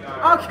player 2.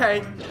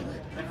 Okay.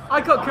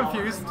 I got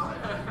confused.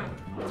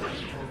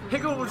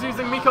 Higgle was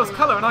using Miko's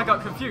color and I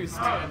got confused.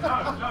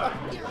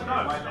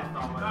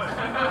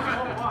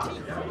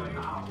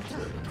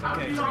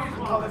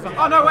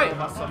 Oh no, wait.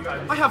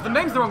 I have the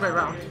names the wrong way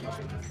around.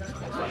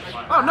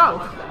 Oh no.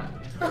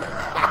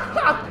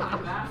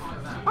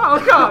 Oh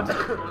god.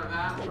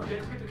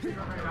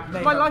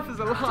 My life is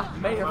a lie.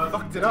 May have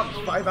fucked it up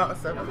 5 out of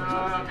 7.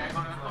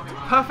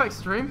 Perfect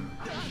stream.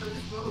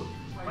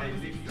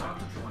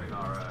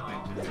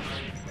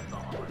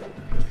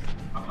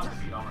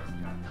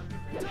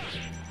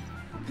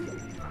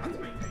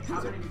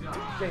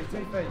 James, to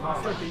be fair, you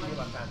still beat me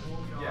like that.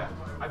 Yeah,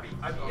 I beat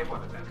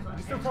everyone at that.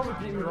 You still probably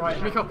beat me right.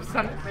 Miko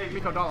percent,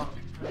 Miko dollar.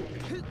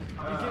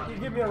 You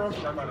give me a run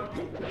for that money.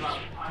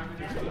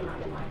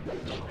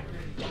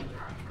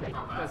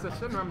 There's a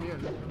Shin Ramyun.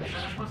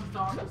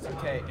 It's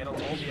okay, it'll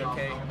all be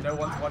okay. No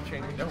one's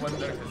watching, no one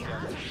noticed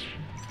yet.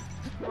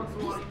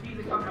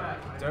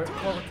 Don't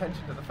call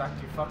attention to the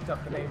fact you fucked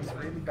up the names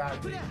really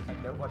badly,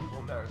 and nobody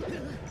will know.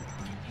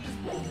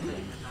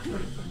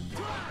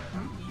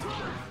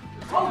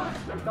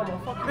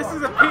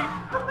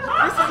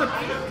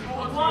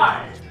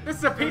 This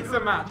is a pizza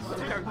match.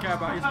 I don't care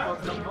about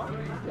esports anymore.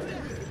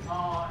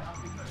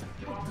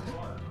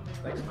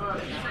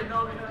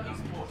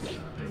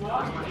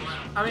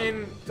 I mean,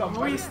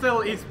 we still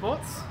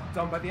esports.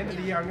 Done. By the end of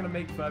the year, I'm gonna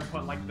make Bird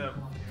put like the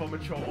for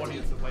mature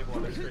audiences label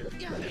on their screen.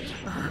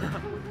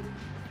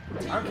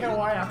 I don't care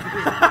what I have to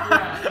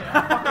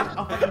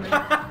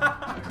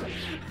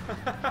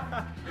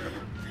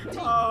do.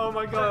 Oh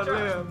my god,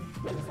 Liam.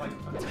 It's like,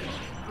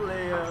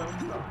 Liam.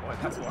 oh boy,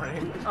 that's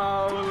worrying.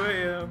 Oh,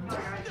 Liam.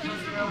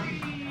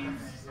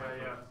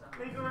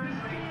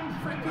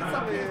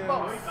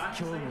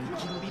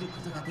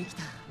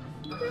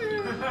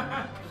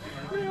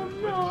 Liam,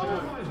 no.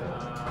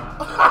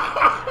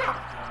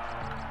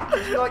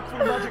 It's like from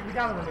Magic the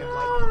Gathering,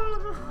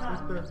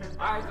 like.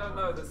 I don't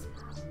know this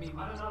meme.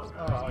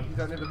 Oh, you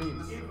don't know the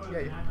memes?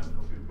 Yeah.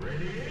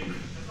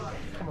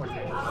 Come on,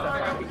 James. I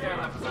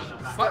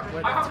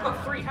haven't got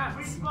 3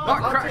 hands.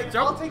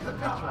 I'll take the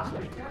picture.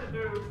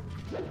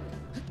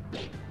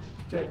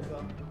 James,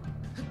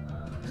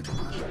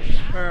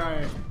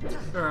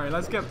 Alright,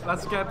 let's get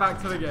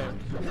back to the game.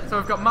 So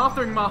we've th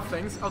doing math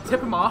things. I'll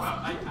tip a math.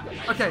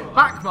 Okay,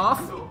 back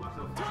math.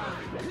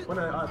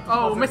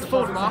 Oh, missed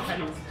forward math.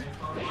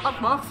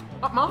 Up math.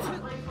 Up math.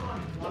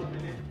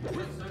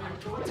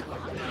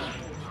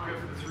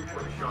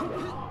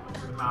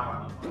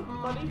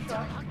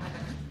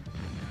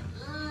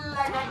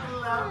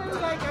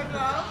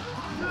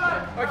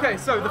 Okay,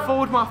 so the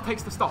forward math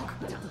takes the stock.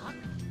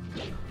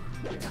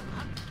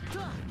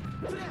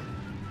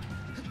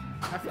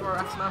 F or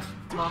F smash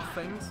math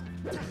things.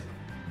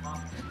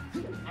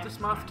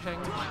 Just math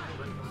king.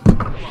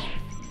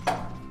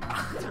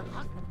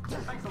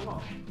 Thanks a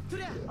lot.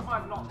 I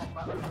might have not knocked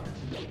that over.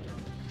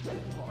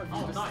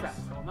 Oh, nice.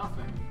 Or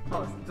nothing.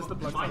 Oh, it's just the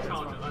blood My type,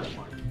 charger, that's that's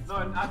fine. No,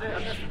 I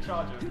missed the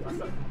charger. I set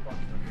it from the box.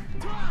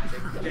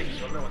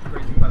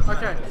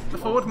 Okay, the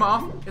forward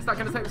mark. Is that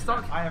going to take the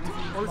stock? I haven't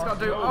seen All he's got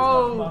to do.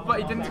 Oh, but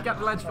he didn't get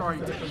the ledge right.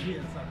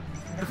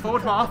 The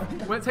forward mark.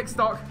 When it takes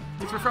stock,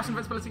 he's refresh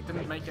invincibility.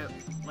 Didn't make it.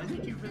 When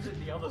did you visit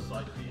the other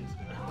side of the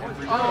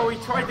internet? Oh, he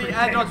tried the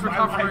air dodge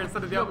recovery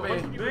instead of the up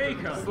B.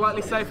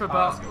 Slightly safer,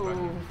 but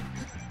ooh.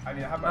 I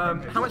mean, I have my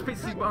How much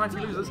pizza do you want to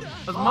losers?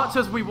 As much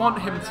as we want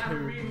him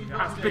to,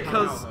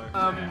 because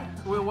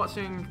we're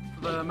watching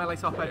the Melee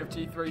Top 8 of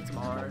G3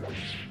 tomorrow,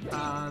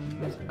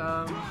 and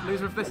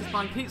loser of this is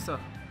buying pizza.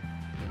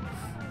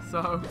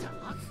 So,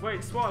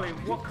 Wait, Swally,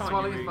 what can't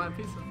Swally you is eat? buying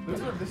pizza.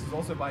 Loser of this is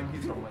also buying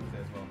pizza on Wednesday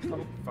as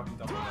well. I'm fucking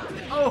double up.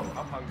 Oh!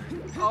 I'm hungry.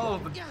 Oh,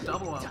 the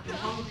double up.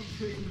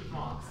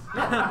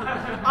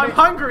 I'm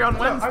hungry on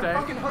Wednesday.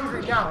 I'm fucking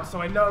hungry now,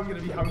 so I know I'm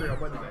gonna be hungry on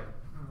Wednesday.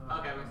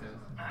 Okay, makes sense.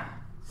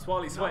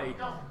 Swally sweaty.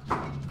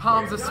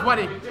 Palms are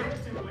sweaty.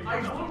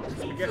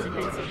 Spaghetti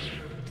pizza.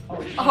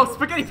 Oh,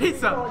 spaghetti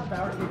pizza!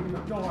 Barricading the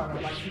door, and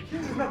I'm like,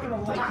 he's not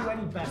gonna like you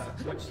any better.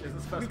 Which is this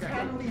We first game?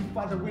 can leave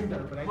by the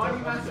window, but I Money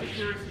don't man want to.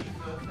 security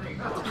for the thing.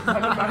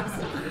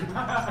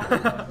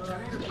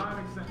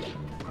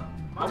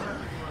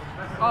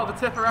 Oh, the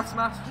tipper F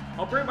smash.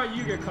 I'll bring my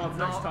Yu-Gi-Oh cards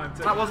next time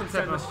to That wasn't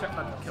send tipper.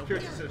 the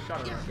security to the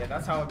shadow. Yeah,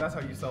 that's how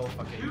you solve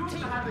fucking any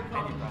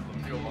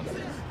problem to your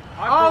monsters.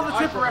 Oh, the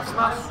tipper F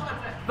smash.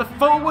 The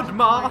forward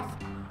mark.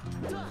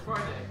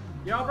 Friday.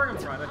 Yeah, I'll bring him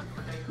Friday.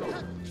 Okay, cool.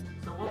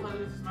 So once I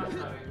lose Smash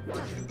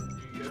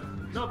Yu-Gi-Oh.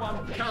 No, but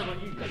I'm carrying on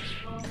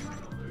Yu-Gi-Oh.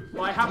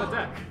 Well, I have a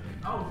deck.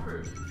 Oh,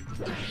 true.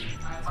 I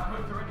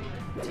hope already.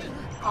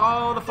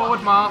 Oh, the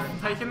forward mark.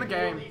 Taking the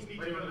game.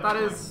 That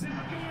is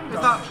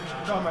that...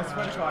 John, I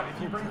swear to God,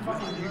 if you bring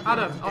fucking Yu-Gi-Oh!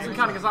 Adam, I wasn't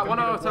counting. Is that 1-0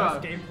 or 2-0?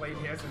 Worst game played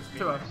here since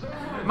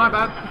 2-0. My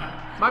bad.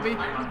 Might be.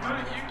 I'm good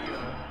at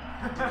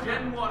Yu-Gi-Oh.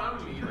 Gen 1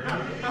 only.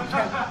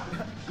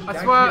 I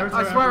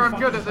swear I'm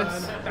good at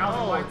this.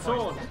 Oh,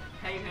 Torn.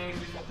 Hey.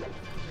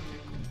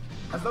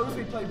 As long as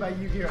we play by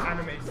Yu-Gi-Oh!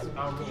 Anime's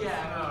rules.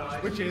 Yeah, no.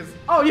 Which is,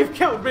 Oh, you've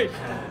killed me.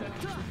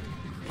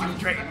 you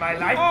drain my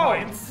life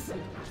points.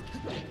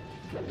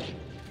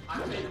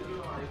 I made a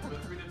blue eyes,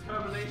 but through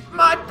determination.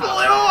 My blue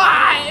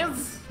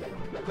eyes.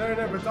 No,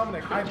 but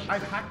Dominic,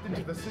 I've hacked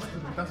into the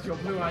system, and thus your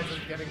blue eyes are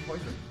getting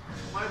poisoned.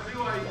 My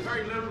blue eye is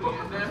very lonely,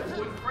 and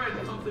therefore with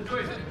friends comes to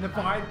join it. And if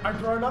I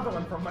draw another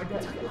one from my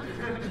deck.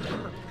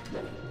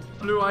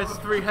 Blue eyes,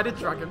 three-headed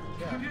dragon.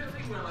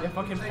 Yeah,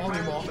 fucking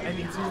polymorph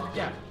any two.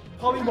 Yeah,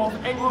 polymorph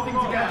anything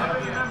together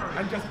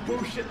and just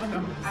bullshit the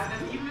numbers. And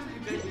then even if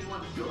you didn't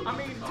want to join, I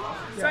mean,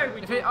 say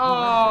we If it,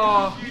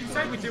 oh.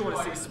 say we do want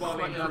to see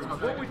Swally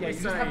improve. What would Yeah, we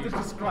you just have say? to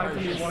describe to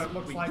me what it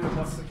looks like and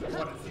what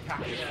it's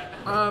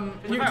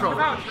attacking. Neutral.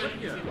 Without,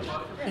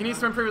 yeah. He needs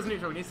to improve his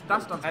neutral. He needs to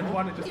dash dance And more.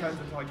 one, it just turns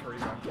into like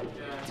Karima.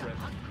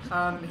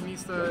 And he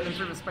needs to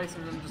improve his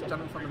spacing and just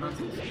general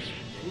fundamentals.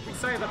 Would we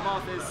say that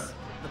Marth is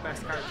the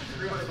best character?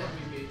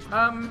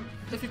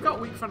 If you've got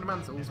weak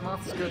fundamentals,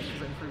 Marth is good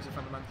because it improves your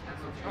fundamentals.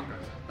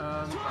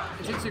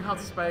 It teaches you how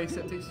to space,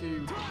 it teaches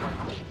you...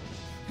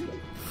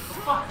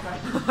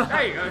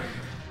 There you go.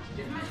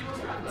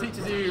 It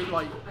teaches you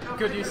like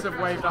good use of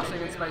wave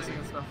dashing and spacing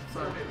and stuff. So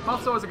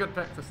Marth's always a good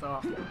pick to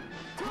start.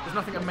 There's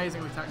nothing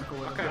amazingly technical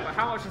with Okay, it. but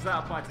how much does that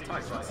apply to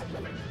Tigrex?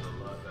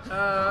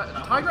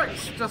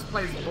 Tigrex just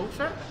plays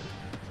bullshit.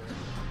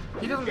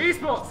 He doesn't...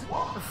 Esports!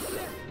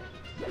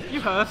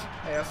 You heard.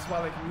 Hey,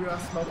 Swally, can you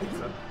smell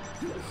pizza?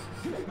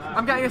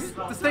 I'm getting a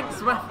distinct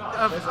smell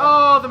of...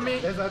 Oh, the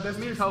meat. There's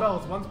two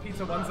spells. One's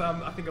pizza, one's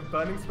I think a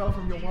burning spell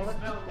from your wallet.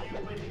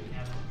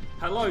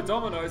 Hello,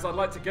 Domino's. I'd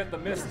like to get the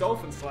Miss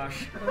Dolphin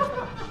Slash.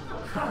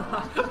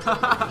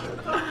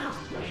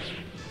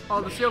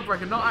 Oh, the shield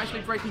breaker, not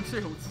actually breaking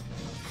shields.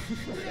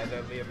 Yeah,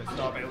 it's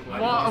not available.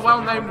 What a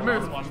well-named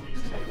move.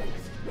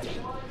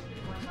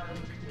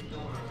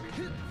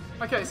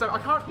 Okay, so I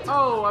can't...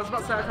 Oh, I was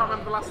about to say I can't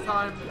remember the last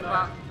time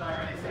that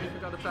we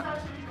got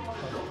attacked.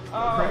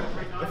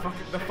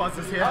 The fuzz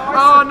is here.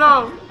 Oh,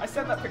 no! I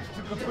sent that picture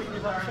to completely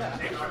wrong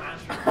chat.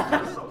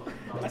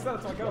 I sent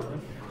it to my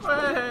girlfriend.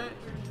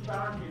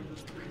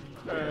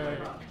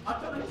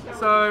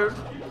 So,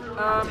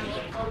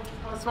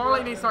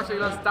 Swally needs to actually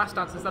learn dash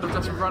dance instead of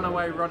just run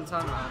away, run,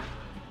 turn around.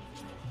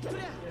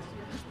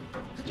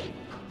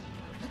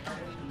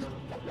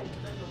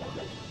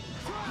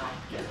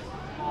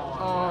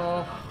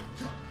 Oh.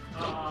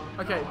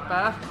 Okay,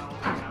 bear.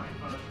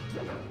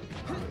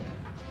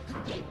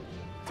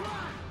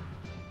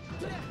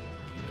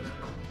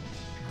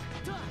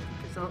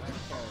 So,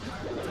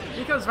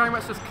 Nico's very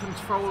much just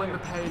controlling the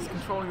pace,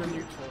 controlling the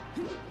neutral.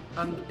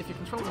 And if you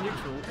control the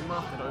neutral in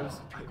Marthados,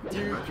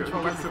 you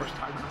control everything.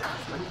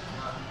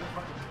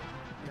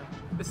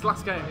 This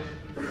last game.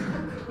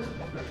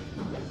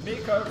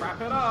 Miko,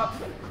 wrap it up!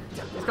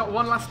 He's got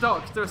one last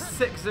stock. There are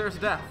 6-0 to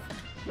death.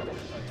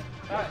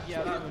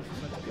 Yeah, that was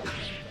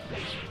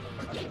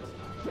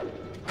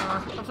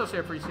I'm sure she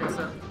appreciates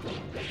it.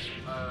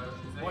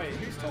 Wait,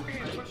 who's talking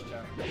in Twitch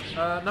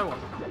chat? No one.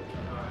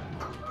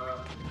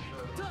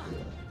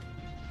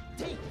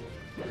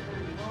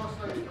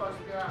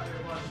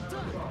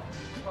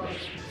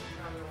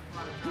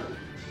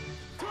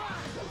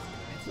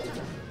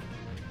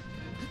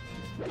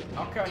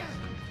 Okay.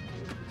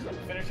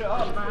 Finish it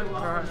up, man.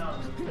 Alright.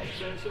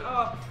 Finish it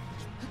up.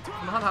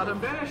 Come on, Adam.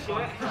 Finish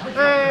it.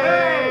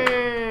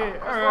 Hey!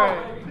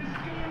 Alright.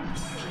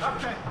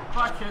 Okay,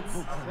 bye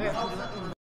kids.